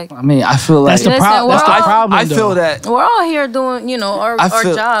it's just like, I mean, I feel like That's the Listen, problem. That's the we're all- problem. I feel though. that. we're all here doing, you know, our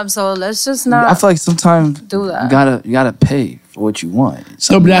feel- job. So let's just I not. feel like sometimes do that. you gotta pay for what you want.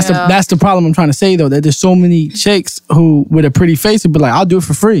 No, but Yeah. that's the problem I'm trying to say though. That there's so many chicks who with a pretty face would be like, I'll do it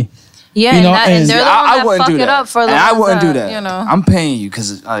for free. yeah, you know, and and- they're the ones that fuck it up for the And I ones wouldn't do that, that. you know. I'm paying you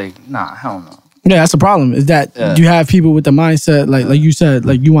because like, nah, hell no. Yeah, that's the problem. Is that Yeah. you have people with the mindset, like you said,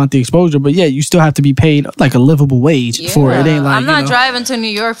 like you want the exposure, but yeah, you still have to be paid like a livable wage for it. It ain't like I'm not you know, driving to New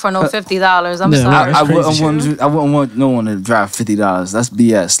York for no $50. I'm Yeah, sorry. right. I wouldn't want no one to drive $50. That's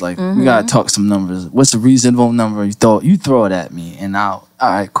BS. Like we gotta talk some numbers. What's a reasonable number? You throw it at me, and all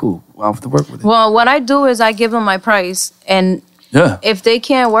right, cool. I'll have to work with it. Well, what I do is I give them my price, and Yeah, if they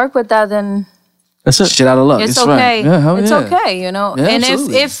can't work with that, then That's it. shit out of luck. it's right. okay. Yeah, hell It's yeah. okay, you know. Yeah, and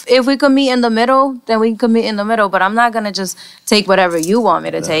absolutely. if we could meet in the middle, then we could meet in the middle. But I'm not gonna just take whatever you want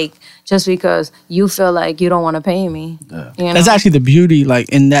me to take just because you feel like you don't want to pay me. You know? That's actually the beauty, like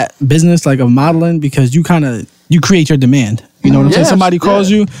in that business, like of modeling, because you create your demand. You know what I'm saying? Yeah, Somebody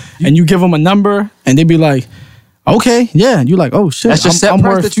calls yeah. you and you give them a number, and they be like, "Okay, yeah." And you're like, "Oh shit, That's your set I'm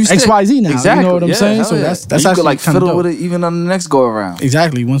price worth that you X, stick. Y, Z now." Exactly. You know what I'm Yeah, saying? hell So yeah. that's And you actually could like kind of fiddle dope. with it even on the next go around.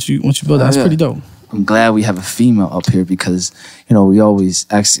 Exactly. Once you build that, that's Yeah. pretty dope. I'm glad we have a female up here because we always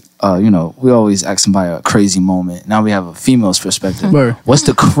ask somebody a crazy moment. Now we have a female's perspective. Word. What's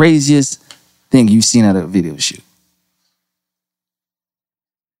the craziest thing you've seen at a video shoot?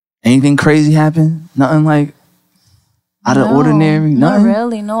 Anything crazy happen? Nothing like out of No, ordinary? Not Nothing?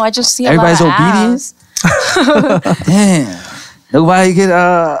 really. No, I just see Everybody's a lot of obedient? ass. Damn. Nobody get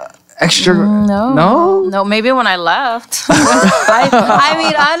extra? No, maybe when I left. I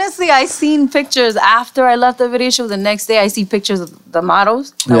mean, honestly, I seen pictures after I left the video shoot. The next day, I see pictures of the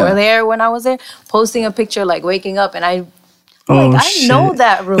models that Yeah. were there when I was there, posting a picture like waking up, and I Oh, I know shit.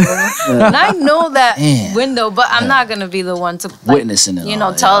 that room, and I know that Man. window, but I'm not gonna be the one to like, Witnessing it all.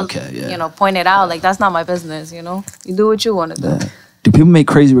 Yeah, tell, okay, yeah. point it out. Like that's not my business. You do what you want to do. Do people make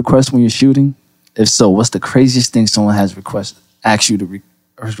crazy requests when you're shooting? If so, what's the craziest thing someone has requested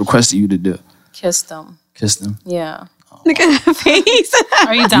you to do? Kiss them. Kiss them. Yeah. Look at her face.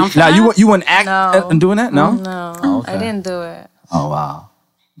 Are you down for Now that? you want act No. in doing that? No. No, Oh, okay. I didn't do it. Oh wow.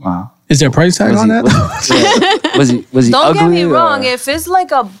 Is there a price tag on that? Was he Don't ugly? get me wrong. or- If it's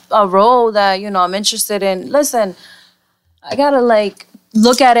like a role that I'm interested in, listen, I gotta like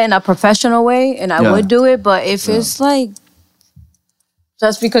look at it in a professional way, and I Yeah. would do it. But if it's like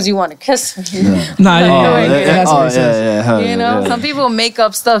just because you want to kiss me, Nah, yeah, Oh, yeah, yeah, that's what oh, it says. yeah, hell yeah. some people make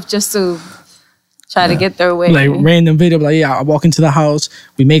up stuff just to try to get their way. Like random video, like yeah, I walk into the house,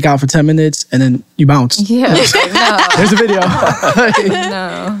 we make out for 10 minutes, and then you bounce. Yeah, no, There's a video.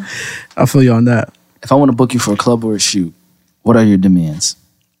 no. I feel you on that. If I want to book you for a club or a shoot, what are your demands?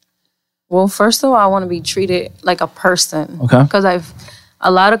 Well, first of all, I want to be treated like a person. Okay. Because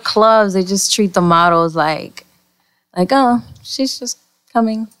a lot of clubs, they just treat the models like, oh, she's just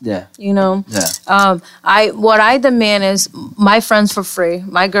coming. Yeah. Yeah. What I demand is my friends for free.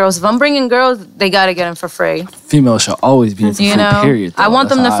 My girls. If I'm bringing girls, they gotta get them for free. Females should always be in for free, period. I though. want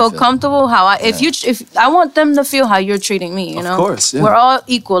them That's to how I feel comfortable. If I want them to feel how you're treating me. You know, course, yeah. we're all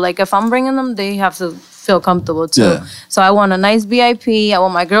equal. Like if I'm bringing them, they have to feel comfortable too. Yeah. So I want a nice VIP. I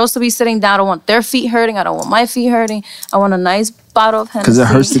want my girls to be sitting down. I don't want their feet hurting. I don't want my feet hurting. I want a nice bottle of Hennessy. Because it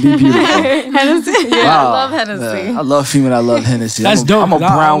hurts to be beautiful. Yeah, I love Hennessy. Yeah, I love female. I love Hennessy. That's I'm dope. I'm a I don't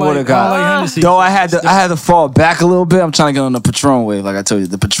brown like- water I don't guy. like Hennessy. Though I had to fall back a little bit. I'm trying to get on the Patron wave, like I told you,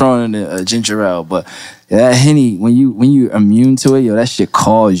 the Patron and the ginger ale. But yeah, that Henny, when you immune to it, that shit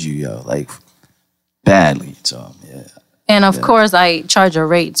calls you, like badly. So yeah, And of course, I charge a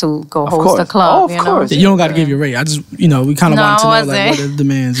rate to go host course. a club. Oh, of course. You don't got to give your rate. I just, we kind of No, wanted to know I like what wasn't. the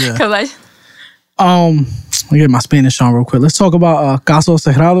demands. Yeah. Because Let me get my Spanish on real quick. Let's talk about Caso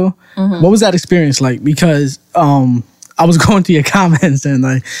Cerrado. Mm-hmm. What was that experience like? Because I was going through your comments and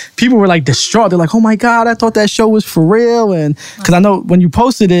like people were like distraught. They're like, "Oh my god, I thought that show was for real." And because I know when you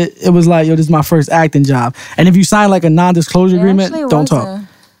posted it, it was like, "Yo, this is my first acting job." And if you sign like a non-disclosure agreement, don't talk.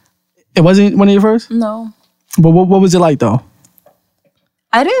 It wasn't one of your first. No. But what was it like though?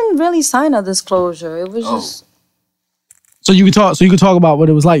 I didn't really sign a disclosure. It was just So you could talk. So you could talk about what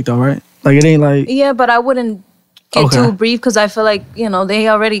it was like though, right? Like it ain't like yeah, but I wouldn't get Okay. too brief because I feel like they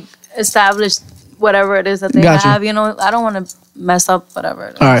already established whatever it is that they Gotcha. have. I don't want to mess up whatever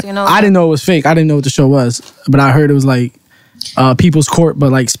it is. All right. I didn't know it was fake. I didn't know what the show was, but I heard it was like People's Court,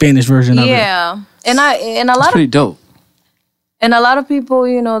 but like Spanish version of it. Yeah, and a it's lot pretty dope. of people,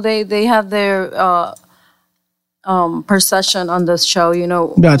 they have their perception on this show. You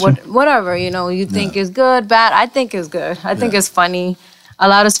know, Gotcha. whatever you think is good, bad. I think is good. I think it's funny. A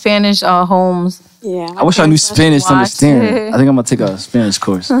lot of Spanish homes. Yeah. I wish I knew Spanish to Watch understand. it. I think I'm gonna take a Spanish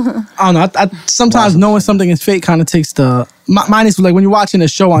course. I don't know. I sometimes knowing something is fake kind of takes the. Mine is like when you're watching a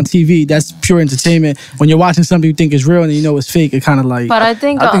show on TV, that's pure entertainment. When you're watching something you think is real and you know it's fake, it kind of like. But I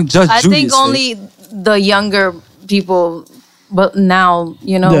think Judge Judy is only the younger people, but now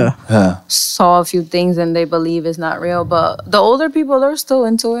yeah. Yeah. saw a few things and they believe it's not real. But the older people, they're still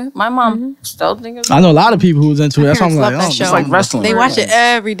into it. My mom still thinks it's I know a lot of people who's into it. That's why I'm like, Parents love that oh, show. It's like wrestling. They watch it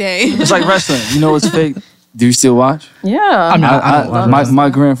every day. It's like wrestling. You know it's fake. Do you still watch? yeah. I mean, I don't watch my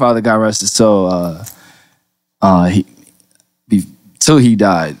grandfather got arrested, so till he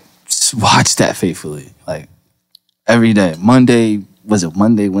died, just watched that faithfully, like every day. Monday,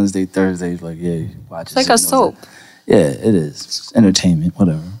 Wednesday, Thursday? Like, yeah, watch it. It's like a soap. Yeah, it is. It's entertainment,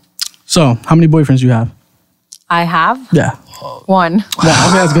 whatever. So, how many boyfriends you have? I have Yeah. one. Yeah,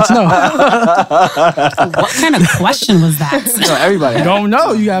 okay, that's good to know. What kind of question was that? No, everybody. Don't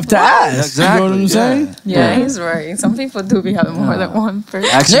know. You have to ask. Exactly. You know what I'm saying? Yeah, he's right. Some people do be having more than one person.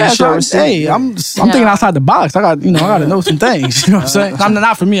 Actually, Yeah, show so, receipt. hey, I'm thinking outside the box. I got to know some things. You know what I'm saying?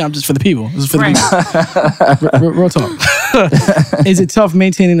 Not for me. I'm just for the people. This is for the people. Real talk. Is it tough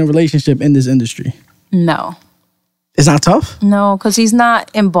maintaining a relationship in this industry? No. It's not tough. No, because he's not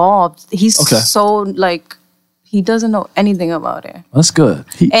involved. He's Okay. so like, he doesn't know anything about it. That's good.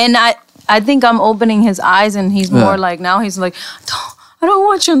 And I think I'm opening his eyes, and he's more like, now he's like, I don't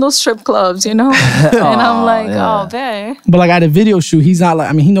want you in those strip clubs, and I'm like, yeah. oh, babe. But like at a video shoot, he's not like.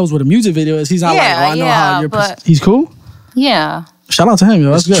 I mean, he knows what a music video is. He's not like, Yeah, oh, I know yeah, how you're. but- He's cool. Yeah. Shout out to him,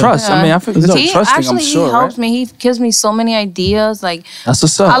 yo. That's good. Trust. I mean, I think it's Dope. a He trusting, I'm actually sure, he helps right? me. He gives me so many ideas. Like That's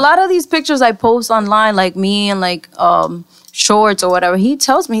what's up. a lot of these pictures I post online, like me and like shorts or whatever. He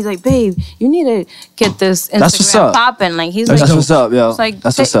tells me, he's like, babe, you need to get this That's what's Instagram up. popping. Like he's That's like, what's up, yo. it's like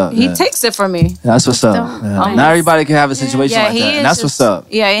That's what's up. He yeah. takes it from me. That's what's up. Don't- Yeah. oh, Not everybody can have a situation Yeah, like he that. is. And that's what's up.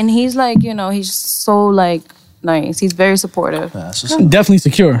 Yeah, and he's like, he's so like nice. He's very supportive. That's what's up. Definitely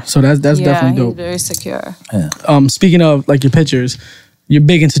secure. So that's Yeah, definitely he's dope. very secure. Speaking of like your pictures, you're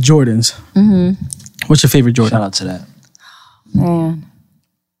big into Jordans. Mm-hmm. What's your favorite Jordan? Shout out to that. Man.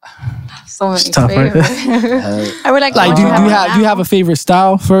 So many tough, right? favorites. I would like. Like, do you to have a favorite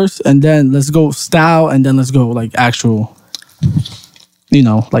style first, and then let's go style, and then let's go like actual. Like You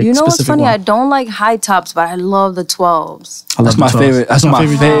know what's specific funny? one. I don't like high tops, but I love the 12s. I love That's the my 12s. favorite. That's my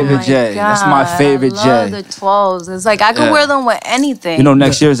favorite Oh my J. That's my God, favorite I love J. the 12s. It's like I can Yeah. wear them with anything. You know,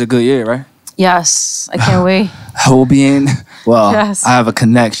 next year is a good year, right? Yes, I can't wait. I will be in. Well, Yes. I have a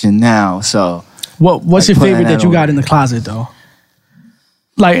connection now, so What's Like your putting favorite that that you on. got in the closet though?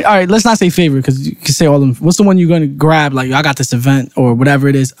 Like, all right, let's not say favorite because you can say all of them. What's the one you're gonna grab? Like, I got this event or whatever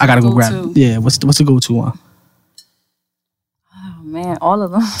it is. I gotta go grab. Go-to. Yeah, what's the go-to one? Oh, man, all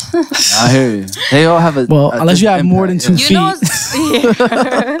of them. I hear you. They all have a. Well, a unless you have different more than impact, 2 You know,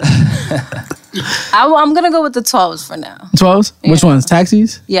 feet. I'm gonna go with the 12s for now. 12s? Which Yeah. ones?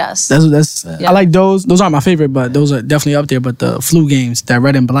 Taxis? Yes. That's I like those. Those aren't my favorite, but those are definitely up there. But the flu games, that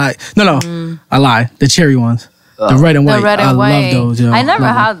red and black. No, I lie. The cherry ones. The red and white. the red and I white. love those. Yo. I never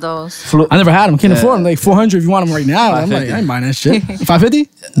Love them. had those. I never had them. Can't afford them. Like 400 if you want them right now. I'm like, I ain't buying that shit. 550?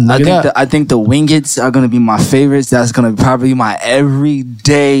 I think the Wingets are gonna be my favorites. That's gonna probably be my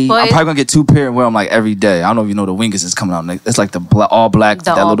everyday. But- I'm probably gonna get 2 pair and wear them like every day. I don't know if you know the Wingets is coming out. It's like the all black. The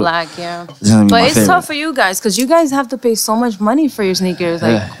that all little, black, yeah. It's gonna be But my it's favorite. tough for you guys because you guys have to pay so much money for your sneakers.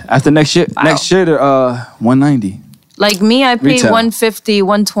 Like, Yeah. After next year, they're 190. like me, I pay Retail. 150,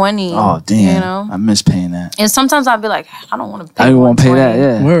 120. Oh damn! You know? I miss paying that. And sometimes I'll be like, I don't want to pay. I didn't want to pay 120.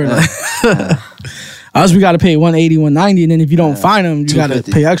 that. Yeah. Word. Us, we got to pay 180, 190, and then if you don't find them, you got to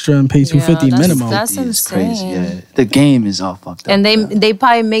 250. pay extra and pay 250 that's- minimum. that's It's crazy. insane. Yeah. The game is all fucked up. And they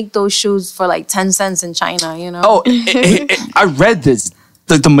probably make those shoes for like 10 cents in China, you know? Oh, I read this.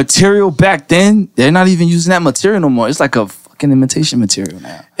 The material back then, they're not even using that material no more. It's like a fucking imitation material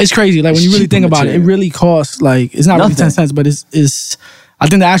now. It's crazy. Like when you really Cheaper think about it, it material. really costs like it's not really Nothing. 10 cents, but it's. I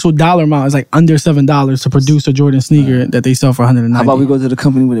think the actual dollar amount is like under $7 to produce a Jordan sneaker that they sell for 190. How about we go to the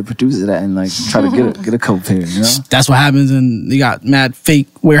company where they produces that and like try to get a couple pairs, you know? That's what happens, and they got mad fake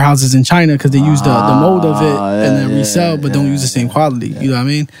warehouses in China because they use the mold of it and then resell, but don't use the same quality. You know what I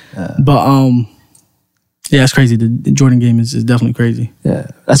mean? But yeah, it's crazy. The Jordan game is definitely crazy. Yeah,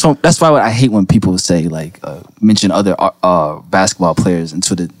 that's why I hate when people say like mention other basketball players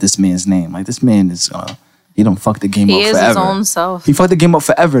into this man's name. Like this man is he don't fuck the game he up is forever. his own self. He fucked the game up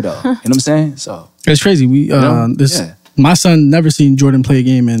forever though. You know what I'm saying? So It's crazy. We know? Yeah. my son never seen Jordan play a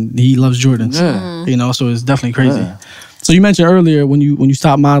game, and he loves Jordans. Yeah. You know, so it's definitely crazy. Yeah. So you mentioned earlier when you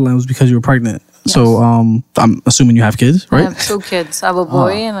stopped modeling it was because you were pregnant. So I'm assuming you have kids, I right? have 2 kids. I have a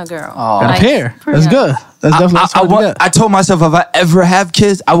boy and a girl. Got a Like, pair. That's yeah. good. That's definitely that's hard to get. I told myself if I ever have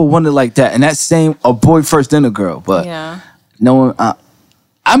kids, I would want it like that. And that's same a boy first, then a girl. But Yeah. no one.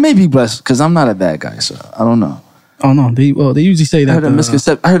 I may be blessed because I'm not a bad guy, so I don't know. Oh no, they usually say I that. heard a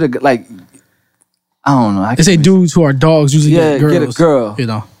misconception. I heard like I don't know. They say dudes who are dogs usually Yeah, get girls. get a girl. You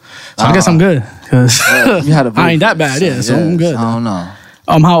know. So I guess I'm good because You had a I ain't that bad. Yeah, so I'm good. I don't know.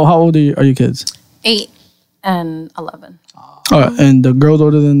 How old are your kids? 8 and 11. And the girl's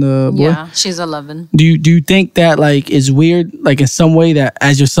older than the boy. Yeah, she's 11. Do you think that like is weird, like in some way that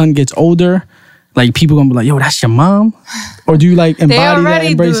as your son gets older, like people gonna be like, yo, that's your mom? Or do you like embody They that, already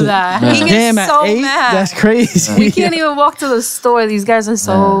embrace do it? that. Yeah. He gets Damn, at so 8? mad. That's crazy. We can't even walk to the store. These guys are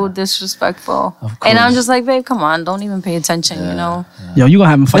so disrespectful. And I'm just like, babe, come on, don't even pay attention, you know? Yo, you gonna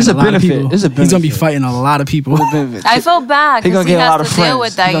have him fight It's a a lot of benefit. people. It's a He's gonna be benefit. fighting a lot of people. I feel bad He because gonna he get a lot has of to deal friends.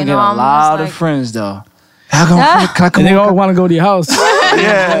 with that, He you gonna know? get a I'm lot just of like, friends though. How come? Yeah. Can I come And they all over? want to go to your house.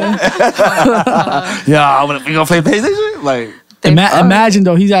 Yeah, we gonna play PlayStation. Like, Imagine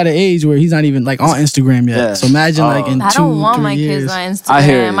though, he's at an age where he's not even like on Instagram yet. Yeah. So imagine like in 2-3 I don't want my years. kids on Instagram. I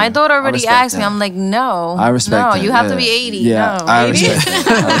hear you. My daughter I already respect asked me. that. I'm like, no. I respect No, that. you have to yeah. be 80. Yeah, No, I 80. respect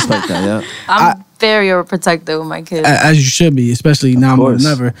that. I respect that. Yeah. I'm very overprotective with my kids. As you should be, especially now more than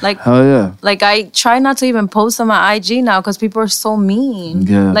course. ever. Like, Hell yeah. like I try not to even post on my IG now because people are so mean.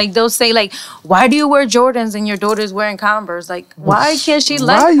 Yeah. Like they'll say like, why do you wear Jordans and your daughter's wearing Converse? Like, why can't she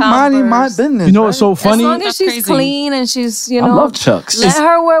like Why are you Converse? minding my business? You know what's so As funny? long as That's she's crazy. clean and she's, you I know, love Chucks. let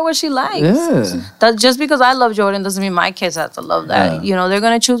her wear what she likes. Yeah. That just because I love Jordan doesn't mean my kids have to love that. Yeah. You know, they're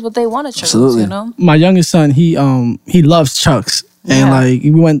gonna choose what they want to choose. Absolutely. You know. My youngest son, he loves Chucks. And Yeah. like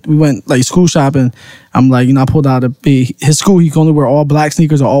we went like school shopping. I'm like, I pulled out his school. He can only wear all black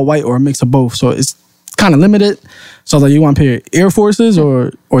sneakers or all white or a mix of both. So it's kind of limited. So I was like, you want a pair of Air Forces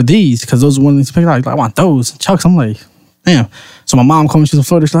or these? Because those are one of the things picked out. He's like, I want those Chucks. I'm like, damn. So my mom comes, she's in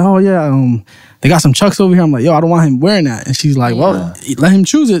Florida. She's like, oh yeah, they got some Chucks over here. I'm like, yo, I don't want him wearing that. And she's like, well, let him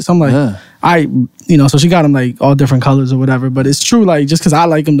choose it. So I'm like, Yeah. so she got him like all different colors or whatever. But it's true, like just because I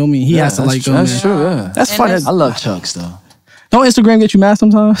like him don't mean he has to like them. That's true. Yeah. That's And fun. it's- I love Chucks though. Don't Instagram get you mad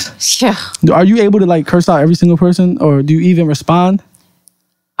sometimes? Yeah. Are you able to like curse out every single person, or do you even respond?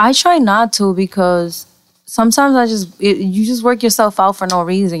 I try not to because sometimes you just work yourself out for no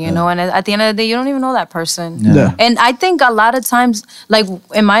reason, you know. And at the end of the day, you don't even know that person. Yeah. And I think a lot of times, like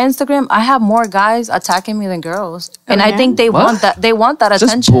in my Instagram, I have more guys attacking me than girls, and I yeah? think they What? want that. They want that Just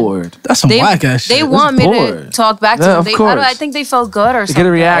attention. bored. That's some They, whack ass shit. they want me to bored. talk back to Yeah, them. of They, course. I think they feel good or To something. get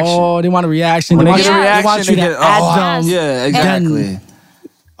a reaction. Oh, they want a reaction. When They they want get a you- reaction, they want you they to get, add oh, them. yeah, exactly.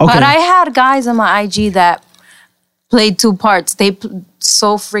 Okay. But I had guys on my IG that played 2 parts. They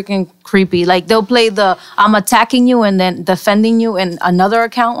so freaking creepy. Like they'll play the I'm attacking you and then defending you in another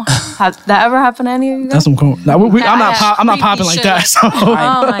account. Has that ever happened to any of you guys? That's some cool. Like, I'm not. Yeah, I'm not creepy popping like shit. that. So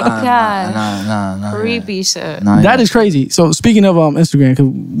Oh my god, Nah. creepy shit. Nah, that is crazy. So speaking of Instagram, because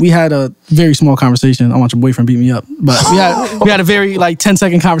we had a very small conversation. I want your boyfriend beat me up, but we had a very like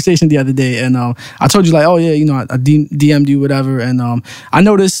 10-second conversation the other day, and I told you like, oh yeah, I DM'd you whatever, and I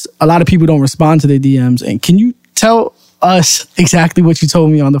noticed a lot of people don't respond to their DMs. And can you tell us exactly what you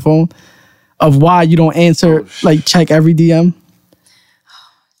told me on the phone of why you don't answer, like check every DM?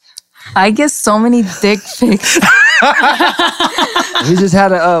 I get so many dick pics. We just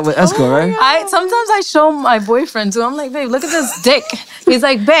had a with Esco, right? Sometimes I show my boyfriend too. I'm like, babe, look at this dick. He's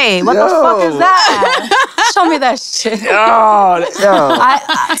like, babe, what the fuck is that? Show me that shit. Yo.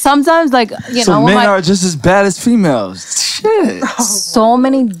 I sometimes like So when men are just as bad as females. Shit. so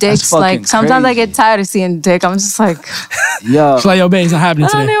many dicks. fucking Like sometimes I crazy. get tired of seeing dick. I'm just like, Yo. She's like, yo, babe, it's not happening I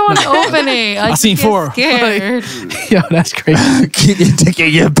don't today. even want to open it. I seen just get 4. Scared. Yo, that's crazy. Keep your dick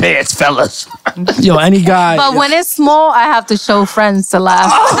in your pants, fellas. Yo, any guy. But when it's small, I have to show friends to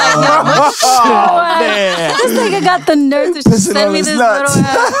laugh. Oh, man. This nigga got the nerve to Pissing send on me his this nuts. little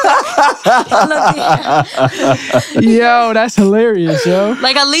ass. Yo, that's hilarious, yo.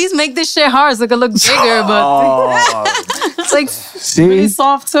 Like at least make this shit hard so it can look bigger, but Oh, it's like see?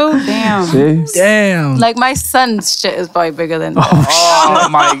 Soft too. Damn. See? Damn. like my son's shit is probably bigger than Oh,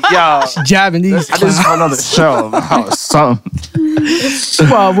 my God. Jabbing these. I just saw another show about something.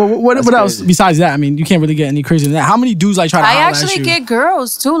 Well, what else crazy. besides that? I mean, you can't really get any crazier than that. How many dudes like try to I holler at actually you? get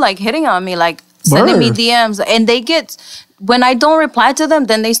girls too, like hitting on me, like sending me Word. DMs, and they get when I don't reply to them,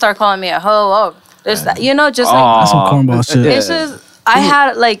 then they start calling me a hoe. Oh, there's that, just like That's some cornball shit. Yeah. it's just. I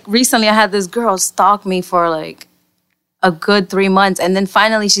had like recently, I had this girl stalk me for like a good 3 months, and then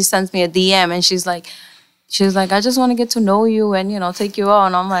finally she sends me a DM, and she's like, I just want to get to know you and take you out,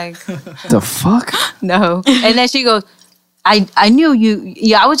 and I'm like, The fuck? no, and then she goes, I knew you.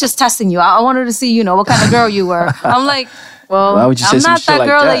 Yeah, I was just testing you. I wanted to see, what kind of girl you were. I'm like, well, Why would you say I'm some not shit that like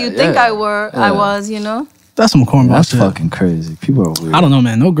girl that? that you think Yeah. I was, That's some cornball That's shit. fucking crazy. People are weird. I don't know,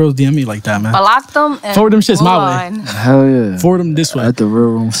 man. No girls DM me like that, man. Block them and Forward them shits my move way. on. Hell yeah. Forward them this way. At the real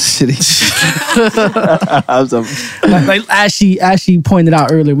room city. Like as she pointed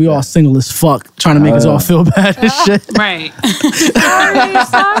out earlier, we all single as fuck, trying to make us all feel bad and shit. Right.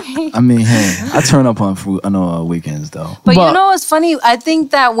 Sorry. I mean, hey, I turn up on weekends though. But But- you know what's funny? I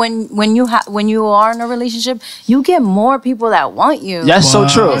think that when you are in a relationship, you get more people that want you. That's so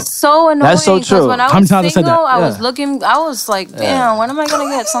true. It's so annoying. That's so 'cause true. When I How many was times I said single, that? I was Yeah. looking. I was like, damn, when am I gonna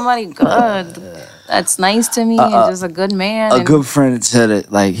get somebody good? That's nice to me and just a good man. A and good friend said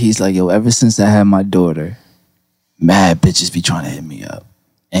it like he's like, yo, ever since I had my daughter, mad bitches be trying to hit me up.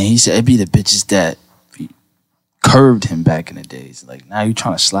 And he said it'd be the bitches that curved him back in the days. Like, now you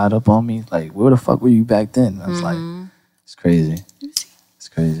trying to slide up on me? Like, where the fuck were you back then? And I was like, it's crazy. It's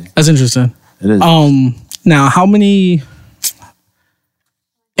crazy. That's interesting. It is. Now, how many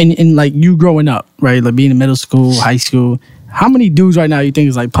in like you growing up, right? Like being in middle school, high school, how many dudes right now you think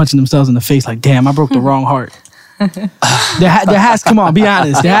is like punching themselves in the face? Like, damn, I broke the wrong heart. there has come on, be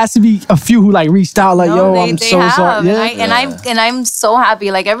honest. There has to be a few who like reached out, like, no, yo, I'm so sorry. And I'm so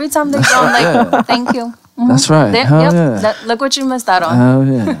happy. Like every time they go, I'm like, thank you. That's right. Hell yeah. Look what you missed out on. Hell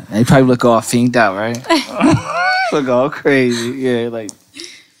yeah. They probably look all fiended out, right? Look all crazy. Yeah, like.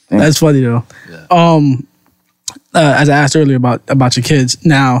 That's funny though. As I asked earlier about your kids.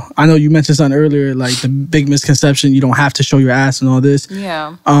 Now, I know you mentioned something earlier, like the big misconception, you don't have to show your ass and all this.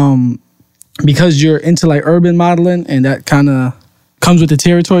 Yeah. Because you're into like urban modeling and that kind of comes with the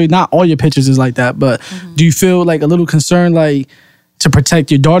territory. Not all your pictures is like that, but do you feel like a little concerned, like to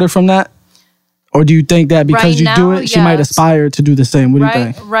protect your daughter from that? Or do you think that because Right you do now, it, she might yes. aspire to do the same? What do you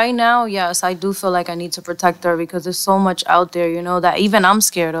think? Right now, yes, I do feel like I need to protect her because there's so much out there, that even I'm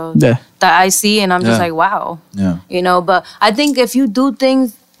scared of. Yeah. That I see and I'm just Yeah. like, wow. Yeah. But I think if you do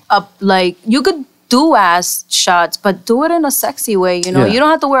things up, like you could do ass shots, but do it in a sexy way, Yeah. You don't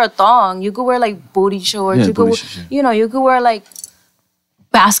have to wear a thong. You could wear like booty shorts. Yeah, you could, booty shorts, you could wear like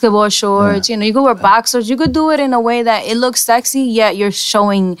basketball shorts, you could wear boxers. You could do it in a way that it looks sexy, yet you're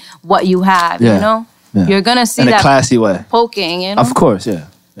showing what you have, Yeah. Yeah. You're gonna see In a that classy way. poking, Of course, yeah.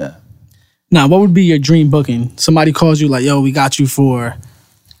 Yeah. Now, what would be your dream booking? Somebody calls you like, yo, we got you for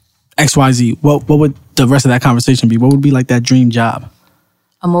XYZ. What would the rest of that conversation be? What would be like that dream job?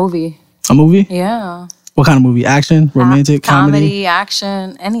 A movie. A movie? Yeah. What kind of movie? Action? Romantic? Comedy?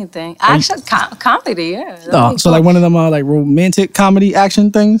 action, anything. Action, comedy, yeah. That'd Oh, be so cool. like one of them like romantic comedy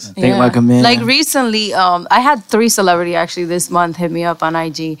action things? Think like a man. Like recently, I had 3 celebrity actually this month hit me up on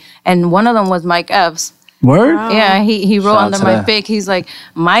IG, and one of them was Mike Epps. Word? Yeah, he wrote Shout out under to my that. pic. He's like,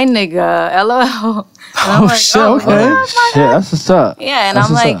 my nigga, LOL. And I'm Oh, like, shit, okay. Shit, that's what's up. Yeah, and That's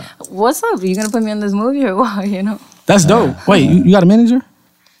I'm what's like, up. what's up? Are you gonna put me in this movie or what? That's dope. Wait, you got a manager?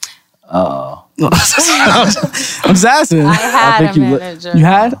 Oh. I'm just asking. I had think a you manager. You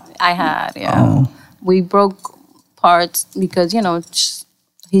had? I had, yeah. We broke parts because he's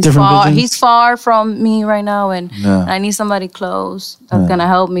Different far. visions? He's far from me right now, and Yeah. I need somebody close that's gonna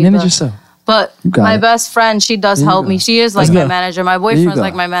help me. Manage but- yourself. But got my it. best friend, she does help me. She is like That's my good. manager. My you boyfriend's go.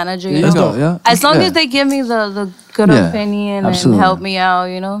 like my manager. There You you know? go, yeah. As long Yeah. as they give me the good Yeah, opinion absolutely. and help me out,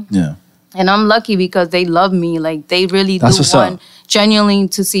 Yeah. And I'm lucky because they love me. Like they really That's do what's up. want genuinely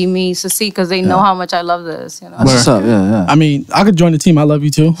to see me succeed because they know how much I love this. That's what's up. Yeah, yeah. I mean, I could join the team. I love you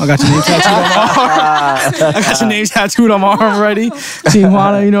too. I got your name tattooed on my arm. I got your name tattooed on my arm already. Team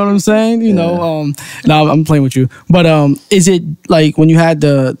Juana, you know what I'm saying? No, I'm playing with you. But is it like when you had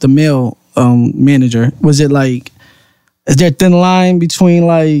the male manager, was it like, is there a thin line between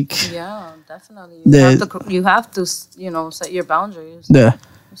like Yeah, definitely. The- You have to set your boundaries. the,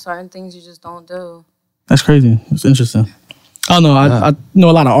 Certain things you just don't do. that's crazy. It's interesting. I don't know. I know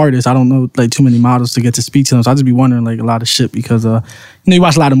a lot of artists. I don't know like too many models to get to speak to them. So I just be wondering like a lot of shit because you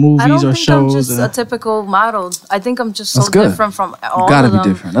watch a lot of movies I don't or think I'm shows. just a typical model. I think I'm just so That's good. different from all gotta of be them.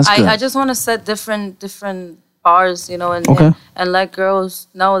 different. That's good. I just want to set different bars, and Okay. and let girls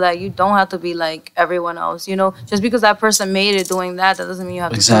know that you don't have to be like everyone else. Just because that person made it doing that doesn't mean you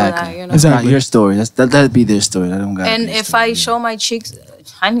have to do Exactly. that. It's Exactly. not your story. That'd be their story. I don't got. And if I show my cheeks,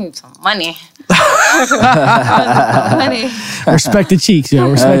 I need some money. money. Respect the cheeks, yo.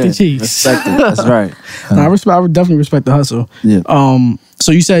 Respect the cheeks. Respect it. That's right. No, I would definitely respect the hustle. Yeah.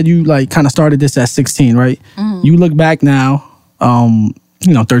 So you said you like kind of started this at 16, right? Mm-hmm. You look back now,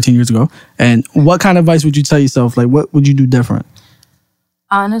 13 years ago, and what kind of advice would you tell yourself? Like, what would you do different?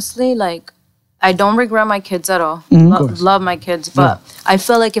 Honestly, like I don't regret my kids at all. course. Love my kids, but I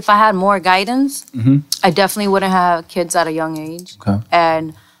feel like if I had more guidance, I definitely wouldn't have kids at a young age, Okay.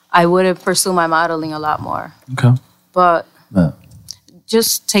 and I would have pursued my modeling a lot more. Okay. But Yeah.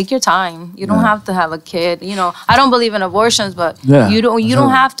 just take your time. You don't have to have a kid. You know, I don't believe in abortions, but Yeah, you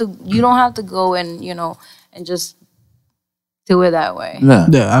don't have to go and and just do it that way. Yeah.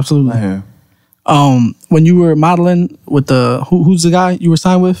 Yeah, absolutely. I hear. When you were modeling with who's the guy you were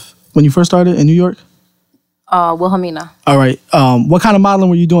signed with when you first started in New York? Wilhelmina. All right. What kind of modeling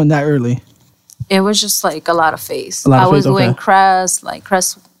were you doing that early? It was just like a lot of face. A lot of I was face, okay. doing Crest.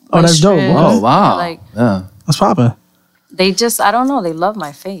 Oh, that's dope. waitress, Wow. Oh wow. Like yeah. That's popping. they just, I don't know, they love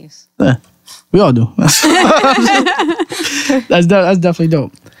my face. Yeah, we all do. That's definitely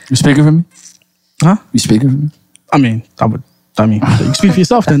dope. You speaking for me? Huh? You speaking for me? I mean, you can speak for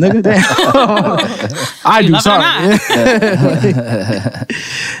yourself then, nigga. Damn. I do. love it or Sorry.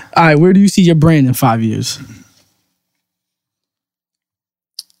 All right. Where do you see your brand in 5 years?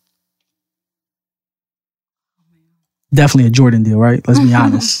 Definitely a Jordan deal, right? Let's be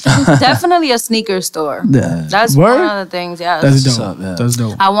honest. Definitely a sneaker store. Yeah. That's Word? one of the things, yeah. That's dope. up, yeah. That's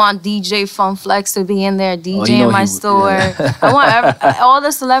dope. I want DJ Fun Flex to be in there, DJ you know in my he would, store. yeah. I want all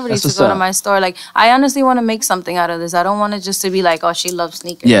the celebrities That's to go what's to up. my store. Like, I honestly want to make something out of this. I don't want it just to be like, oh, she loves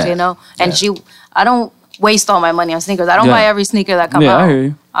sneakers, Yeah. you know? And Yeah. I don't waste all my money on sneakers. I don't Yeah. buy every sneaker that come Yeah, out. I hear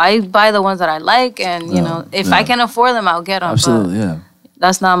you. I buy the ones that I like, and, you know, if I can afford them, I'll get them. Absolutely. Yeah. But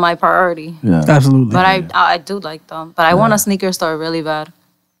that's not my priority. Yeah. Absolutely. But I do like them. But I want a sneaker store really bad.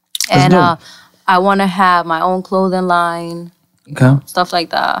 That's And dope. I want to have my own clothing line, Okay. stuff like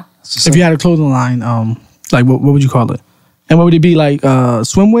that. If you had a clothing line, like what would you call it? And what would it be like?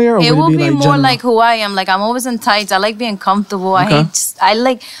 Swimwear, or It will would it be like more general? like who I am. Like, I'm always in tights. I like being comfortable. Okay.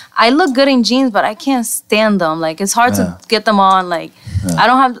 I look good in jeans, but I can't stand them. Like, it's hard to get them on. Like, I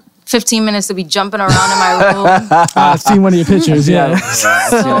don't have 15 minutes to be jumping around in my room. I've seen one of your pictures. Yeah.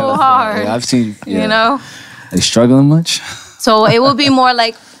 So hard. Yeah, I've seen. Yeah. You know? Are you struggling much? So it will be more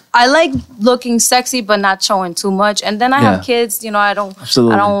like, I like looking sexy, but not showing too much. And then I have Yeah. kids, you know, I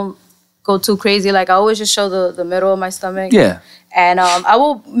don't go too crazy. Like, I always just show the middle of my stomach. Yeah. And I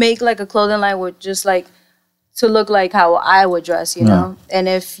will make like a clothing line with just like to look like how I would dress, you know. And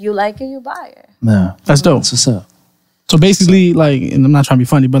if you like it, you buy it. Yeah. That's dope. That's what's up. So basically, like, and I'm not trying to be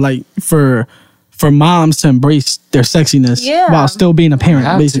funny, but like for moms to embrace their sexiness Yeah. while still being a parent, You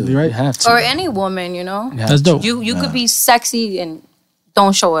have basically, to. right? You have to. Or any woman, you know. That's dope. You could be sexy and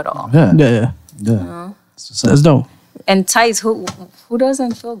don't show it all. Yeah. Yeah, Yeah. that's dope. And tights, who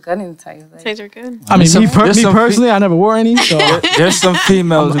doesn't feel good in tights? Like, Tights are good. I mean, Some- me there's some personally, I never wore any. So There's some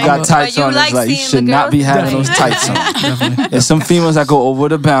females who got tights you on. like It's like you seeing should the not be girls having those today. tights on. There's some females that go over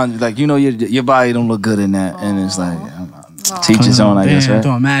the boundary. Like, you know, your body don't look good in that, and it's like teach his own, I guess, damn, right?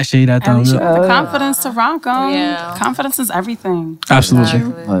 doing mad shade at At them. least you have the confidence to rock them. Yeah. Confidence is everything. Absolutely.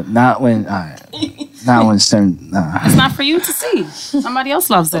 But not when, all right. Not when certain. Nah. It's not for you to see. Somebody else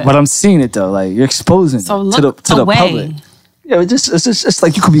loves it. But I'm seeing it though. Like, you're exposing So it look to the away. public. Yeah, it's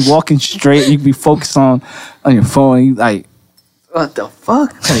like you could be walking straight. You could be focused on your phone. You like, what the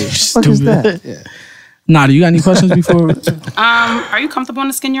fuck? Like, what the fuck is that? Yeah. Nada, you got any questions before? Are you comfortable in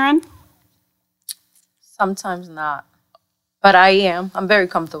the skin you're in? sometimes not. But I am. I'm very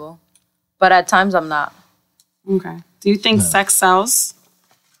comfortable. But at times I'm not. Okay. Do you think sex sells?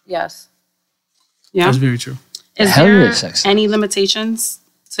 Yes. Yeah. That's very true. Is Hell yeah, there sex sells. any limitations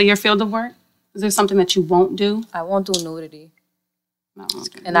to your field of work? Is there something that you won't do? I won't do nudity. No.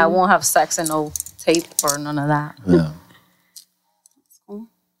 Okay. And I won't have sex and no tape or none of that. Yeah.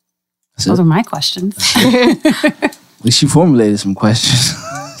 Those are my questions. At least you formulated some questions.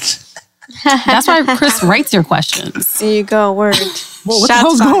 That's why Chris writes your questions. There you go. Word. What the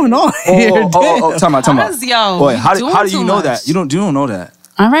hell's going on here? Time out. Cause, yo, Boy, you how do doing you too know much. that? You don't know that.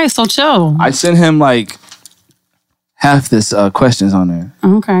 All right, so chill. I sent him like half this questions on there.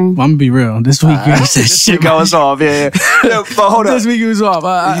 Okay. Well, I'm gonna be real. This week you said shit. I was off, yeah. But hold This up. week you was off.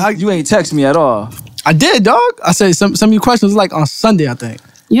 You ain't text me at all. I did, dog. I said some of your questions was like on Sunday, I think.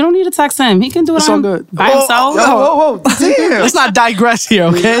 You don't need to text him. He can do it It's all on good. by himself. Whoa, damn. Let's not digress here,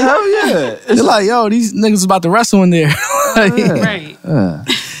 okay? Hell yeah. It's like, yo, these niggas was about to wrestle in there. Like, Right.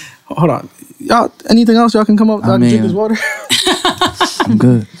 hold on. Y'all, anything else y'all can come up so I can drink mean- this water? I'm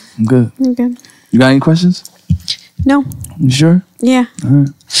good. Okay. You got any questions? No. You sure? Yeah.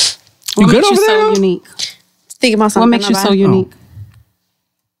 What good makes you over there, so though? unique? Think about something. What makes you so unique?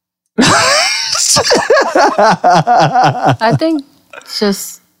 I think it's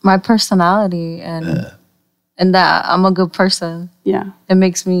just my personality and that I'm a good person. Yeah. It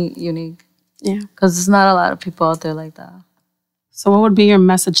makes me unique. Yeah. Because there's not a lot of people out there like that. So what would be your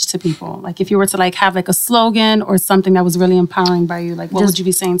message to people? Like if you were to like have like a slogan or something that was really empowering by you, like what would you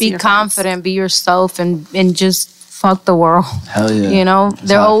be saying to your Be confident, be yourself, and just fuck the world. Hell yeah. You know,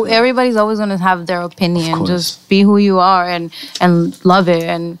 how I feel. everybody's always gonna have their opinion. course. Just be who you are and love it.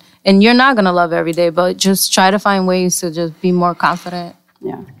 And you're not gonna love every day, but just try to find ways to just be more confident.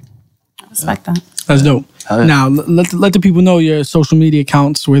 Yeah. I respect that. That's dope. yeah. Now, let the people know your social media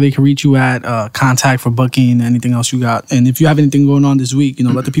accounts where they can reach you at, contact for booking, anything else you got. And if you have anything going on this week,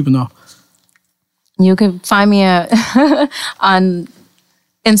 let the people know. You can find me on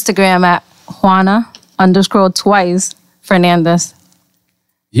Instagram at Juana_twice Fernandez.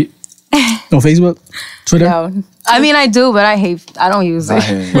 No Facebook, Twitter. No. I mean, I do, but I don't use it.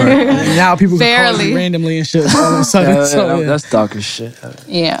 And now people can call Barely. you randomly and shit all of a sudden. So, yeah. That's dark as shit.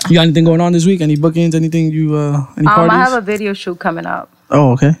 Yeah. You got anything going on this week? Any bookings? Anything you? Any parties? I have a video shoot coming up.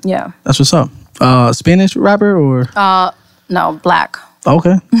 Oh, okay. Yeah. That's what's up. Spanish rapper or? No, black.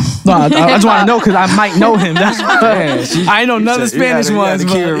 Okay. No, I just want to know because I might know him. That's why. I know none of the Spanish ones.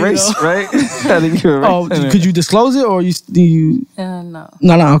 But, right? Oh, could you disclose it or you? No.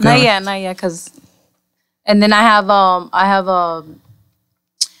 No. Okay. Not yet. Cause, and then I have a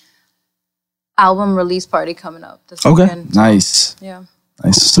album release party coming up this Okay. weekend. Nice. Yeah.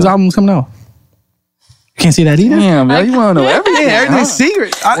 Nice. Whose album's coming out? Can't see that either. Damn, man, you want to know everything. Everything's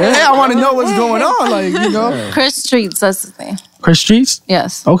secret. I want to know what's going on. Like Chris Streets, that's his name. Chris Streets.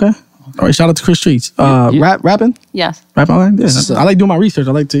 Yes. Okay. All right. Shout out to Chris Streets. Rapping. Yes. Rapping. Yeah, I like doing my research.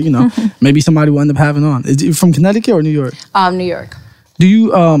 I like to, maybe somebody will end up having on. Is it from Connecticut or New York? New York. Do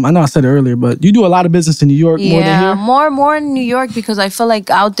you? I know I said it earlier, but you do a lot of business in New York more than here. more in New York because I feel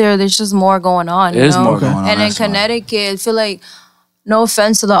like out there's just more going on. There's you know? more going on. And in that's why. Connecticut, I feel like, no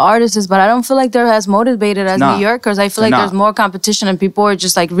offense to the artists, but I don't feel like they're as motivated as Nah. New Yorkers. I feel like Nah. there's more competition and people are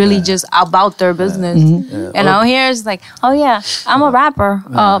just like really just about their business. Mm-hmm. And out here it's like, oh yeah, I'm a rapper.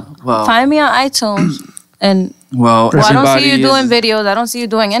 Well- Find me on iTunes. And Well, I don't see everybody you doing is- videos. I don't see you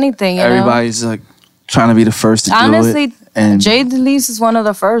doing anything. You know? Everybody's like trying to be the first to do Honestly, it. And Jay Delis is one of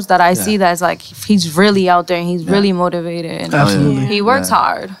the first that I see that's like he's really out there and he's really motivated. And Absolutely. he works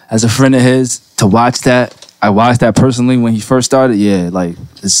hard. as a friend of his, to watch that, I watched that personally when he first started. Yeah, like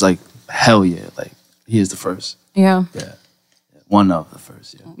it's like hell yeah, like he is the first, Yeah. one of the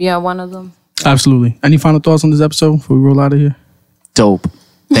first. Yeah, Yeah, one of them. Absolutely. Any final thoughts on this episode before we roll out of here? dope.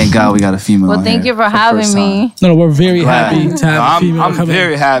 Thank God we got a female. Well, on thank here you for the having first me. time. No, we're very Glad. happy to have a female I'm come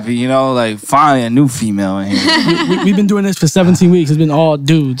very happy. Like finally a new female in here. We've been doing this for 17 weeks. It's been all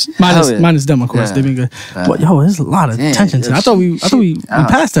dudes, Hell yeah. minus them, of course. Yeah. They've been good. But yo, there's a lot of Damn, tension. To it. I thought we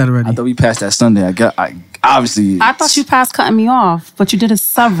passed that already. I thought we passed that Sunday. I obviously. I thought you passed cutting me off, but you did it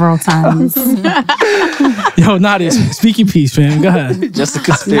several times. Yo, Nadia, speak your piece, man. Go ahead.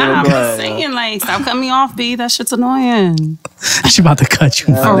 Jessica Nah, Steele. I'm go just ahead. saying, like, stop cutting me off, B. That shit's annoying. She about to cut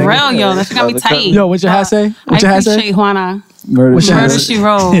you. For real, yo. That shit got me tight. Yo, what's your hat say? I What's your hat say? appreciate Juana. Murder, What's your Murder, hat she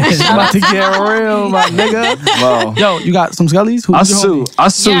wrote. It's about to get real, my nigga. Wow. Yo, you got some scullies? Who's your homie? I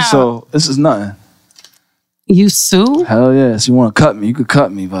sue. Yeah. So this is nothing. You sue? Hell yeah. So you want to cut me? You could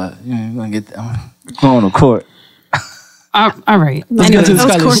cut me, but you're gonna get that. I'm going to court. All right. Let's get to the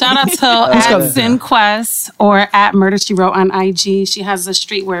Anyways, scullies. shout out to at SinQuest or at Murder She Wrote on IG. She has a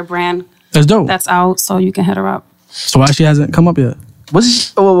streetwear brand That's dope. that's out, so you can hit her up. So why she hasn't come up yet? Was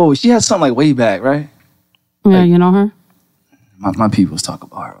she? Oh, she had something like way back, right? Yeah, you know her? My people's talk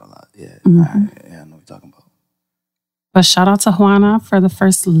about her a lot. Yeah. Mm-hmm. All right. Yeah, I know what you're talking about. But shout out to Juana for the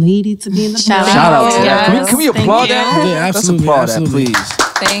first lady to be in the Shout building. Shout out to Yes. that. Can we Thank applaud you. that? Yeah, absolutely, Let's applaud absolutely. that,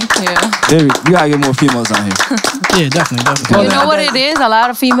 please. Thank you. Baby, we gotta get more females on here. Yeah, definitely. You know what it is? A lot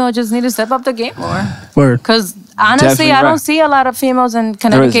of females just need to step up the game more. Word. Because honestly, Definitely I don't right. see a lot of females in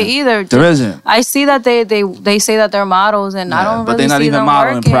Connecticut either. There isn't. I see that they say that they're models, and I Yeah, don't but really they're not see even them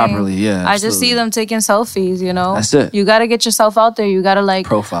modeling working. properly. Yeah, I just absolutely. see them taking selfies. You know, That's it. You got to get yourself out there. You got to like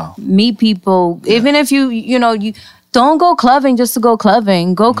Profile. meet people, even if you don't go clubbing just to go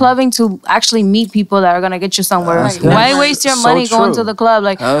clubbing. Go clubbing to actually meet people that are gonna get you somewhere. That's Why right. waste your So money going true. to the club?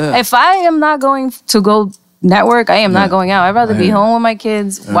 Like, Hell yeah. if I am not going to go network, I am not going out. I'd rather be Yeah. home with my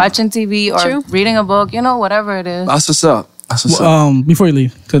kids, watching TV or reading a book. Whatever it is. That's what's up. That's what's up. Before you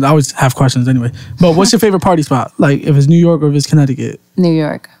leave, because I always have questions anyway. But what's your favorite party spot? Like if it's New York or if it's Connecticut? New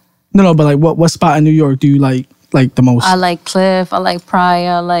York. No, but like what spot in New York do you like the most? I like Cliff. I like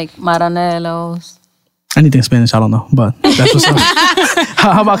Praia. I like Maranelos. Anything Spanish, I don't know, but that's what's up.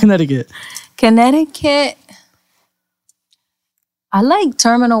 How about Connecticut? Connecticut. I like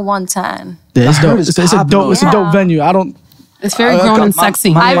Terminal 110. Yeah, it's I heard dope. it's It's a popular. dope. It's a dope venue. I don't It's very grown and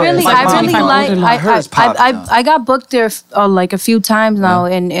sexy. I really like. I got booked there like a few times now,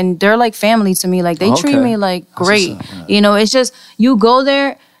 and they're like family to me. Like they treat me like great. You know, it's just you go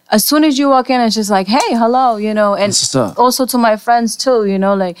there. As soon as you walk in, it's just like, hey, hello, you know, and also to my friends too, you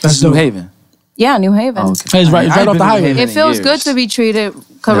know, like That's New Haven. Yeah, New Haven. It's right off the highway. It feels good to be treated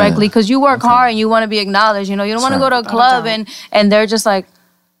correctly because you work hard and you want to be acknowledged. You know, you don't want to go to a club and they're just like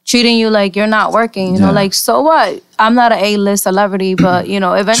treating you like you're not working. You know, like, so what? I'm not an A-list celebrity, but, you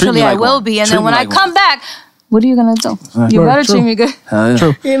know, eventually I will be. And then when I come back, what are you going to do? You better treat me good.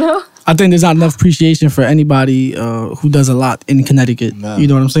 True. You know? I think there's not enough appreciation for anybody who does a lot in Connecticut. Yeah. You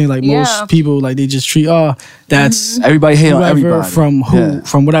know what I'm saying? Like most people, like they just treat that's everybody hate on everybody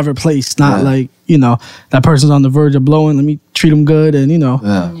from whatever place. Not like, you know, that person's on the verge of blowing. Let me treat them good and, you know,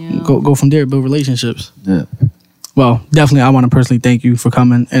 go from there, build relationships. Yeah. Well, definitely, I want to personally thank you for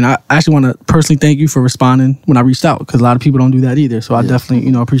coming, and I actually want to personally thank you for responding when I reached out because a lot of people don't do that either. So I definitely,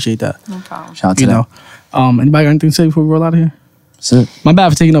 you know, appreciate that. No problem. Shout out to them. Anybody got anything to say before we roll out of here? That's it. My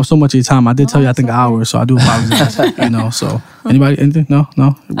bad for taking up so much of your time. I did tell you I think an hour, so I do apologize. You know, so anybody, anything? No.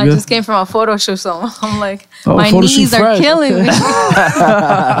 I just came from a photo shoot, so I'm like, Oh, my photo shoot knees are fresh. killing me.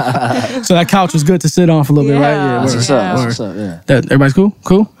 So that couch was good to sit on for a little bit, right? Yeah. That's what's up. That's what's up. Yeah. That everybody's cool?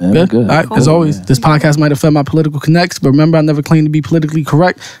 Cool? Yeah, good. All right. Cool, As always, this podcast might offend my political connects, but remember, I never claim to be politically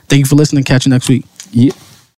correct. Thank you for listening. Catch you next week. Yeah.